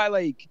that's why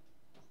like,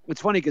 it's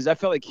funny because I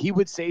felt like he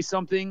would say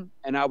something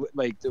and I would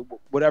like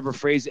whatever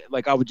phrase,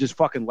 like I would just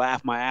fucking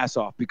laugh my ass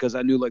off because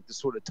I knew like the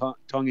sort of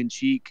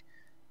tongue-in-cheek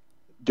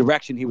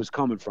direction he was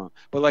coming from.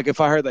 But like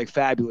if I heard like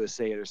Fabulous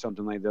say it or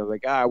something like that,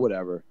 like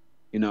whatever,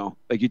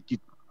 like you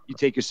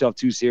take yourself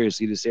too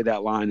seriously to say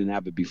that line and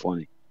have it be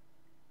funny.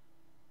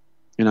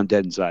 And I'm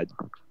dead inside.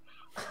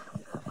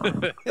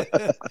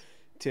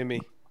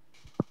 Timmy,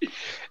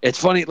 It's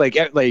funny,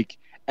 like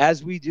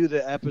as we do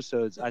the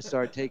episodes, I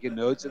start taking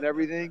notes and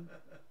everything,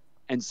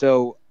 and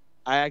so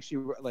I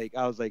actually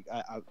I was like,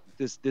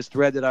 this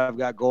thread that I've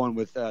got going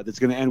with that's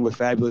going to end with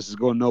Fabulous is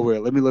going nowhere.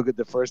 Let me look at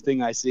the first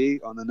thing I see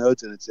on the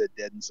notes, and it said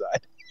Dead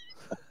Inside.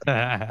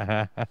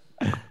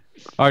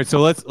 All right, so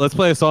let's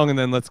play a song and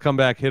then let's come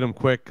back, hit them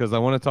quick, because I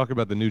want to talk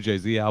about the new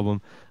Jay-Z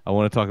album. I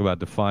want to talk about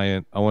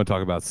Defiant. I want to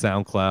talk about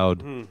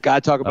SoundCloud.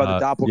 Gotta talk about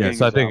the Doppelgangers. Yeah,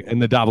 so I think album. in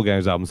the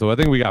Doppelgangers album. So I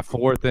think we got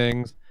 4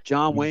 things.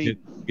 John Wayne.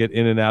 Get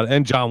in and out,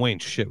 and John Wayne.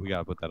 Shit, we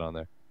gotta put that on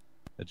there.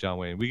 John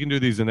Wayne. We can do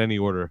these in any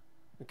order.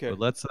 Okay. But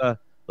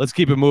let's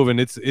keep it moving.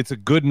 It's a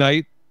good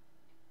night.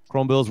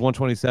 Chrome Bills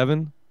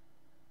 127.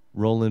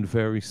 Rolling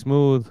very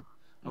smooth.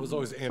 I was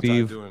always anti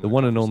Steve, doing the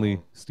one and cover only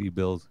song. Steve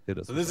Bills, hit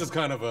us. So this is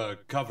kind of a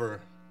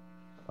cover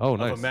Oh, of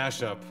nice. a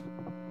mashup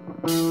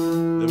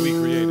that we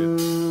created.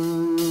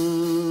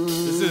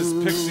 This is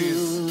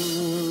Pixies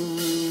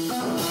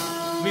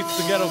meets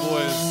the Ghetto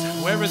Boys.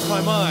 Where is my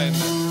mind?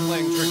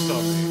 Playing tricks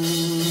on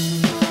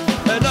me.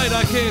 At night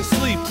I can't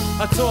sleep.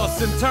 I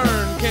toss and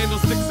turn.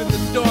 Candlesticks in the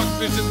dark.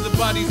 Visions of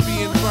bodies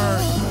being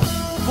burned.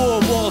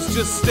 4 walls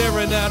just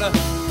staring at her.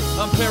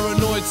 I'm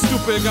paranoid,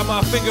 stupid. Got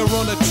my finger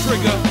on the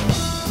trigger.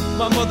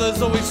 My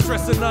mother's always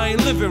stressing I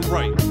ain't living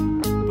right.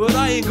 But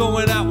I ain't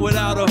going out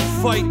without a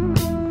fight.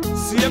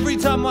 See, every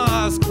time my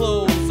eyes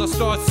close, I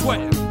start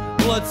sweating.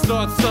 Blood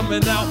starts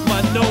coming out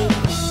my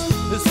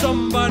nose. There's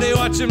somebody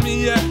watching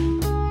me, yeah,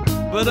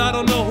 but I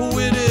don't know who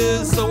it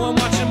is. So I'm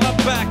watching my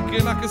back,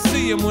 and I can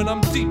see him when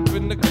I'm deep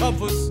in the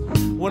covers.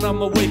 When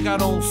I'm awake, I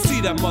don't see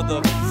that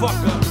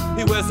motherfucker.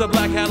 He wears a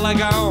black hat like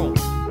I own,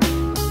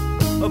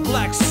 a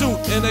black suit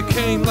and a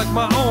cane like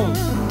my own.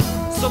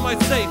 Some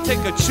might say take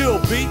a chill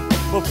beat,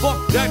 but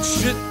fuck that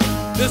shit.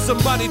 There's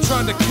somebody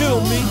trying to kill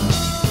me.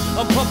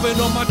 I'm pumping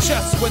on my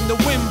chest when the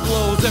wind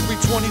blows every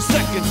 20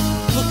 seconds.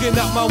 Looking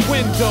out my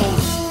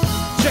windows,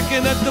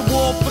 checking at the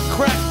wall for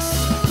cracks,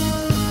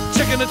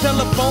 checking the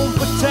telephone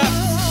for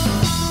taps.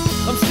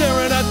 I'm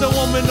staring at the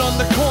woman on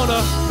the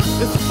corner.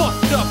 It's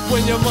fucked up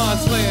when your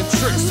mind's playing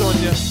tricks on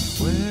you.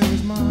 Where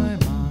is my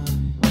mind?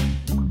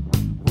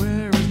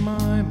 Where is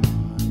my mind?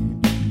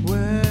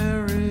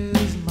 Where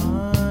is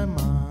my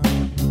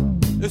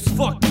mind? It's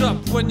fucked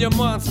up when your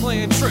mind's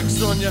playing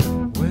tricks on you.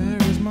 Where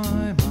is my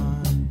mind?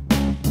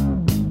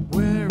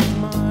 Where is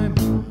my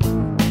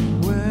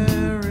mind?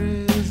 Where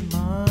is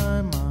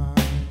my mind?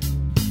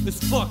 It's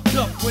fucked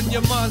up when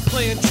your mind's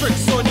playing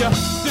tricks on you.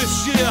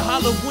 This year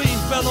Halloween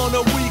fell on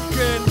a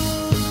weekend.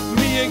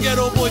 Me and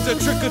Ghetto Boys are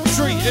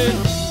trick-or-treating,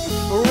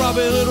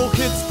 robbing little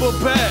kids for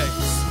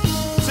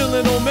bags, till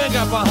an old man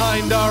got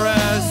behind our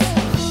ass.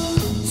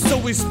 So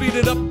we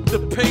speeded up the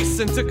pace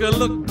and took a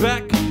look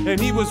back, and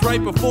he was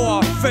right before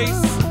our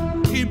face.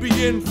 He'd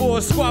be in for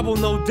a squabble,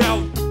 no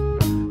doubt.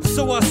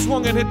 So I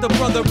swung and hit the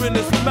brother in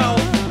his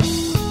mouth.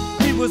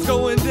 He was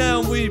going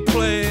down, we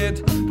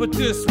planned, but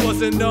this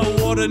wasn't no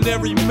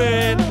ordinary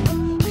man.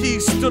 He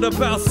stood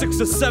about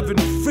 6 or 7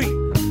 feet.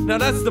 Now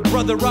that's the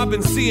brother I've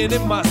been seeing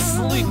in my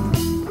sleep.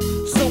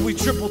 So we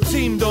triple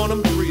teamed on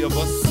him, 3 of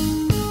us,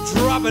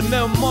 dropping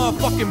them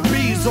motherfucking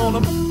bees on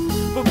him.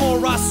 The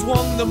more I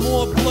swung, the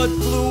more blood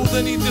flew.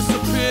 Then he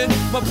disappeared,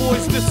 my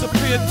boys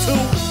disappeared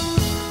too.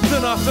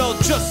 Then I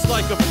felt just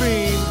like a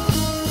fiend.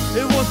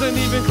 It wasn't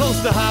even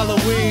close to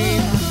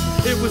Halloween.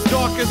 It was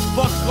dark as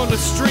fuck on the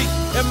street,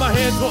 and my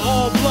hands were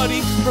all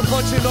bloody from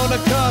punching on the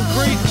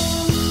concrete.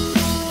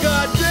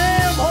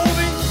 Goddamn,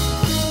 homie,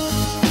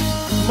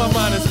 my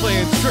mind is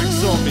playing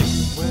tricks on me.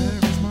 Where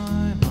is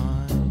my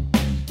mind?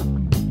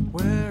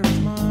 Where is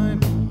my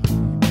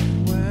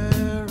mind?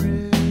 Where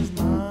is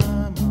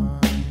my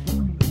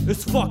mind?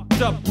 It's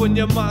fucked up when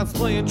your mind's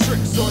playing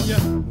tricks on you.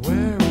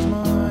 Where is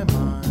my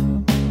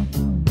mind?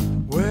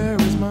 Where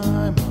is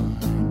my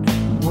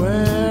mind?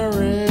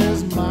 Where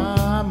is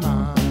my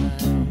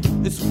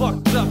mind? It's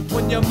fucked up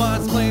when your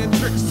mind's playing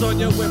tricks on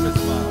you. Where is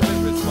my,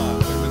 where is my,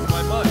 where is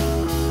my mind?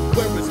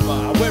 Where is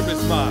my, where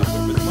is my,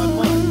 where is my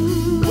mind?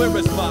 Where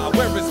is my,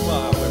 where is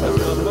my, where is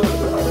my mind?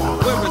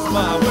 Where is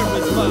my, where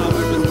is my,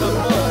 where is my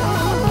mind?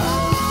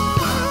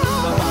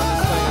 My mind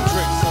is playing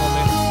tricks on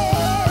me.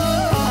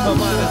 My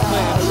mind is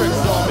playing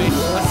tricks on me.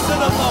 I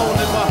sit alone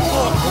in my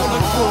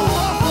 4-corner groove,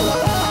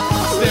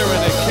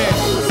 staring at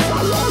candles.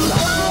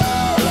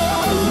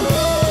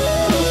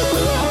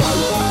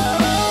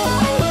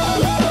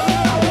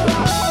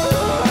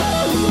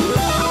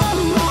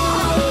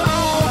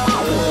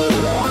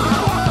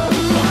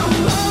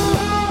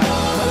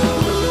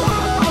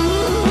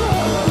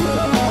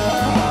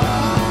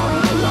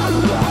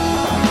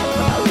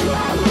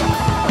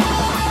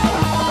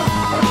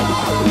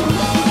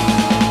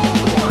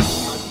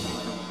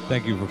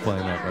 Thank you for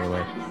playing that, by the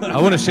way.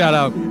 I want to shout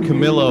out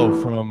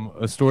Camilo from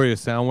Astoria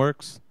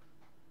Soundworks.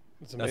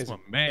 That's That's amazing.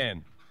 my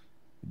man.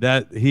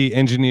 That he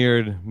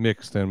engineered,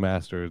 mixed, and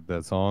mastered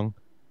that song.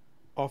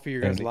 Off of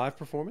your guys' And- live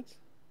performance?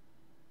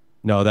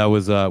 No, that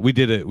was we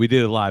did it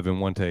live in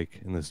one take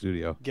in the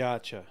studio.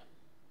 Gotcha.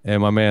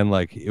 And my man,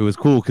 like, it was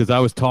cool because I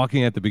was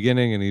talking at the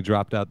beginning and he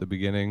dropped out the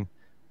beginning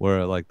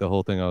where, like, the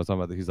whole thing I was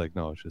talking about, he's like,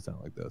 no, it should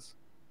sound like this.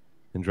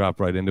 and drop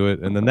right into it.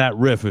 And then that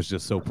riff is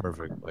just so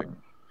perfect. Like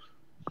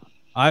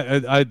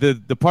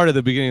the part of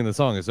the beginning of the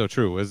song is so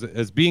true.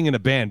 As being in a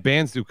band,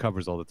 bands do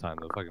covers all the time.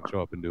 They'll fucking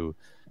show up and do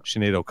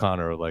Sinead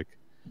O'Connor, or like,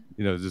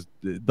 you know, just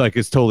like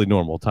it's totally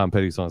normal. Tom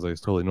Petty songs, like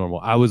it's totally normal.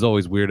 I was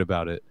always weird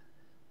about it.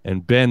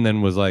 And Ben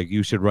then was like,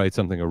 you should write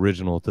something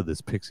original to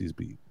this Pixies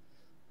beat.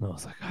 And I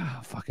was like,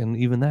 fucking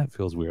even that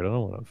feels weird. I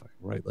don't want to fucking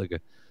write like a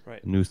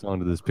new song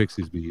to this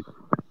Pixies beat.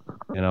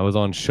 And I was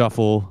on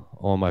shuffle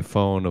on my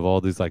phone of all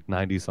these like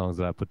 90 songs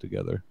that I put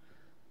together.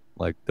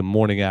 Like the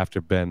morning after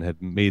Ben had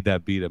made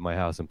that beat at my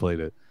house and played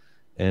it.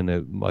 And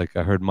it, like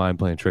I heard Mind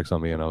playing tricks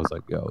on me, and I was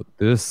like, yo,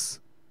 this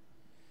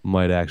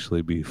might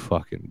actually be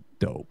fucking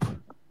dope.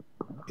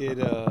 It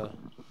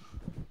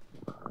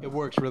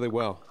works really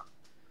well.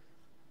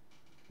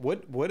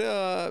 What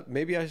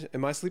maybe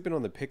am I sleeping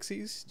on the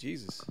Pixies?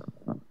 Jesus.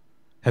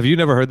 Have you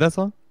never heard that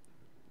song?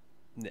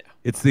 No.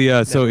 It's the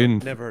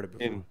never heard it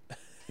before.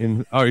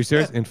 Oh, are you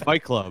serious? In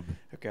Fight Club.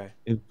 Okay.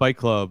 In Fight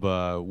Club,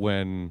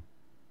 when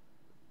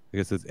I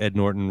guess it's Ed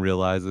Norton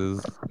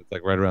realizes, it's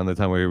like right around the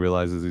time where he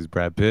realizes he's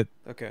Brad Pitt.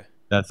 Okay.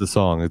 That's the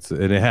song. And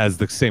it has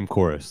the same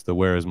chorus, the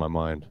 "Where Is My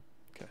Mind."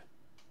 Okay.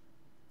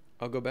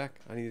 I'll go back.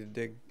 I need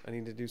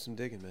to do some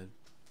digging, man.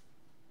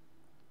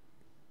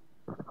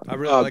 I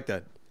really like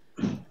that.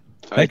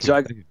 All right,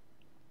 so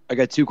I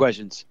got two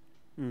questions.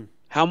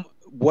 How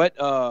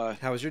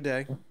was your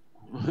day?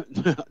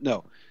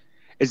 No.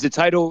 Is the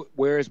title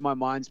 "Where Is My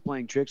Mind's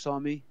Playing Tricks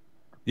on Me"?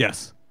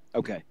 Yes.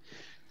 Okay.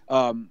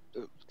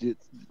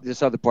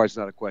 This other part's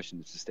not a question;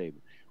 it's a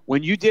statement.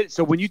 When you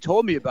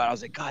told me about it, I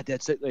was like, God,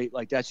 that's it.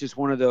 Like that's just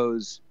one of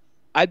those.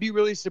 I'd be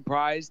really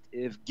surprised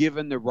if,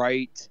 given the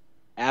right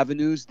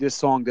avenues, this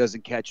song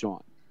doesn't catch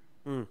on.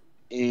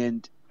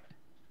 And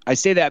I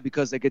say that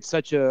because like it's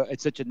such a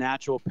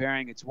natural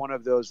pairing. It's one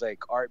of those like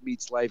art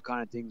meets life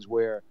kind of things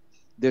where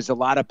there's a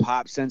lot of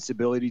pop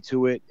sensibility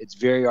to it. It's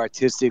very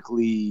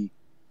artistically.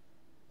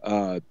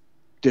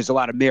 There's a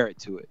lot of merit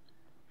to it.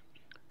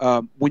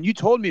 When you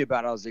told me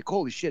about it, I was like,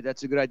 holy shit,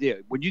 that's a good idea.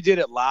 When you did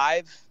it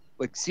live,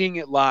 like seeing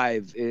it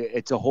live,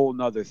 it's a whole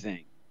nother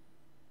thing.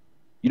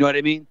 You know what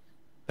I mean?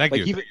 Thank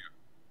you.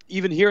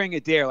 Even hearing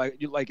it there,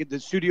 like the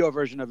studio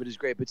version of it is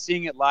great, but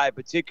seeing it live,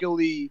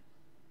 particularly,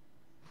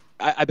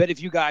 I bet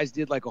if you guys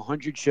did like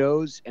 100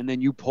 shows and then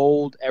you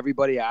polled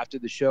everybody after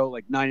the show,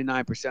 like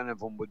 99% of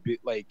them would be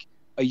like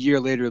a year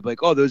later,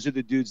 like, oh, those are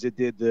the dudes that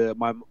did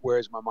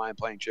 "Where's My Mind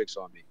Playing Tricks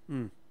on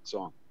Me"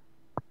 song.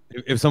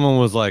 If someone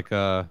was like,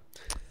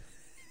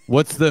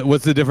 what's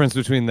the difference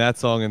between that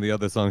song and the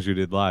other songs you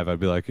did live? I'd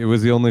be like, it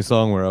was the only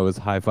song where I was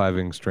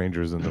high-fiving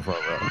strangers in the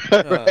front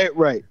row.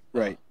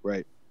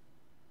 Right.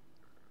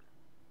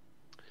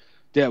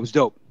 Yeah, it was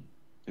dope.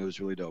 It was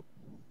really dope.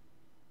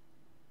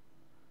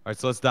 All right,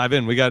 so let's dive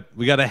in. We got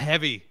a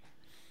heavy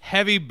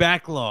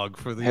backlog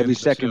for the heavy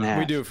second half.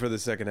 We do it for the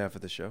second half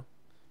of the show.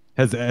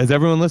 Has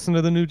everyone listened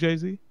to the new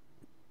Jay-Z?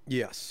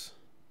 Yes.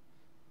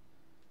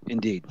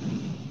 Indeed.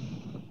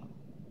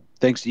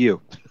 Thanks to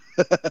you.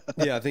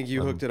 Yeah, I think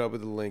you hooked it up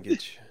with the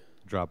linkage.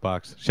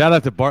 Dropbox. Shout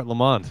out to Bart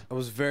Lamont. I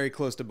was very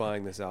close to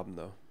buying this album,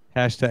 though.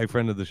 #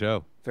 friend of the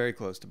show. Very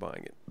close to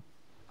buying it.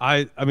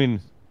 I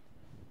mean,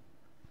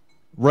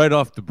 right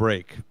off the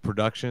break,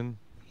 production.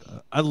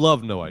 I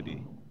love No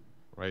ID,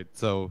 right?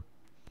 So,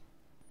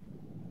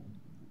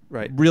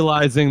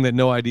 realizing that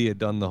No ID had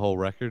done the whole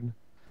record.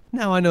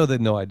 Now I know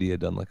that No ID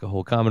had done like a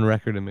whole Common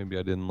record, and maybe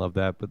I didn't love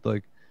that, but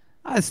like,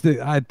 I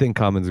think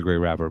Common's a great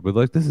rapper, but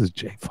like, this is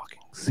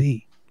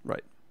J-fucking-Z.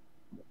 Right.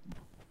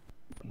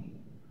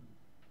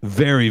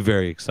 Very,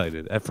 very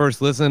excited. At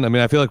first listen, I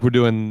mean, I feel like we're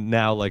doing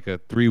now like a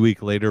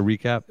 3-week later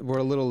recap. We're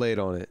a little late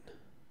on it,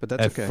 but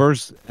that's okay.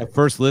 At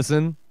first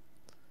listen,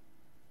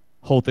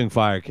 whole thing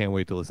fire. Can't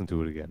wait to listen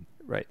to it again.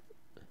 Right.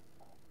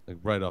 Like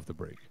right off the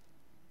break.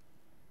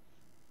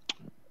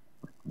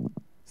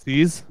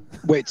 Sees?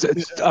 Wait, so,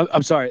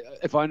 I'm sorry.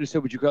 If I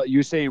understood what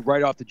you're saying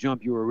right off the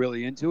jump, you were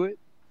really into it?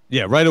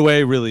 Yeah, right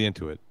away, really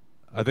into it.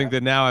 I think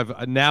that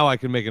now I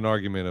can make an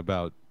argument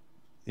about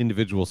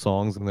individual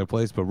songs in their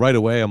place, but right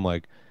away I'm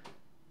like,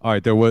 all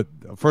right,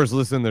 first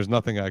listen, there's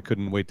nothing I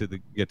couldn't wait to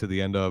get to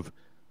the end of.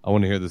 I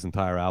want to hear this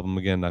entire album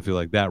again. I feel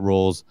like that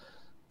rolls.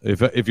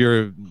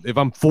 If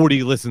I'm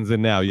 40 listens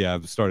in now, yeah,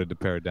 I've started to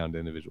pare it down to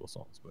individual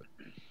songs, but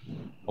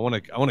I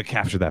want to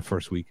capture that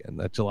first weekend,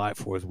 that July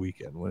 4th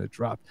weekend when it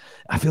dropped.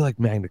 I feel like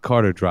Magna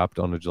Carta dropped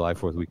on the July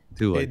 4th weekend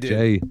too. Like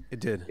it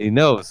did. He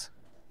knows.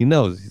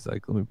 He's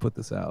like, let me put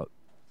this out.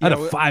 I had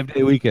a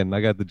 5-day weekend.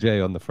 I got the J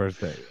on the first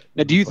day.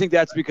 Now, do you think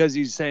that's because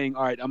he's saying,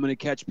 all right, I'm going to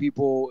catch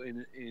people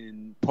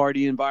in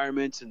party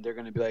environments, and they're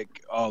going to be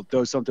like, oh,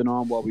 throw something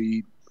on while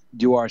we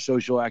do our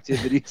social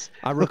activities?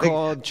 I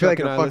recall Chuck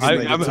and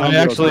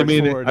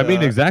I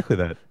mean exactly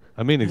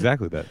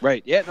that.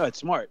 Right. Yeah, no, it's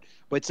smart.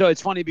 But so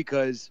it's funny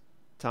because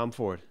Tom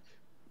Ford.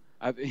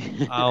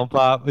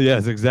 Pop.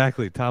 Yes,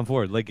 exactly. Tom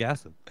Ford, Lake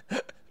Gaston.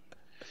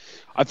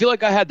 I feel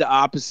like I had the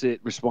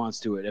opposite response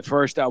to it. At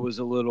first, I was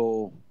a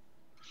little.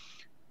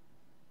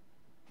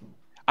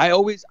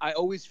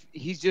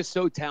 he's just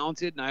so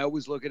talented, and I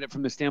always look at it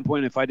from the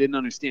standpoint, if I didn't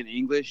understand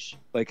English,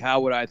 like how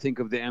would I think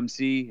of the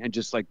MC and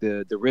just like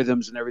the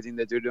rhythms and everything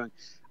that they're doing.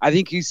 I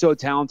think he's so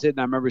talented, and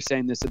I remember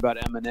saying this about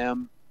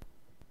Eminem.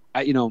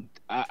 I don't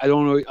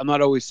know, I'm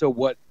not always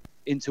so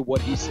into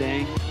what he's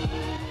saying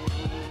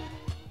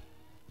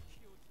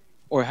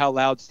or how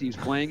loud Steve's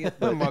playing it.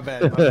 My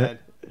bad.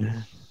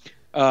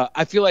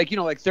 I feel like,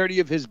 like 30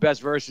 of his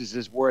best verses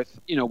is worth,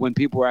 when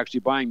people are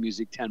actually buying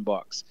music,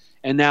 $10.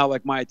 And now,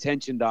 like, my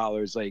attention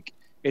dollars, like,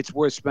 it's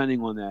worth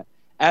spending on that.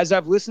 As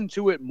I've listened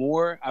to it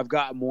more, I've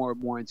gotten more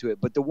and more into it.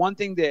 But the one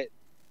thing that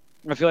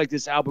I feel like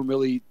this album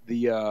really,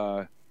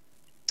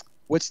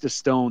 what's the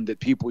stone that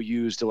people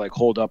use to, like,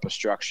 hold up a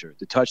structure?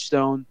 The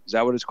touchstone? Is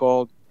that what it's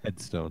called?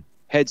 Headstone.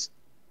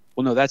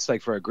 Well, no, that's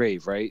like for a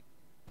grave, right?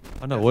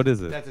 Oh, no, what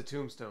is it? That's a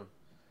tombstone.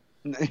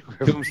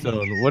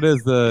 Tombstone. What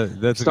is the?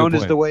 That's Stone a good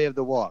is point. the way of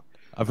the walk.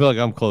 I feel like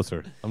I'm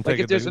closer. I'm Like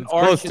taking if there's an it's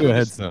arch close and to a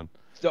there's- headstone.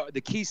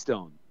 The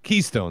keystone.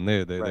 Keystone.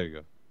 There Right. you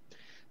go.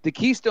 The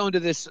keystone to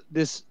this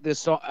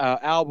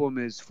album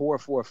is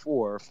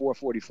 444 or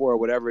 444 or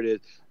whatever it is.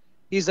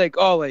 He's like,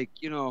 oh, like,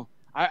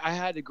 I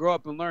had to grow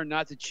up and learn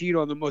not to cheat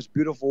on the most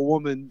beautiful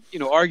woman,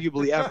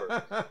 arguably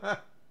ever.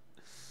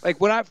 Like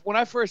when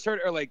I first heard,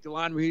 or like the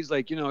line where he's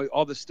like,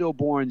 all the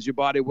stillborns, your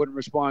body wouldn't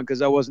respond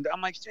because I wasn't.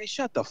 I'm like, hey,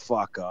 shut the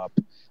fuck up.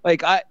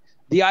 Like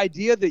the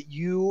idea that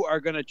you are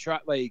gonna try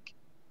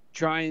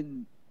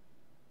and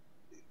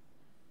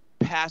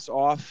pass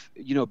off,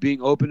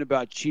 being open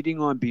about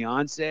cheating on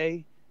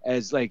Beyonce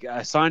as like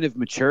a sign of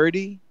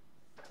maturity,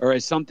 or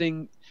as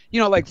something,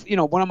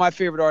 one of my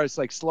favorite artists,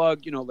 like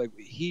Slug, like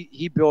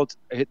he built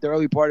the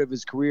early part of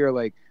his career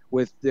like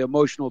with the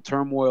emotional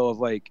turmoil of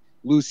like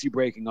Lucy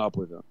breaking up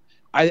with him.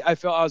 I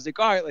felt, I was like,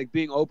 all right, like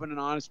being open and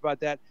honest about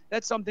that.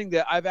 That's something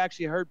that I've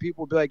actually heard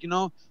people be like,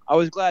 I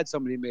was glad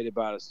somebody made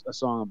about a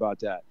song about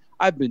that.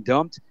 I've been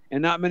dumped,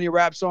 and not many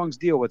rap songs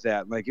deal with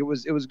that. Like it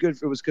was good.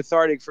 It was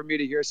cathartic for me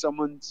to hear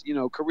someone's,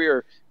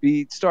 career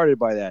be started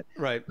by that.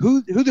 Right.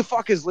 Who the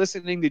fuck is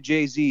listening to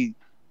Jay-Z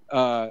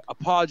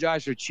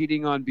apologize for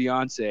cheating on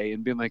Beyonce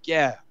and being like,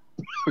 yeah,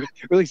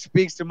 really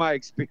speaks to my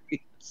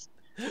experience.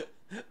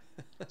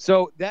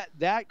 So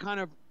that kind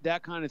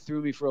of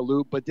threw me for a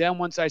loop. But then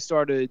once I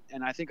started,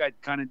 and I think I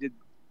kind of did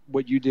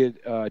what you did,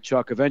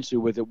 Chuck, eventually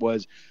with it,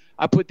 was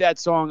I put that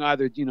song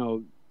either,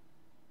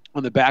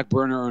 on the back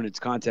burner or in its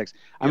context.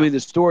 I mean, the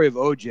story of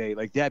OJ,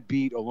 like that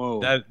beat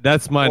alone.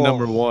 That's my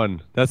number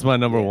one. That's my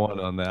number one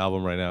on the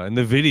album right now. And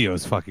the video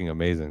is fucking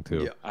amazing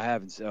too. Yeah. I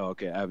haven't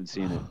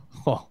seen it.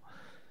 Oh,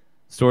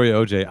 story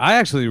of OJ. I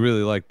actually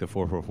really like the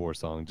 444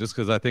 song just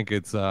because I think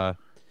it's like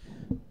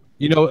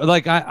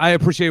I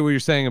appreciate what you're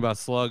saying about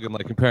Slug and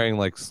like comparing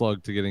like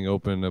Slug to getting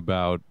open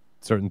about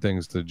certain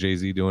things to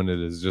Jay-Z doing it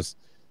is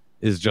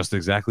just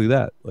exactly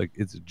that. Like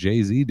it's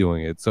Jay-Z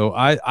doing it. So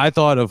I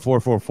thought of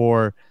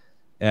 444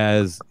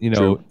 as,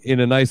 True. in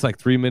a nice like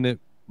 3-minute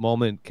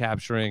moment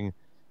capturing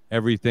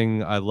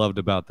everything I loved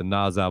about the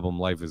Nas album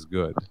Life is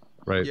Good,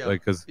 right? Yeah.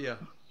 Like cuz Yeah.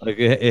 like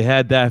it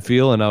had that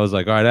feel and I was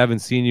like, all right, I haven't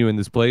seen you in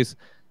this place.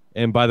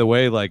 And by the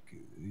way, like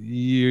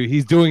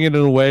he's doing it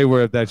in a way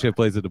where if that shit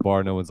plays at the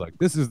bar, no one's like,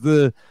 this is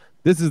the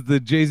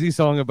Jay-Z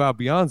song about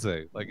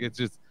Beyonce. Like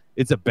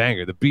it's a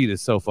banger. The beat is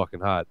so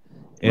fucking hot.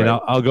 And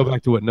Right. I'll go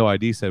back to what No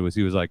ID said was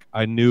he was like,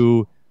 I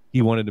knew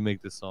he wanted to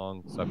make this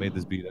song, so I made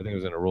this beat. I think it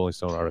was in a Rolling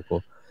Stone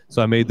article.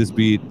 So I made this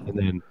beat, and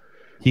then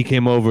he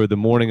came over the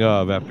morning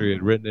of after he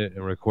had written it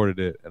and recorded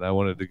it, and I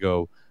wanted to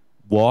go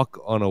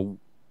on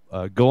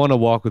a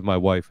walk with my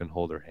wife and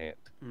hold her hand.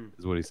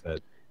 Is what he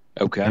said.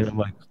 Okay. And I'm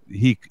like,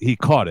 he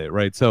caught it,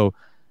 right? So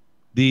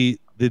the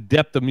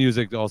depth of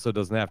music also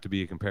doesn't have to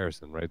be a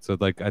comparison, right? So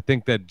like I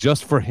think that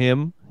just for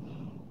him,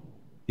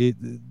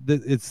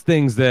 it's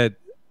things that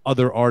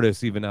other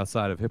artists even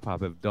outside of hip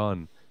hop have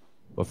done,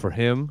 but for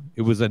him,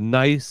 it was a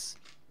nice.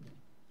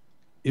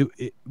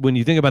 When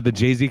you think about the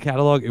Jay-Z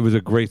catalog, it was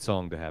a great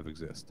song to have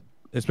exist,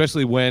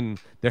 especially when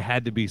there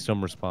had to be some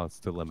response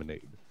to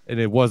Lemonade, and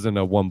it wasn't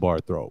a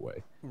one-bar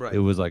throwaway. Right. It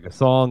was like a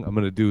song. I'm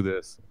gonna do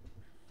this.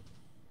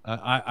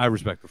 I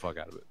respect the fuck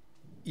out of it.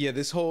 Yeah,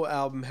 this whole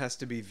album has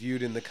to be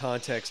viewed in the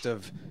context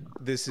of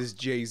this is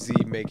Jay-Z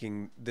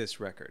making this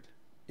record,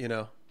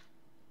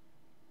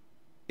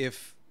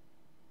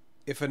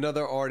 If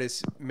another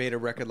artist made a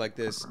record like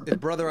this, if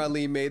Brother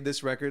Ali made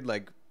this record,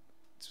 like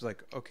it's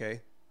like,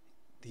 okay,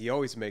 he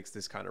always makes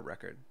this kind of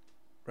record,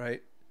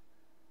 right?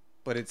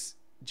 But it's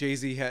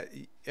Jay-Z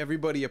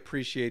everybody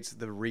appreciates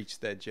the reach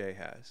that Jay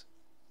has.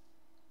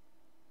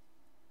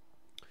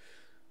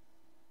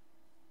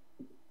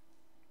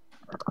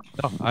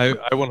 No, I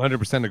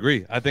 100%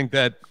 agree. I think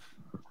that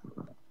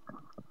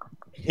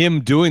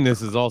him doing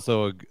this is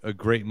also a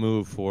great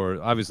move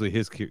for obviously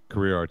his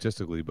career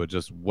artistically, but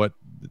just what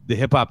the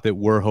hip hop that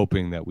we're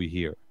hoping that we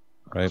hear,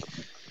 right?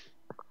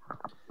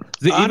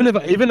 Even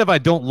if I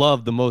don't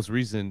love the most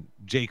recent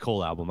J.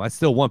 Cole album, I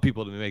still want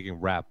people to be making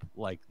rap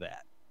like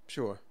that.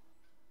 Sure.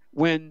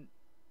 When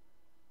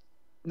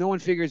no one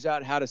figures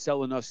out how to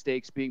sell enough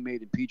steaks being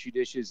made in petri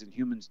dishes, and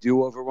humans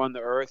do overrun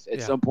the earth.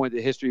 At some point,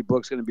 the history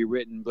book's going to be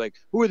written like,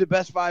 who are the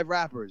best 5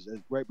 rappers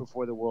right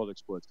before the world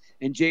explodes?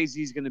 And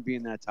Jay-Z's going to be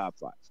in that top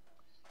 5.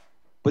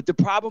 But the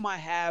problem I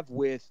have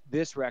with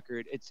this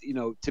record, it's,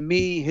 to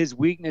me, his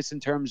weakness in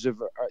terms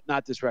of,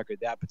 not this record,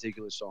 that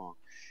particular song,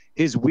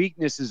 his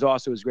weakness is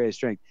also his greatest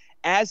strength.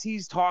 As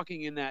he's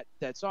talking in that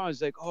song,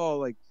 it's like, oh,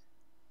 like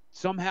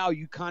somehow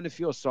you kind of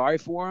feel sorry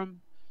for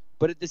him.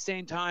 But at the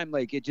same time,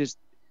 like it just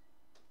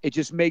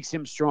makes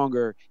him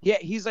stronger. Yeah,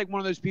 he's like one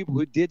of those people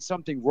who did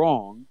something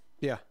wrong.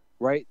 Yeah.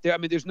 Right?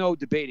 There's no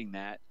debating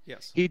that.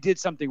 Yes. He did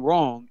something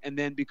wrong, and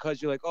then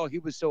because you're like, oh, he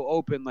was so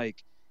open,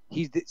 like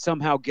he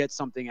somehow gets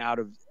something out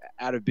of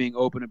being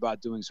open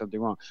about doing something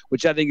wrong,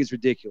 which I think is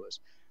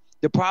ridiculous.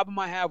 The problem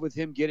I have with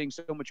him getting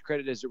so much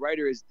credit as a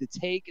writer is the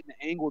take and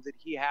the angle that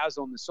he has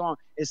on the song.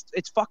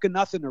 It's fucking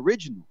nothing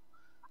original.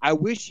 I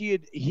wish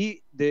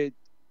the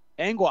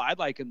angle I'd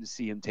like him to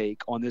see him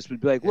take on this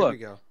would be like, look,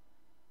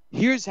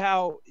 here's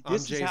how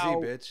this is how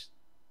bitch.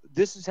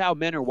 This is how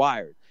men are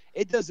wired.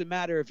 It doesn't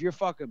matter if you're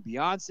fucking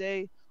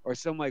Beyonce or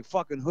some like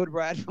fucking hood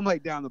rat from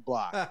like down the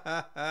block.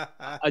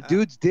 A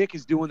dude's dick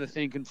is doing the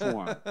thinking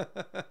for him.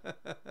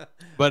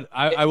 But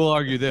I will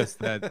argue this,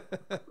 that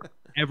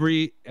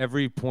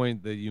every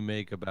point that you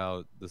make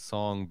about the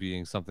song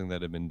being something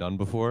that had been done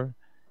before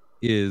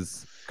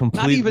is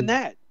completely... Not even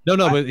that. No,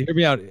 but hear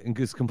me out.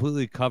 It's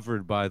completely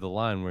covered by the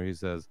line where he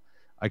says,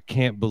 I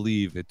can't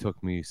believe it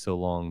took me so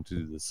long to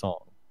do the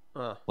song.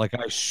 Like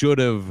I should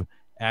have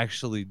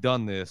actually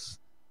done this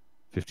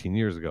 15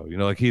 years ago.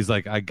 Like he's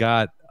like,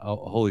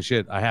 holy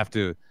shit, I have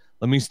to,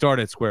 let me start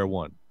at square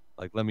one.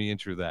 Like, let me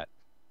intro that.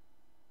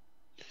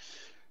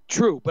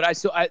 True. But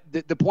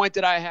the point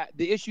that I had,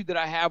 the issue that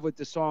I have with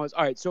the song is,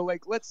 all right, so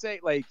like, let's say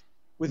like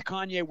with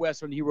Kanye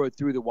West when he wrote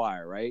Through the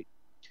Wire, right?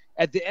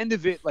 At the end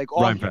of it, like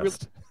all he really...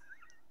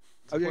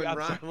 When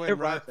Rhymefest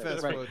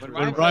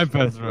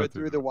wrote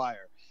Through the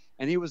Wire.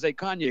 And he was like,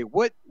 Kanye,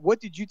 what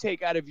did you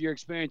take out of your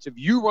experience of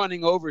you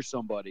running over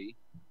somebody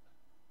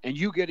and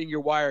you getting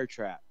your wire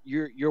trapped,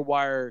 your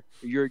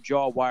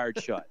jaw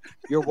wired shut,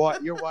 your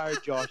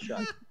wired jaw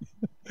shut?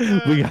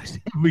 We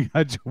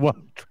got your wire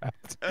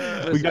trapped.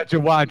 We got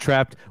your wire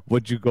trapped.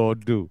 What you gonna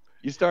do?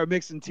 You start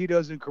mixing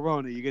Tito's and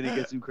Corona, you're gonna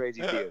get some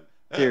crazy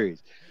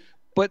theories.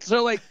 But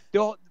so like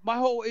my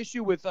whole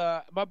issue with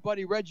my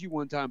buddy Reggie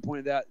one time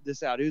pointed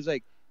this out. He was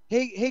like,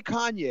 hey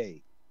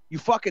Kanye, you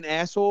fucking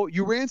asshole,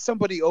 you ran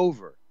somebody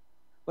over.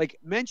 Like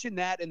mention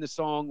that in the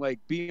song, like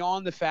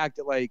beyond the fact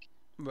that like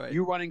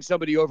you running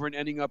somebody over and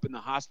ending up in the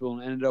hospital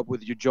and ended up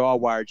with your jaw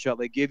wired shut,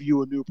 like give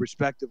you a new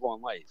perspective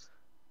on life.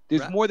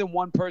 There's more than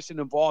one person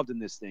involved in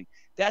this thing.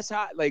 That's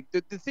how like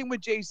the thing with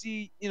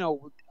Jay-Z,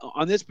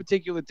 on this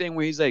particular thing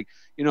where he's like,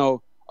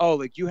 oh,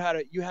 like you had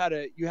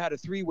a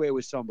three-way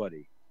with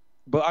somebody,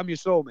 but I'm your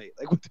soulmate.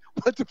 Like what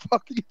the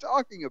fuck are you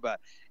talking about?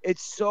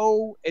 It's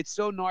so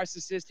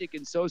narcissistic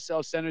and so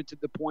self-centered to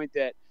the point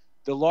that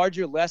the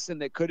larger lesson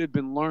that could have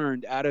been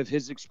learned out of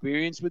his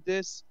experience with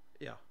this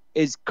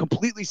is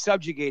completely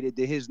subjugated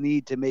to his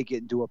need to make it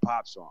into a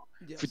pop song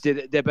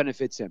that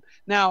benefits him.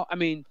 Now, I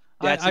mean,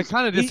 I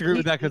kind of disagree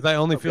with that because I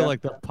only feel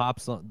like the pop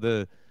song,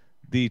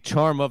 the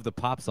charm of the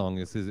pop song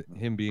is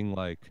him being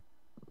like,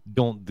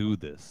 don't do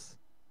this.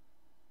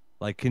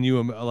 Like, can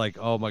you like,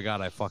 oh my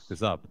God, I fucked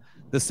this up.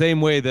 The same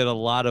way that a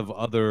lot of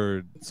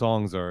other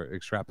songs are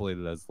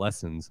extrapolated as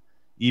lessons,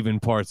 even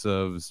parts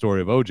of the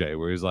story of OJ,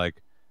 where he's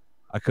like,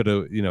 I could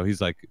have, he's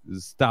like,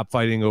 stop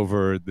fighting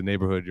over the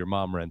neighborhood your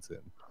mom rents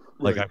in.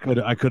 Like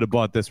I could have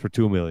bought this for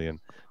 $2 million.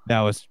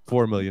 Now it's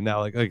 $4 million.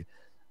 Now like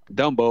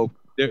Dumbo.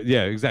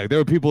 Yeah, exactly. There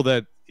were people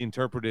that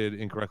interpreted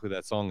incorrectly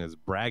that song as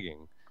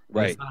bragging.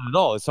 Right. It's not at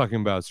all. It's talking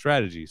about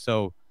strategy.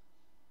 So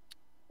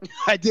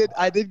I did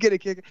get a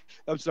kick.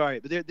 I'm sorry,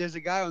 but there's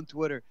a guy on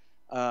Twitter.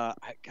 I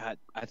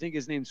think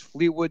his name's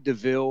Fleetwood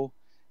DeVille.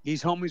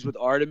 He's homies with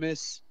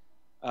Artemis.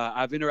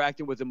 I've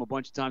interacted with him a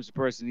bunch of times in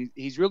person.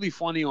 He's really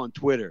funny on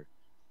Twitter,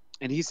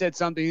 and he said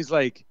something. He's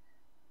like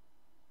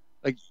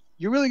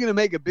you're really gonna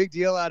make a big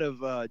deal out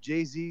of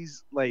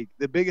Jay-Z's, like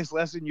the biggest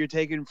lesson you're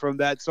taking from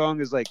that song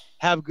is like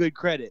have good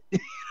credit.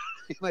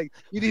 Like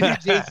you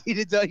needed Jay-Z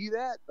to tell you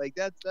that? Like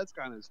that's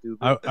kind of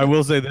stupid. I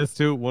will say this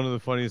too. One of the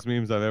funniest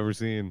memes I've ever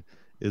seen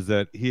is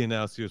that he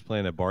announced he was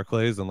playing at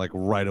Barclays, and like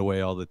right away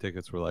all the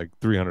tickets were like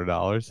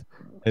 $300,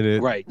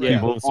 and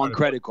on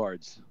credit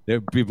cards.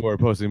 People were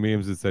posting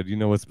memes that said,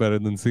 what's better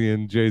than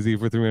seeing Jay-Z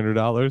for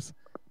 $300?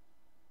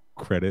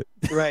 Credit.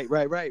 Right.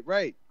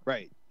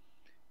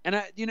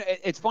 And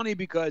it's funny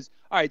because,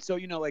 all right, so,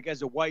 like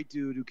as a white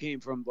dude who came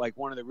from like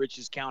one of the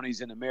richest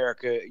counties in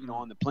America,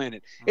 on the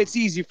planet, it's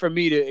easy for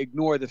me to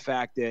ignore the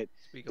fact that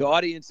the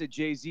audience that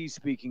Jay-Z's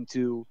speaking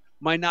to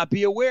might not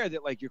be aware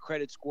that like your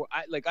credit score.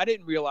 I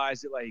didn't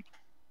realize that like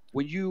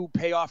when you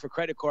pay off a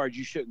credit card,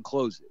 you shouldn't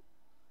close it.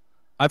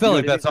 I felt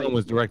like that song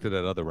was directed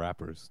at other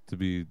rappers, to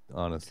be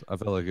honest. I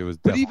felt like it was.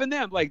 But even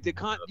them, like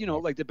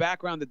like the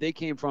background that they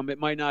came from, it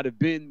might not have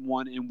been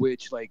one in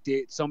which like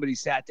somebody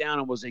sat down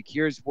and was like,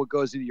 "Here's what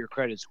goes into your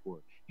credit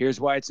score. Here's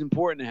why it's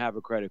important to have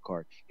a credit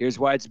card. Here's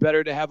why it's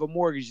better to have a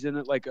mortgage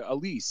than like a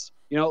lease.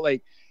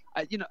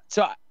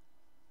 So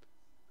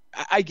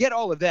I get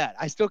all of that.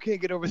 I still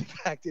can't get over the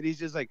fact that he's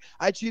just like,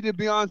 I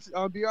cheated on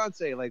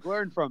Beyonce. Like,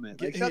 learn from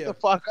it. Like, shut the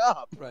fuck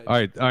up. Right.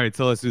 All right.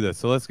 So let's do this.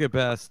 So let's get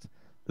past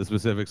the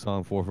specific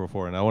song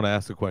 444, and I want to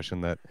ask a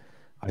question that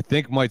I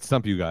think might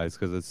stump you guys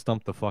because it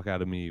stumped the fuck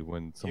out of me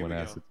when someone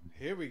asked it.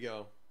 Here we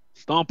go.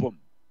 Stomp him.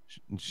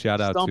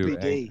 Shout out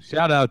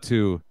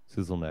to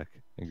Sizzle Neck,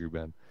 Angry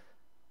Ben.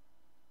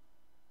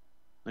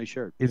 Nice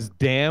shirt. Is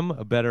Damn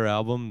a better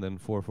album than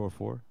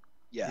 444?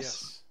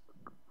 Yes.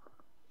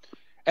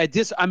 At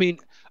this, I mean,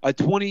 a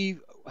 20,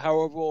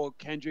 however old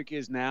Kendrick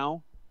is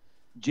now,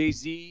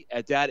 Jay-Z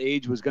at that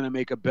age was going to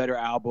make a better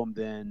album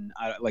than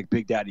like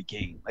Big Daddy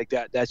Kane. Like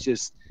that's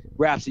just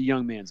rap's a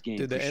young man's game.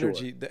 Dude,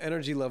 the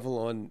energy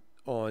level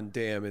on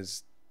Damn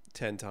is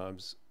 10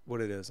 times what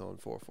it is on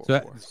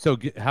 444. So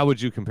how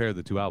would you compare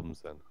the two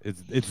albums then?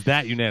 It's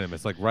that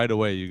unanimous. Like right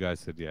away, you guys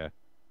said yeah.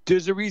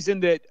 There's a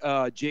reason that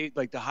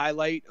the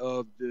highlight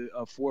of the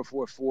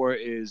 444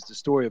 is the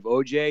story of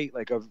OJ,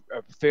 like a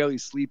fairly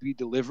sleepy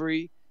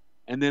delivery,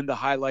 and then the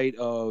highlight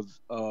of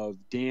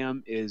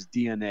Damn is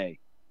DNA.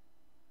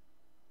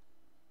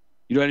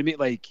 You know what I mean?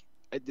 Like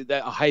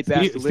that hype ass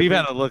delivery. Steve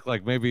had to look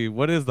like maybe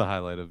what is the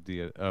highlight of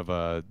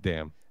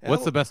Damn?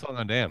 What's the best song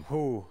on Damn?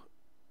 Oh,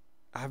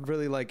 I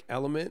really like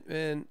Element,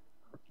 man.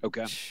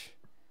 Okay.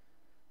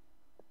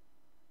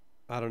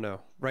 I don't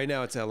know. Right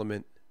now it's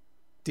Element.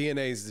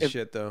 DNA's the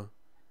shit though.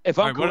 If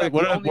I'm correct,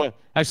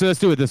 actually, let's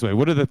do it this way.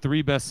 What are the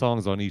three best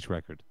songs on each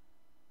record?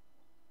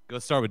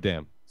 Let's start with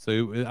Damn.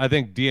 So I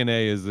think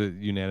DNA is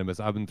unanimous.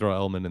 I've been throwing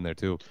Element in there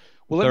too.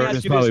 Well, let me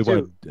ask you this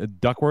too.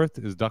 Duckworth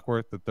is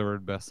Duckworth the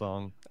third best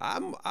song? I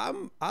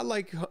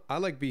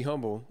like Be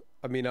Humble.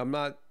 I mean, I'm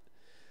not.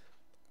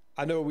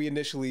 I know we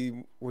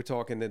initially were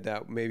talking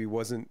that maybe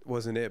wasn't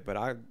it, but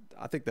I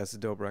think that's a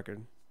dope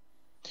record.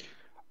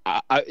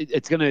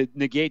 It's gonna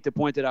negate the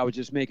point that I was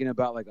just making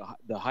about like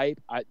the hype.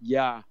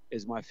 Yeah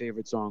is my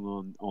favorite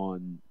song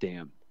on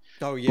Damn.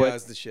 Oh yeah,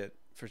 that's the shit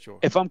for sure.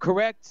 If I'm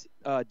correct,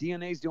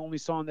 DNA is the only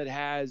song that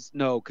has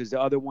because the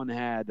other one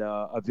had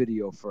a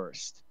video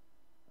first.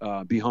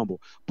 Be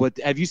Humble. But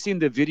have you seen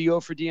the video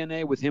for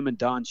DNA with him and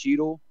Don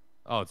Cheadle?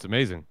 Oh, it's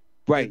amazing.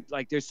 Right,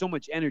 like there's so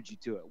much energy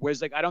to it.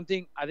 Whereas like I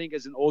think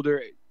as an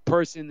older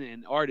person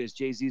and artist,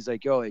 Jay-Z's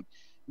like, yo, like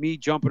me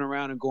jumping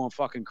around and going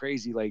fucking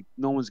crazy, like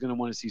no one's gonna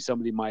want to see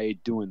somebody my age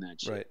doing that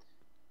shit. Right.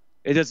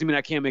 It doesn't mean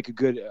I can't make a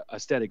good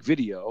aesthetic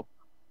video. All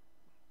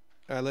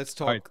right, let's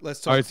talk. Let's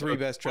talk three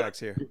best tracks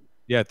here.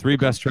 Yeah, three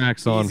best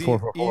tracks on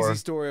 444. Easy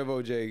Story of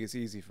OJ is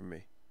easy for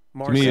me.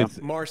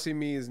 Marcy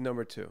Me is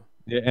number 2.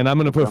 Yeah, and I'm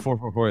gonna put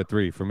 444 at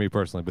 3 for me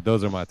personally, but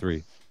those are my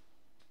 3.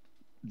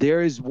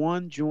 There is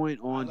one joint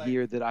on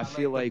here that I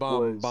feel like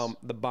was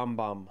the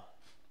Bomb.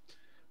 Is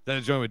that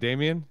a joint with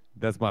Damien?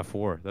 That's my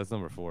 4. That's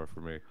number 4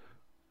 for me.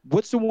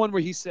 What's the one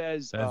where he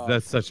says?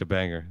 That's such a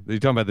banger. Are you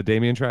talking about the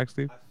Damien track,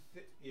 Steve?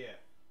 Yeah.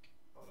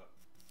 Hold up.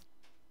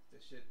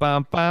 This shit.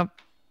 Bum, bum.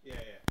 Yeah.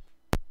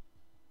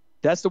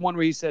 That's the one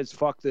where he says,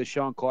 "Fuck the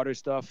Sean Carter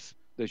stuff,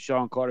 the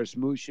Sean Carter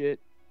smooth shit."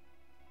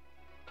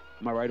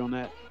 Am I right on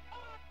that?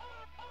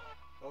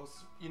 Oh,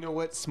 you know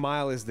what?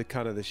 Smile is the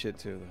kind of the shit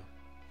too, though.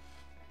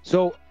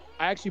 So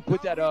I actually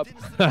put that up.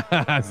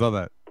 I saw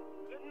that.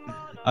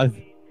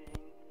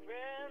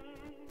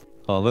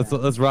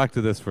 Let's rock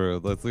to this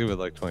let's leave it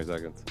like 20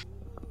 seconds.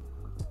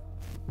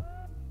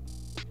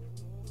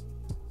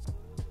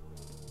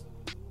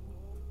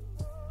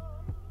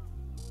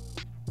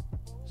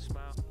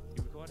 Smile.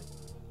 You recording?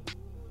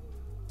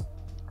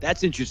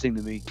 That's interesting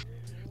to me.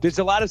 There's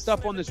a lot of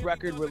stuff on this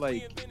record where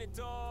like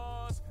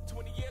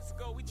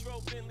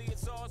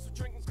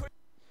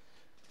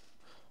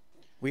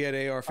we had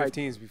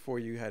AR-15s before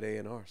you had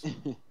A&Rs.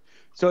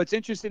 So it's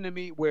interesting to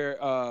me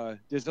where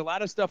there's a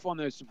lot of stuff on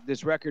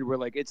this record where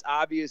like it's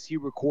obvious he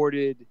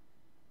recorded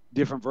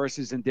different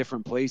verses in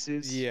different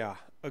places. Yeah,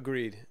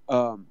 agreed.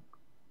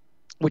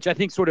 Which I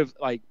think sort of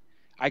like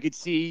I could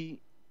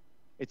see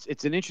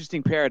it's an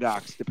interesting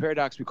paradox. The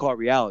paradox we call it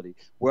reality,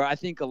 where I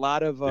think a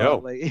lot of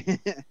like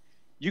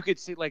you could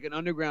see like an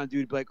underground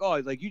dude be like, oh,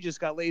 like you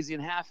just got lazy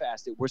and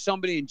half-assed it. Where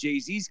somebody in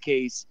Jay-Z's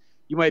case,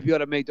 you might be able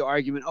to make the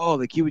argument, oh,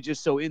 like he was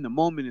just so in the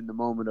moment of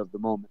the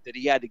moment that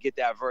he had to get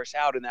that verse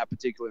out in that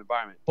particular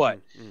environment. But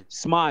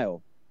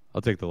Smile.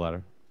 I'll take the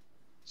latter.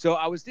 So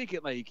I was thinking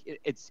like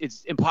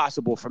it's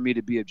impossible for me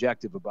to be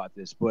objective about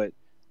this, but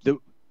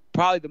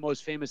probably the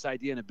most famous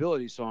Idea and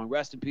Ability song,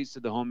 rest in peace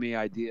to the homie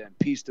Idea and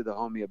peace to the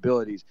homie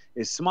Abilities,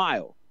 is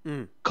Smile.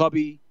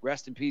 Cubby,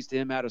 rest in peace to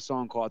him, had a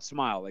song called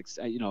Smile. Like,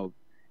 you know,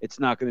 it's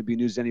not going to be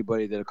news to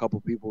anybody that a couple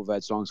people have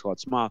had songs called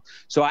Smile.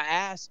 So I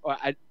asked,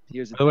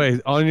 here's the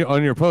way, on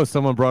your post,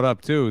 someone brought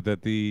up too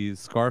that the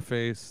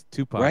Scarface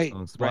Tupac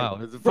song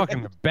Smile is a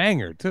fucking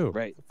banger too.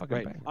 Right.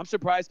 Banger. I'm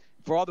surprised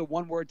for all the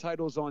one-word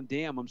titles on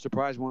Damn. I'm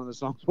surprised one of the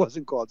songs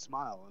wasn't called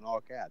Smile in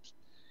all caps.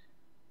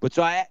 But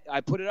so I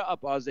put it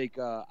up. I was like,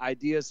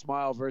 Idea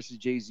Smile versus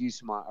Jay-Z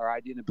Smile, or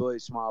Idea and Ability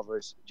Smile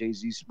versus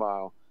Jay-Z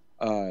Smile.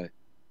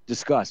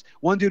 Discuss.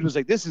 One dude was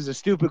like, "This is a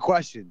stupid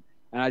question,"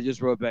 and I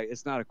just wrote back,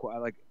 "It's not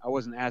like I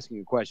wasn't asking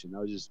a question. I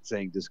was just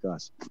saying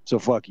discuss. So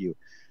fuck you."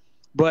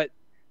 But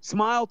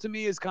Smile to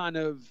me is kind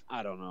of,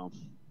 I don't know.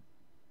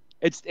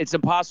 It's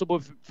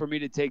impossible for me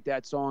to take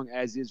that song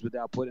as is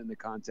without putting the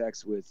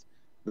context with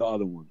the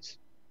other ones.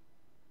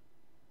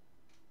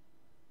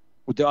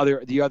 With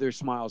the other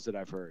Smiles that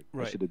I've heard.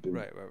 Right.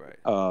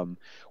 Right.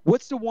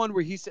 What's the one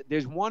where he said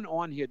there's one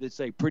on here that's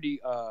like pretty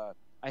I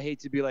hate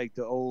to be like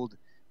the old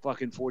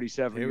fucking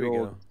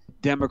 47-year-old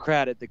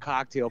Democrat at the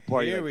cocktail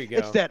party. Here we go.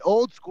 It's that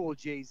old school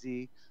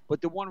Jay-Z, but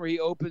the one where he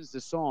opens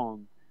the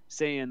song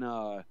saying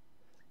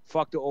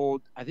fuck the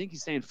old, I think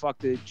he's saying fuck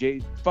the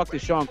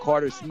Sean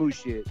Carter smooth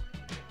shit.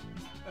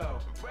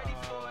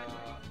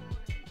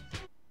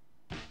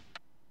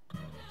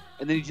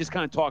 And then he just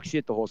kind of talks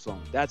shit the whole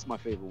song. That's my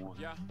favorite one.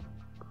 Yeah.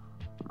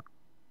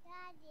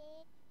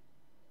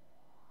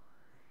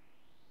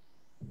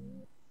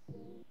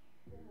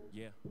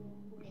 Yeah.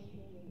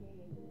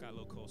 Got a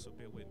little cold, so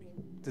bear with me.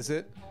 Does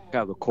it? Got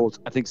a little cold.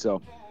 I think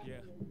so. Yeah.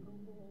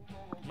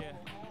 Yeah.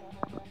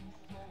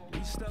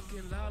 We stuck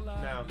in La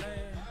La No.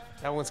 Land.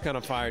 That one's kind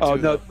of fire Oh,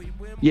 too. no. though.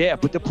 Yeah,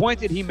 but the point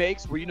that he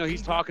makes where,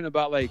 he's talking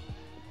about like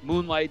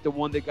Moonlight, the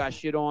one that got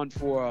shit on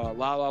for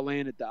La La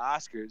Land at the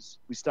Oscars.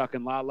 We stuck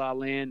in La La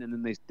Land, and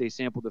then they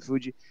sampled the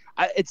Fuji.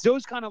 It's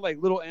those kind of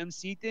like little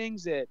MC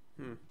things that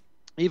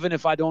even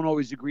if I don't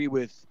always agree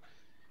with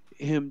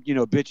him,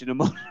 bitching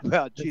him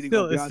about cheating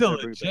on Beyonce. It's still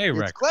a J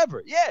record. It's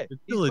clever. Yeah.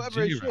 It's still he's a clever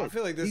J as shit. record. I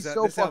feel like He's this so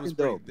album's fucking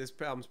dope. this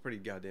album's pretty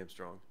goddamn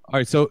strong. All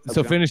right, so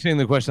Okay. finishing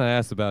the question I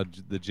asked about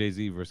the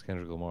Jay-Z versus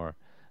Kendrick Lamar,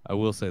 I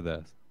will say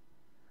this.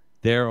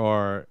 There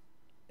are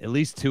at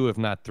least 2, if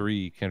not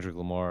 3, Kendrick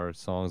Lamar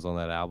songs on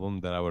that album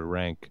that I would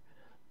rank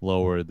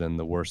lower than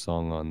the worst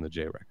song on the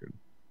Jay record.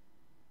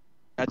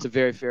 That's a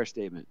very fair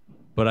statement.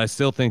 But I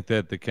still think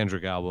that the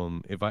Kendrick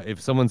album, if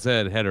someone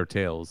said Head or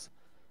Tails,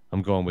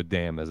 I'm going with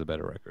Damn as a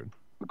better record.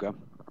 Okay.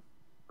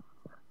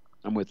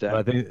 I'm with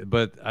that.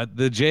 But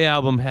the Jay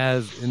album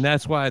has, and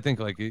that's why I think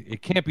like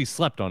it can't be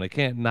slept on. It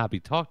can't not be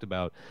talked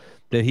about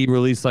that he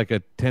released like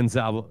a 10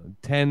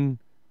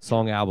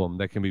 song album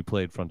that can be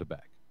played front to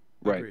back.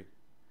 Right. Agreed.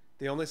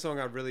 The only song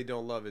I really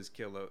don't love is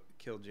Kill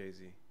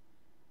Jay-Z.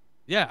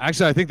 Yeah,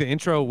 actually, I think the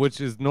intro,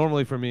 which is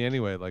normally for me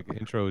anyway, like the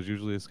intro is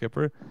usually a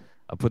skipper.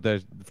 I'll put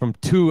that from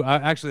 2.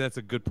 Actually, that's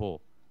a good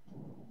pull.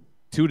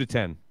 2 to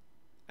 10.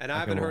 And I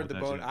haven't heard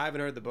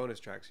the bonus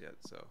tracks yet,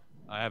 so.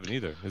 I haven't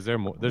either. Is there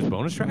more? There's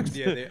bonus tracks?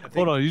 Yeah. I think,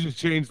 Hold on, you just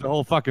changed the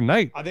whole fucking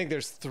night. I think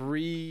there's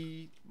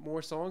 3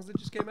 more songs that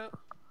just came out.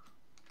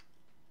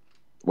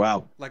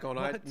 Wow. Like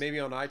maybe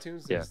on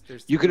iTunes. Yeah.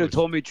 There's You 3 could have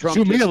more. told me Trump.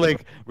 Shoot me just- a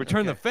link.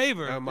 Return the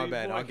favor. Oh, my Big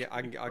bad. boy.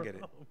 I'll get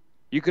it.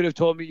 You could have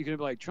told me. You could have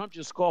been like, Trump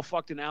just skull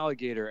fucked an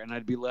alligator, and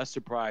I'd be less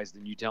surprised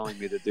than you telling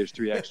me that there's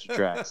 3 extra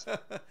tracks.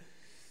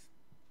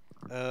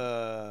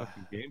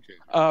 Fucking game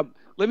changer.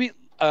 Let me.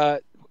 Oh,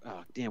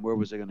 damn. Where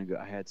was I gonna go?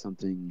 I had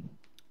something.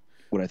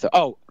 What I thought.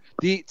 Oh,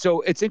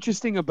 so it's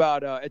interesting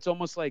about. It's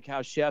almost like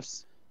how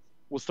chefs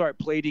will start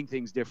plating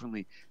things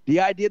differently. The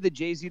idea that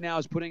Jay-Z now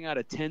is putting out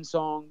a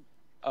 10-song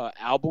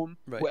album.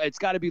 Right. Well, it's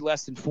got to be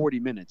less than 40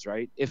 minutes,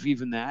 right? If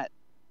even that.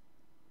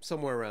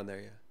 Somewhere around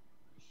there, yeah.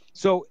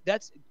 So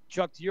that's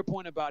Chuck. To your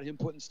point about him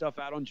putting stuff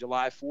out on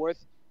July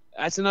 4th.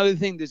 That's another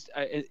thing. This,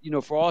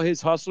 for all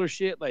his hustler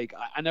shit, like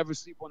I never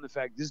sleep on the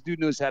fact this dude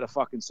knows how to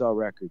fucking sell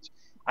records.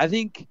 I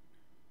think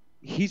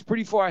he's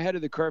pretty far ahead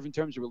of the curve in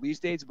terms of release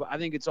dates, but I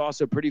think it's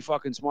also pretty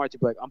fucking smart to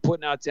be like, I'm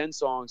putting out 10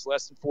 songs,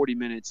 less than 40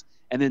 minutes,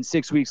 and then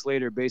 6 weeks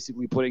later,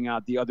 basically putting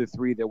out the other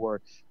 3 that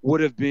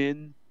would have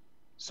been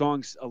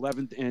songs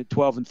 11 and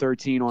 12 and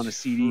 13 on a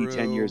CD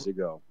 10 years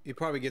ago. You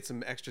probably get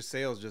some extra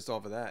sales just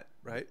off of that,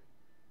 right?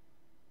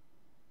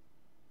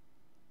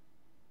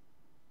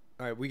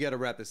 All right, we got to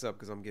wrap this up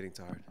because I'm getting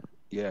tired.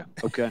 Yeah.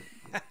 Okay.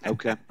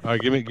 Okay. All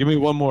right, give me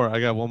one more. I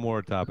got one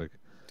more topic.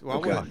 Well,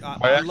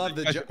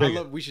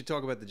 Okay. We should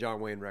talk about the John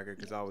Wayne record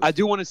because I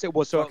do want to say,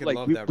 well, so fucking like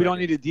love we that don't record.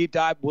 need a deep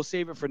dive. We'll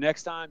save it for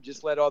next time.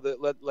 Just let all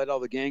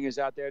the gangers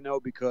out there know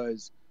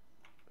because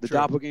the True.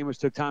 Doppelgamers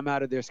took time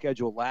out of their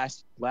schedule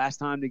last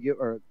time to give,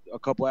 or a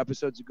couple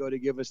episodes ago to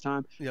give us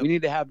time. Yep. We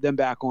need to have them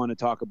back on to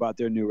talk about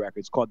their new record.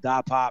 It's called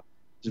Da Pop.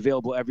 It's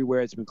available everywhere.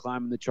 It's been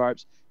climbing the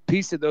charts.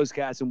 Peace to those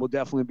cats, and we'll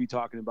definitely be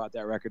talking about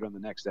that record on the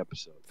next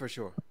episode. for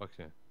sure.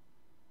 Okay.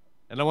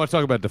 And I want to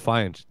talk about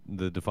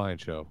the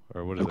Defiant show,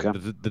 or what is Okay.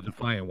 it? The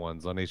Defiant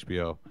ones on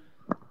HBO.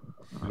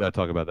 We gotta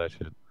talk about that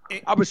shit.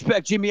 I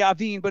respect Jimmy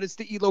Iovine, but it's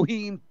the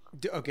Elohim.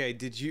 Okay,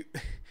 did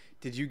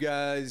you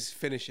guys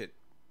finish it?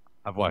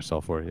 I've watched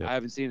all 4. I Yeah.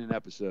 haven't seen an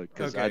episode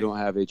because Okay. I don't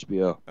have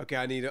HBO. Okay,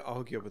 I'll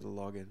hook you up with a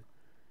login.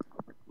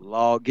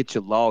 Get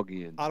your log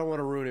in. I don't want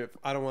to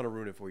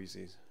ruin it for you,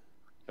 C's.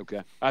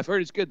 Okay. I've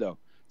heard it's good though.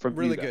 From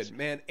Really you guys. good,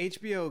 man.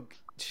 HBO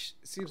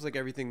seems like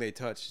everything they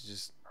touch is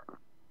just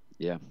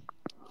Yeah.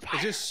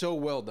 it's just so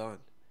well done.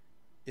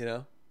 You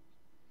know?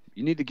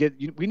 We need to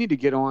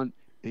get on.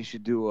 They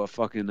should do a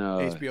fucking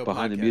HBO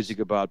behind the podcast. music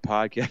about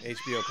podcast.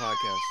 HBO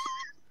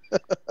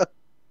podcast.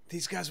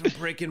 These guys were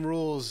breaking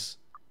rules.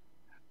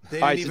 They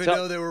All didn't right, so even tell-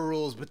 know there were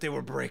rules, but they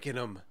were breaking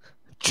them.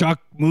 Chuck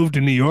moved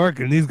to New York,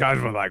 and these guys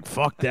were like,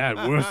 "Fuck that,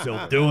 we're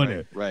still doing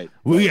it. Right.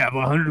 We have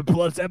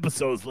 100+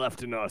 episodes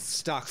left in us."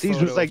 Stock Caesar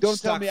photo, was like, "Don't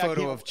tell stock me I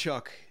photo can't-" of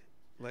Chuck.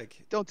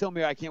 Like, Don't tell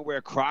me I can't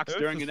wear Crocs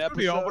during an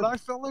episode. but I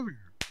still live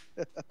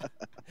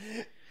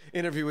here.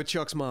 interview with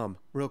Chuck's mom,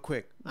 real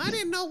quick. I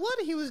didn't know what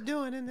he was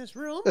doing in this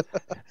room.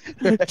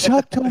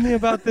 Chuck told me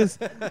about this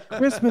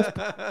Christmas.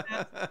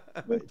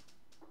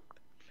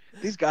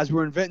 These guys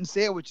were inventing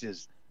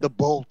sandwiches. The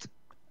Bolt.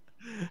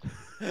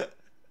 All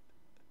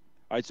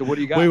right, so what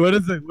do you got? Wait, what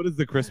is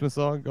the Christmas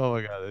song? Oh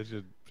my god, that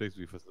shit takes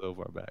me so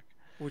far back.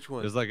 Which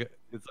one?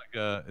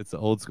 It's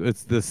old school.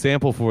 It's the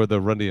sample for the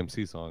Run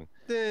DMC song.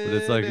 But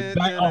it's like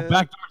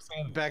Backdoor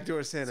Santa.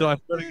 Backdoor Santa. So I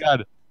swear to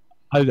God,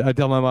 I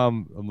tell my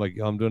mom, I'm like,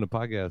 I'm doing a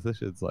podcast. This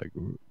shit's like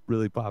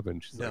really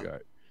popping. She's like, all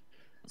right.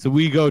 So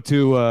we go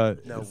to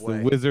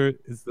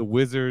it's the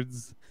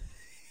Wizards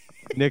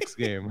Knicks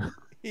game.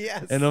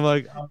 Yes. And I'm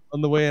like,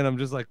 on the way in, I'm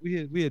just like,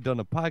 we had done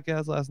a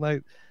podcast last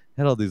night,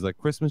 had all these like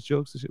Christmas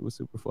jokes. The shit was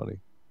super funny.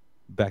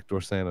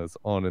 Backdoor Santa's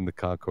on in the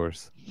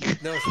concourse.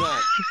 No, it's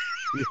not.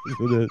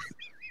 It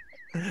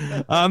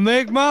is. I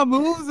make my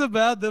moves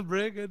about the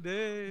break of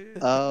day.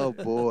 Oh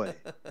boy,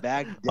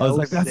 Backdoor I was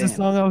like, that's Santa. the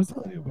song I was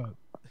telling you about.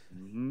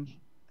 Mm-hmm.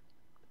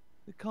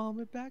 They call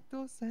me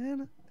Backdoor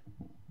Santa.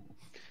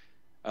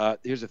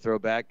 Here's a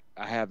throwback.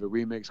 I have a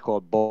remix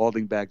called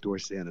Balding Backdoor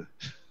Santa.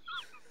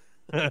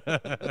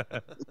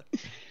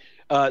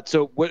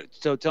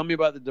 So tell me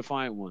about the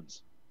Defiant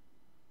Ones.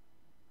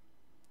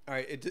 All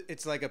right,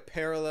 it's like a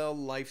parallel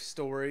life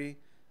story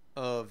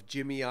of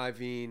Jimmy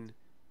Iovine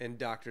and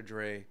Dr.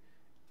 Dre,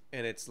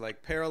 and it's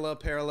like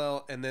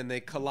parallel, and then they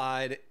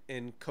collide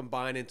and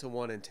combine into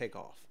one and take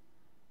off.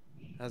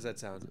 How's that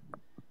sound?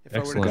 If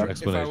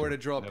I were to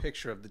draw a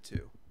picture of the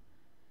two.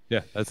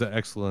 Yeah, that's an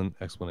excellent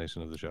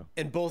explanation of the show.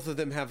 And both of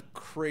them have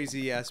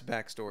crazy ass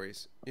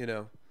backstories, you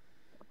know.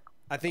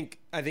 I think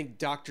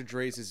Dr.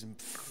 Dre's is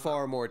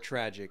far more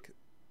tragic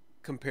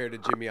compared to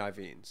Jimmy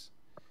Iovine's.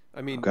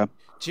 I mean,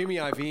 Jimmy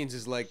Iovine's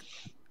is like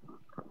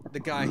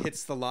the guy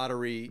hits the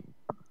lottery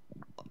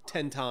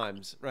 10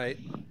 times, right?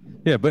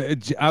 Yeah,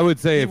 but I would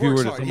say if you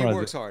were to he summarize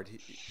works hard.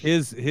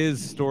 His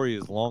story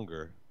is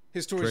longer.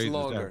 His story is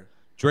longer.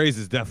 Dre's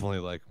is definitely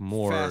like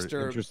more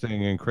Faster.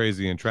 interesting and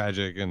crazy and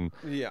tragic and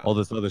Yeah. all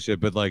this other shit.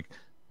 But like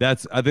I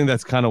think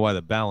that's kind of why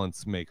the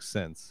balance makes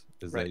sense.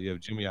 Is Right. that you have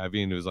Jimmy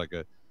Iovine, who's like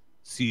a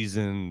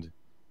seasoned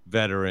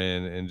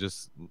veteran and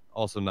just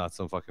also not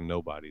some fucking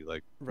nobody,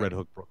 like Right. Red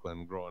Hook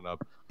Brooklyn growing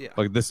up. Yeah.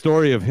 Like the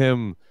story of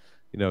him,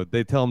 you know,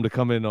 they tell him to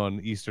come in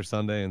on Easter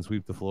Sunday and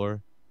sweep the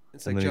floor.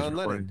 It's and like then he's John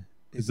recording. Lennon.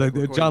 It's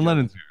like John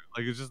Lennon's here.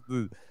 Like it's just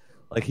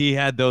like he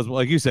had those,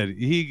 like you said,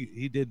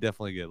 he did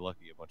definitely get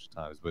lucky a bunch of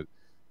times, but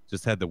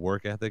just had the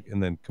work ethic,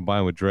 and then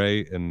combined with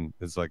Dre, and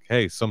it's like,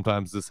 hey,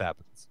 sometimes this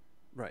happens.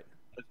 Right.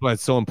 That's why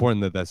it's so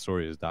important that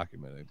story is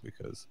documented,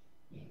 because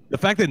the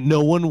fact that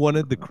no one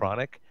wanted the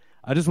Chronic,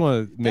 I just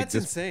want to make That's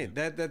this insane.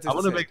 That's I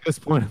want to make this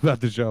point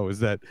about the show is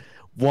that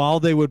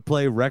while they would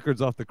play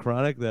records off the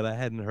Chronic that I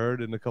hadn't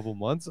heard in a couple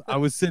months, I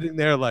was sitting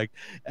there like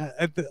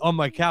on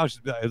my couch,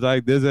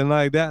 like this and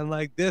like that and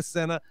like this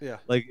and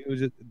like it was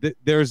just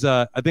there's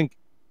I think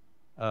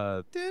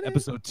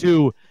episode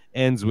 2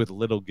 ends with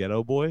Little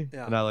Ghetto Boy,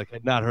 and I like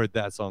had not heard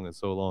that song in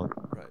so long,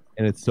 right?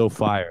 And it's so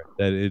fire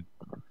that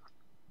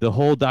the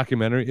whole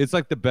documentary, it's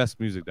like the best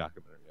music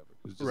documentary ever.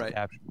 It's just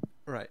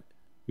captured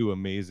two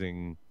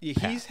amazing.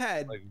 Yeah, he's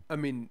had. I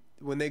mean,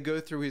 when they go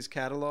through his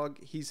catalog,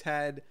 he's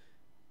had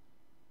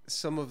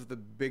some of the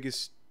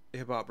biggest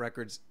hip hop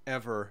records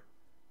ever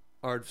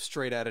are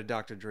straight out of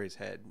Dr. Dre's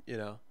head. You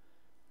know,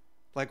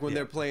 like when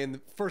they're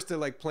playing first, they're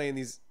like playing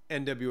these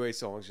NWA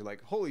songs. You're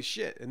like, holy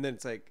shit, and then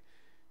it's like,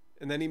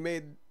 and then he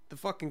made the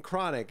fucking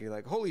Chronic. You're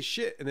like, holy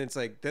shit, and then it's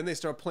like, then they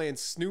start playing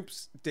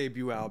Snoop's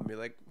debut album. You're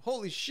like,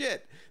 holy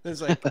shit. And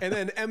it's like, and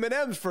then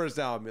Eminem's first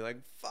album. You're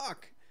like,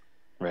 fuck.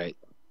 Right.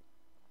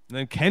 And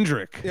then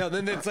Kendrick. Yeah,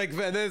 then it's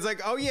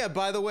like, oh yeah,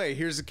 by the way,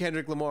 here's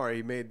Kendrick Lamar.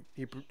 He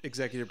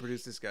executive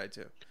produced this guy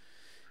too.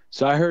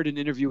 So I heard an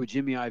interview with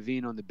Jimmy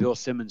Iovine on the Bill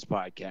Simmons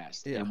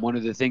podcast, and one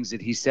of the things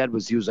that he said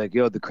was, he was like,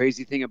 yo, the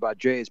crazy thing about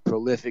Dre, as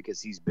prolific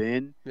as he's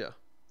been,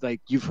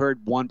 like you've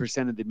heard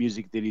 1% of the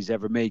music that he's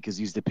ever made, because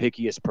he's the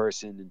pickiest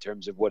person in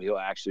terms of what he'll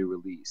actually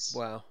release.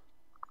 Wow.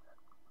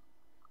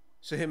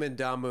 So him and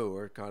Damu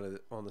are kind of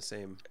on the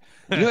same.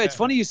 You know, it's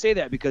funny you say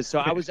that, because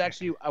I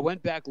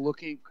went back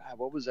looking. God,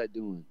 what was I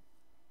doing?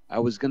 I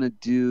was going to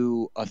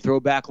do a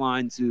throwback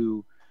line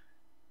to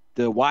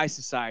the Y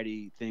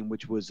Society thing,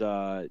 which was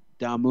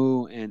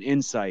Damu and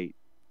Insight,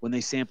 when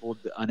they sampled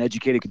an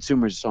Educated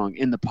Consumers song,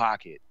 In the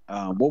Pocket.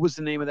 What was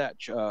the name of that?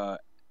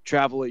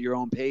 Travel at Your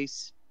Own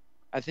Pace,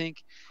 I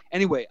think.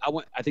 Anyway,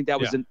 I think that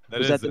was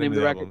was that the name of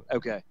the record?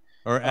 Okay.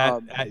 Or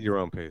at your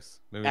own pace.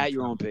 Maybe at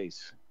your own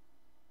pace.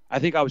 I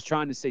think I was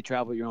trying to say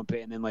Travel at Your Own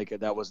Pace, and then like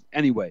that was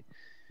anyway.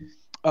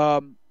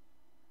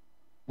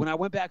 When I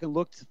went back and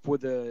looked for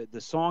the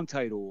song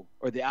title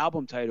or the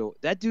album title,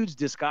 that dude's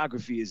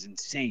discography is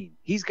insane.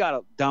 He's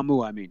got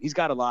he's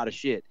got a lot of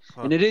shit.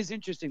 And it is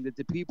interesting that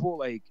the people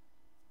like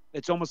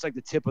it's almost like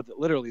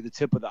literally the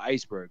tip of the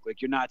iceberg.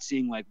 Like you're not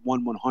seeing like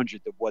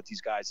 1/100th of what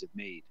these guys have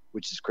made,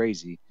 which is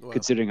crazy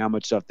considering how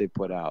much stuff they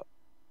put out.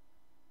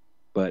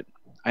 But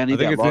I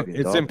think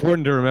it's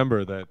important to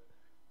remember that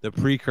the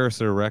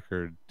precursor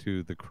record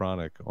to the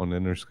Chronic on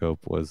Interscope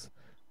was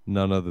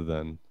none other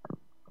than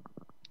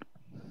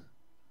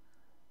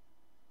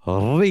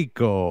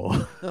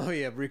Rico. Oh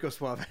yeah, Rico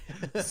Suave.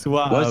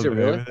 Suave. Was it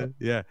really?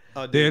 Yeah.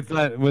 Oh,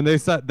 When they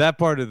saw that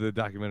part of the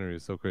documentary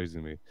is so crazy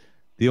to me.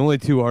 The only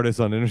two artists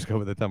on Interscope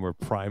at the time were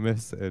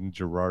Primus and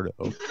Gerardo.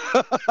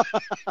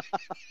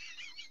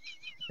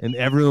 And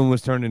everyone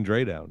was turning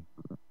Dre down.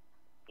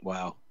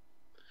 Wow.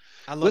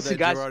 I love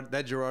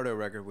that Gerardo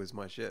record was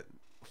my shit.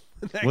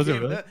 Was it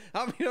really?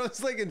 I mean, I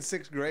was like in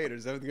 6th grade or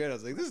 7th grade. I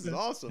was like, this is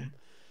awesome.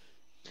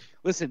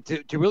 Listen,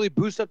 to really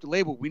boost up the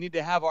label, we need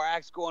to have our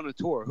acts go on a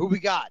tour. Who we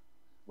got?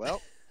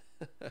 Well,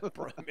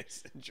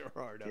 Primus and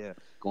Gerardo. Yeah.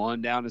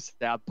 Going down to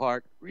South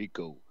Park,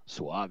 Rico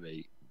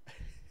Suave.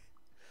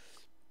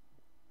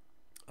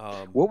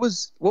 What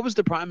was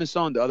the Primus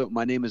song? The other,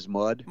 My Name Is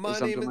Mud. My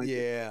Name Is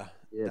Yeah,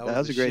 that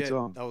was a great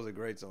song. That was a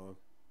great song.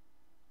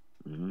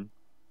 Mm-hmm.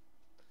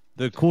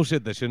 The cool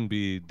shit that shouldn't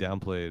be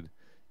downplayed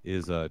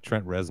is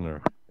Trent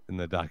Reznor in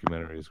the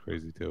documentary is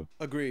crazy too.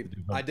 Agreed.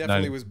 I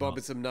definitely was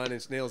bumping some 9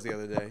 Inch Nails the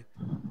other day.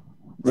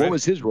 What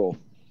was his role?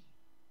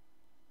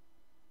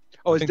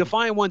 Oh, it's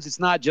Defiant Ones. It's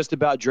not just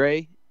about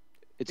Dre.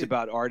 It's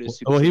about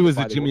artists. Well, he was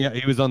on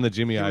the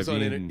Jimmy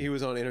Iovine. He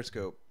was on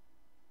Interscope.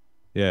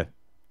 Yeah.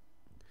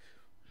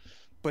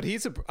 But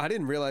I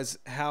didn't realize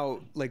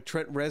how like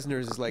Trent Reznor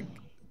is like,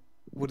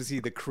 what is he,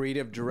 the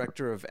creative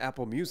director of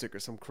Apple Music or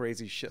some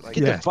crazy shit like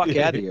that? Get the fuck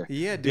out of here.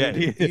 Yeah,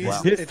 dude.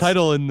 Yeah, his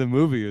title in the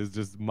movie is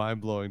just mind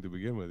blowing to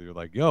begin with. You're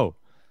like, yo,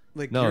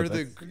 like no,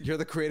 you're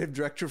the creative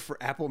director for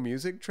Apple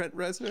Music, Trent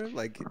Reznor.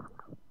 Like,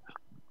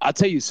 I'll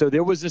tell you. So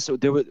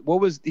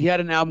he had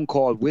an album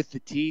called With the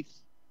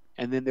Teeth,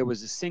 and then there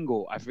was a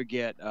single. I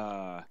forget.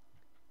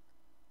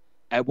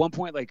 At one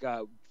point, like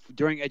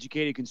during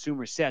Educated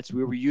Consumer Sets,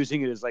 we were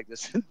using it as like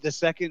the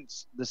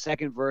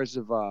second verse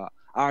of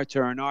Our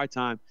Turn, Our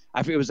Time.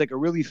 I think it was like a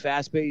really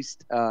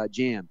fast-paced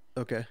jam.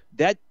 Okay.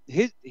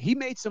 He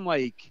made some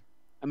like,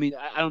 I mean,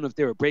 I don't know if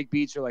they were break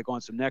beats or like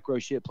on some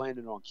necro shit, playing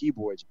it on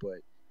keyboards, but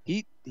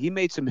he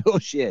made some hill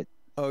shit.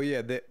 Oh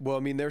yeah. Well, I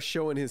mean, they're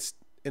showing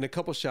in a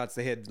couple shots.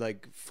 They had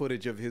like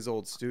footage of his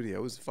old studio.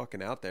 It was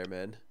fucking out there,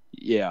 man.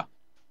 Yeah.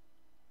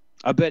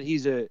 I bet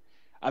he's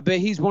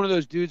one of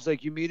those dudes.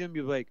 Like you meet him,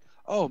 you're like,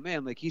 oh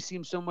man, like he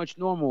seems so much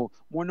more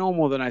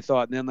normal than I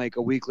thought. And then like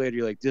a week later,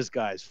 you're like, this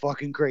guy's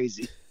fucking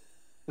crazy.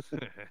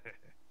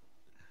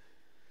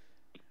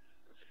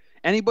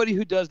 Anybody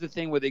who does the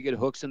thing where they get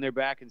hooks in their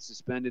back and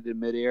suspended in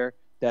midair,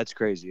 that's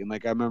crazy. And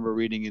like I remember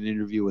reading an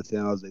interview with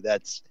him, I was like,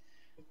 that's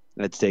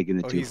taking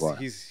it too far.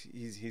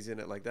 He's in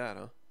it like that,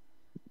 huh?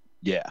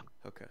 Yeah.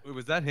 Okay. Wait,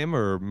 was that him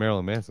or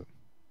Marilyn Manson?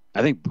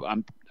 I think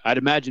I'd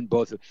imagine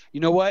both. You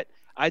know what?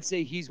 I'd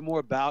say he's more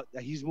about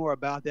that He's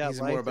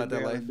life more about than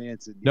that Marilyn life.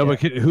 Manson. No, yeah.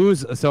 but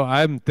who's? So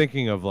I'm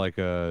thinking of like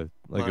a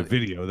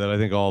video that I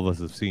think all of us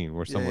have seen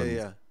where someone.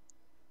 Yeah.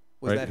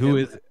 Was right? that Who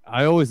him? is?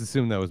 I always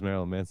assumed that was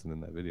Marilyn Manson in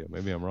that video.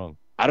 Maybe I'm wrong.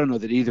 I don't know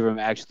that either of them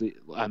actually.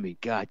 I mean,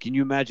 God, can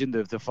you imagine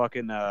the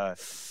fucking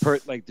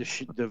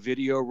the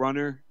video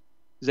runner?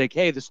 He's like,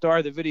 hey, the star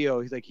of the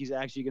video. He's like, he's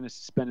actually going to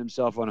suspend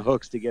himself on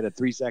hooks to get a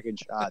 3-second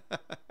shot.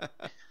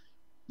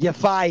 You're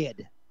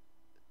fired.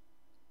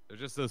 There's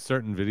just those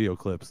certain video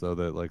clips though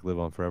that like live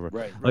on forever.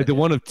 Right. Like the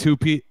one of Two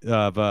Pete.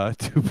 Oh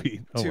Two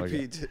my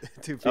Pete.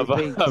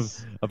 God.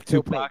 Of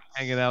Tupac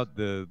hanging out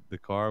the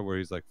car where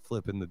he's like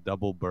flipping the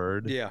double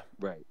bird. Yeah.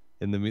 Right.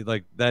 In the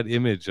like that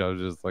image, I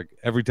was just like,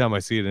 every time I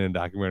see it in a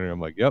documentary,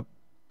 I'm like, yep.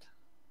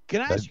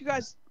 Can I ask you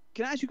guys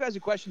a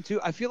question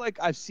too? I feel like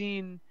I've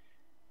seen,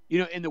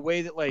 in the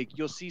way that like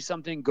you'll see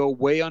something go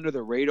way under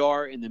the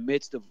radar in the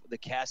midst of the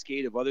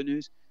cascade of other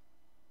news.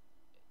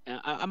 And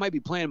I might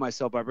be playing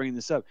myself by bringing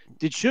this up.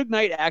 Did Suge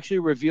Knight actually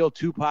reveal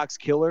Tupac's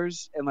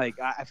killers? And like,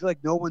 I feel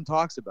like no one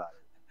talks about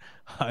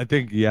it. I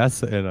think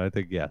yes, and I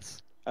think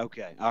yes.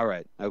 Okay. All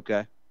right.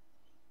 Okay.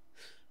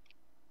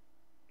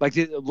 Like,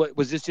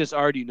 was this just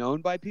already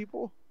known by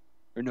people,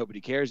 or nobody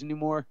cares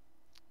anymore?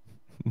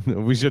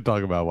 We should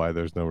talk about why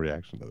there's no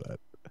reaction to that.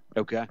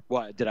 Okay.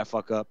 What did I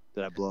fuck up?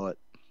 Did I blow it?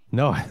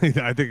 No, I think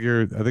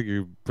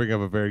you bring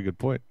up a very good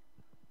point.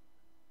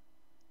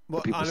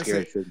 Well,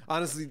 honestly,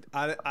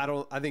 I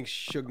don't. I think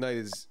Suge Knight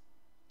is.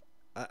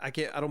 I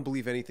can't. I don't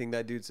believe anything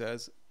that dude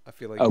says. I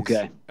feel like.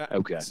 Okay.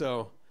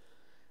 So,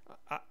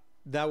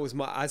 that was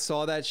I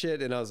saw that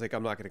shit and I was like,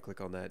 I'm not gonna click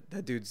on that.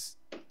 That dude's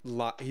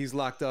he's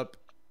locked up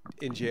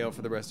in jail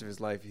for the rest of his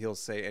life. He'll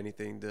say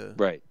anything to.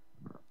 Right.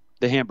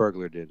 The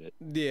Hamburglar did it.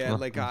 Yeah,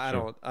 like I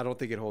don't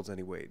think it holds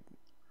any weight.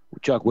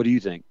 Chuck, what do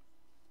you think?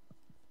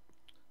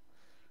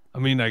 I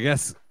mean, I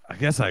guess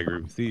I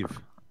agree with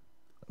Steve.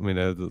 I mean,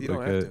 you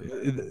don't have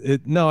to.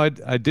 No, I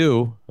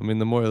do. I mean,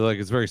 the more like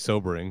it's very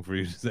sobering for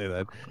you to say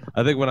that.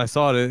 I think when I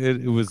saw it,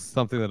 it was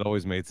something that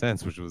always made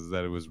sense, which was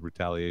that it was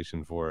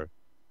retaliation for,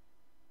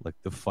 like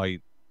the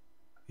fight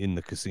in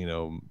the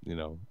casino,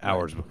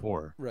 hours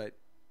before. Right.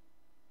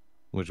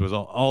 which was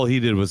all he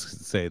did was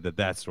say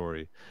that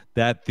story,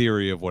 that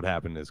theory of what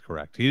happened is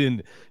correct. He didn't.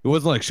 It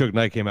wasn't like Suge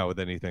Knight came out with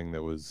anything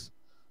that was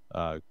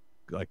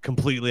like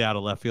completely out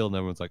of left field, and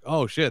everyone's like,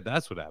 "Oh shit,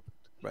 that's what happened."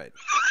 Right.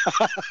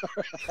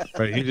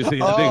 Right. He just.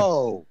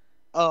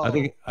 I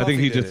think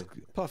he just.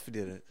 Puffy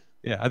did it.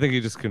 Yeah, I think he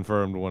just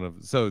confirmed one of.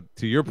 So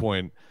to your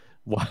point,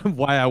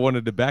 why I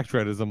wanted to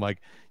backtrack is I'm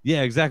like,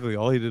 yeah, exactly.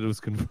 All he did was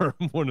confirm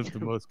one of the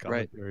most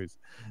common theories.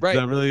 Right.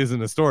 That really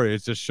isn't a story.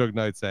 It's just Suge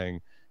Knight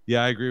saying,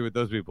 "Yeah, I agree with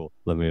those people.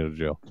 Let me out of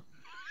jail."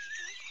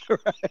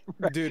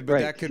 Right. Dude,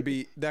 but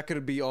that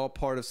could be all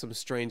part of some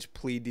strange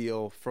plea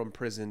deal from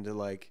prison to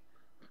like.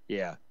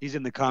 Yeah, he's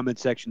in the comment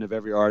section of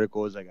every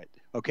article. Is like,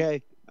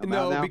 okay, I'm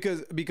out now.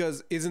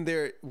 because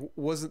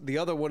wasn't the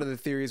other one of the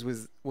theories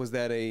was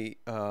that a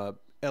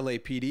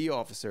LAPD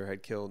officer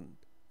had killed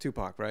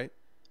Tupac, right?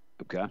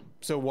 Okay.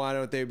 So why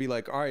don't they be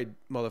like, all right,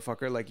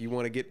 motherfucker, like you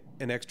want to get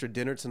an extra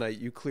dinner tonight?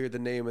 You clear the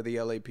name of the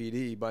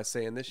LAPD by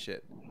saying this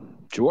shit.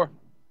 Sure.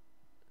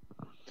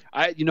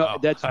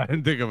 That's I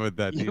didn't think about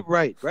that. Yeah,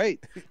 right.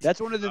 That's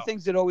one of the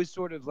things that always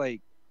sort of like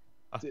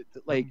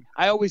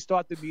I always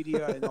thought the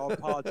media and all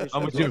politicians. How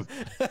much you?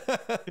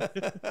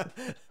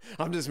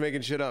 I'm just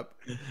making shit up.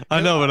 I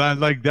know, but I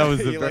like that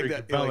was a You very like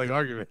that? compelling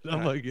argument.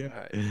 I'm like,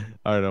 yeah.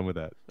 All right, I'm with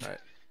that. All right.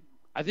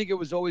 I think it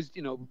was always,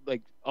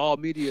 like all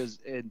medias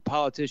and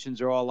politicians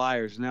are all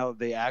liars. Now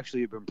they actually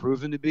have been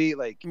proven to be.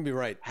 Like, You'd be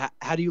right.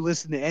 How do you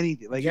listen to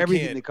anything? Like You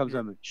everything can't. that comes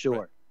on.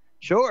 Sure.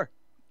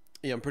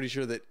 Yeah, I'm pretty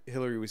sure that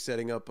Hillary was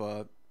setting up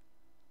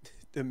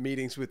the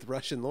meetings with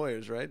Russian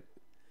lawyers, right?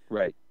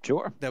 Right.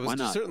 Sure. That Why was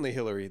not? certainly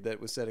Hillary that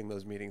was setting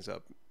those meetings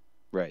up.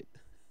 Right.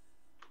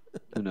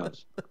 Who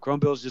knows? Chrome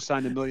Bills just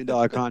signed $1 million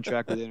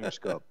contract with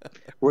Interscope.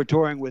 We're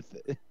touring with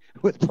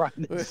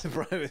Primus. With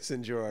Primus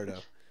and Gerardo.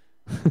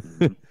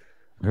 I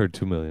heard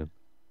 2 million.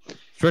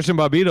 Stretch and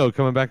Bobbito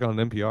coming back on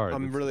NPR.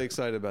 I'm really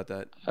excited about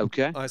that.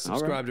 Okay. I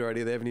subscribed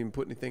already. They haven't even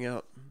put anything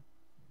out.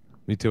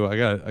 Me too. I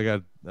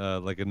got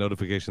like a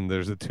notification.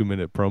 There's a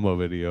 2-minute promo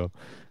video,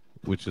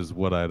 which is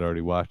what I'd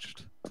already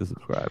watched to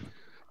subscribe.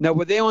 Now,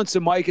 were they on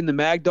some Mike and the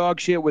Mag Dog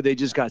shit where they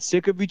just got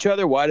sick of each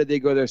other? Why did they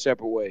go their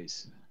separate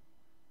ways?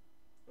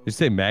 You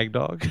say Mag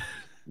Dog?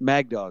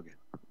 Mag Dog.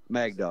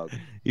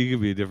 You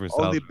could be a different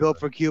style. Only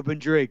built for Cuban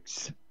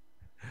drinks.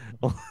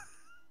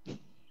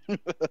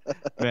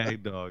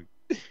 Mag Dog.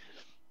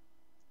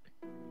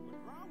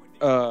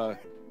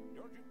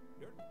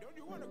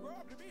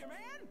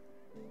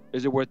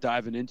 Is it worth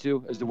diving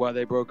into as to why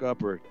they broke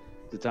up, or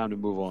the time to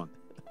move on?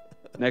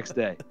 Next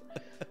day.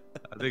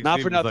 I think Not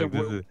Steve for was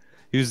nothing. Like,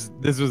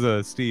 this was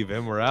a Steve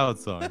and we're out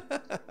song.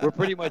 We're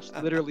pretty much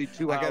literally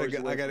 2 hours.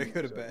 I gotta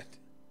go to bed.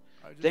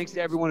 Thanks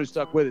to everyone who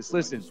stuck with us.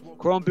 Listen,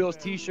 Chrome Bills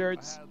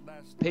t-shirts,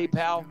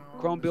 PayPal,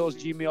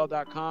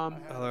 chromebillsgmail.com,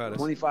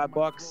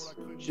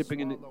 $25,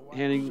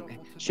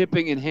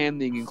 shipping and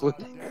handling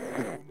included.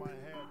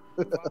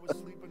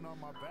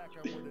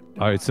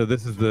 All right, so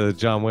this is the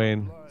John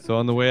Wayne. So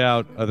on the way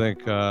out, I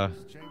think I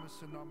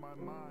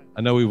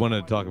know we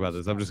wanted to talk about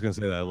this. I'm just gonna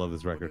say that I love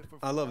this record.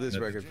 I love this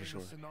record for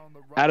sure.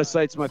 Out of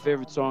Sight's my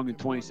favorite song in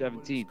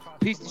 2017.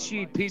 Peace to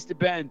Sheed, peace to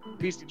Ben,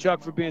 peace to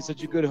Chuck for being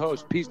such a good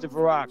host, peace to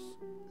Farak.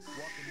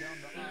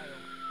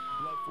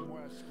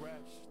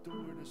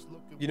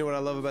 You know what I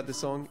love about this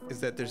song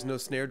is that there's no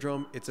snare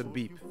drum. It's a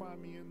beep.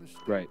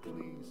 Right.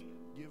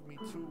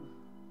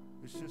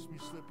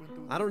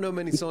 I don't know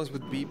many songs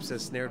with beeps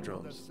as snare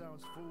drums.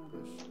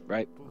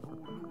 Right.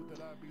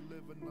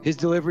 His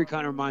delivery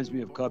kind of reminds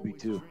me of Cubby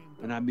too,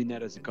 and I mean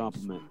that as a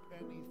compliment.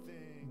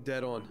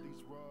 Dead on.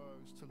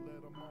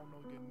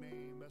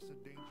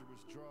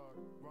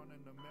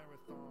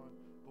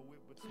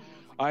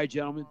 All right,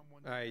 gentlemen.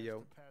 All right,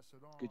 yo.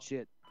 Good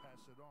shit.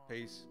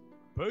 Peace.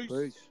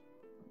 Peace.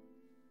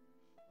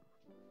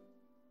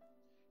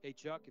 Hey,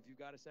 Chuck, if you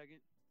got a second.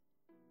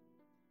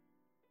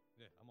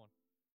 Yeah, I'm on.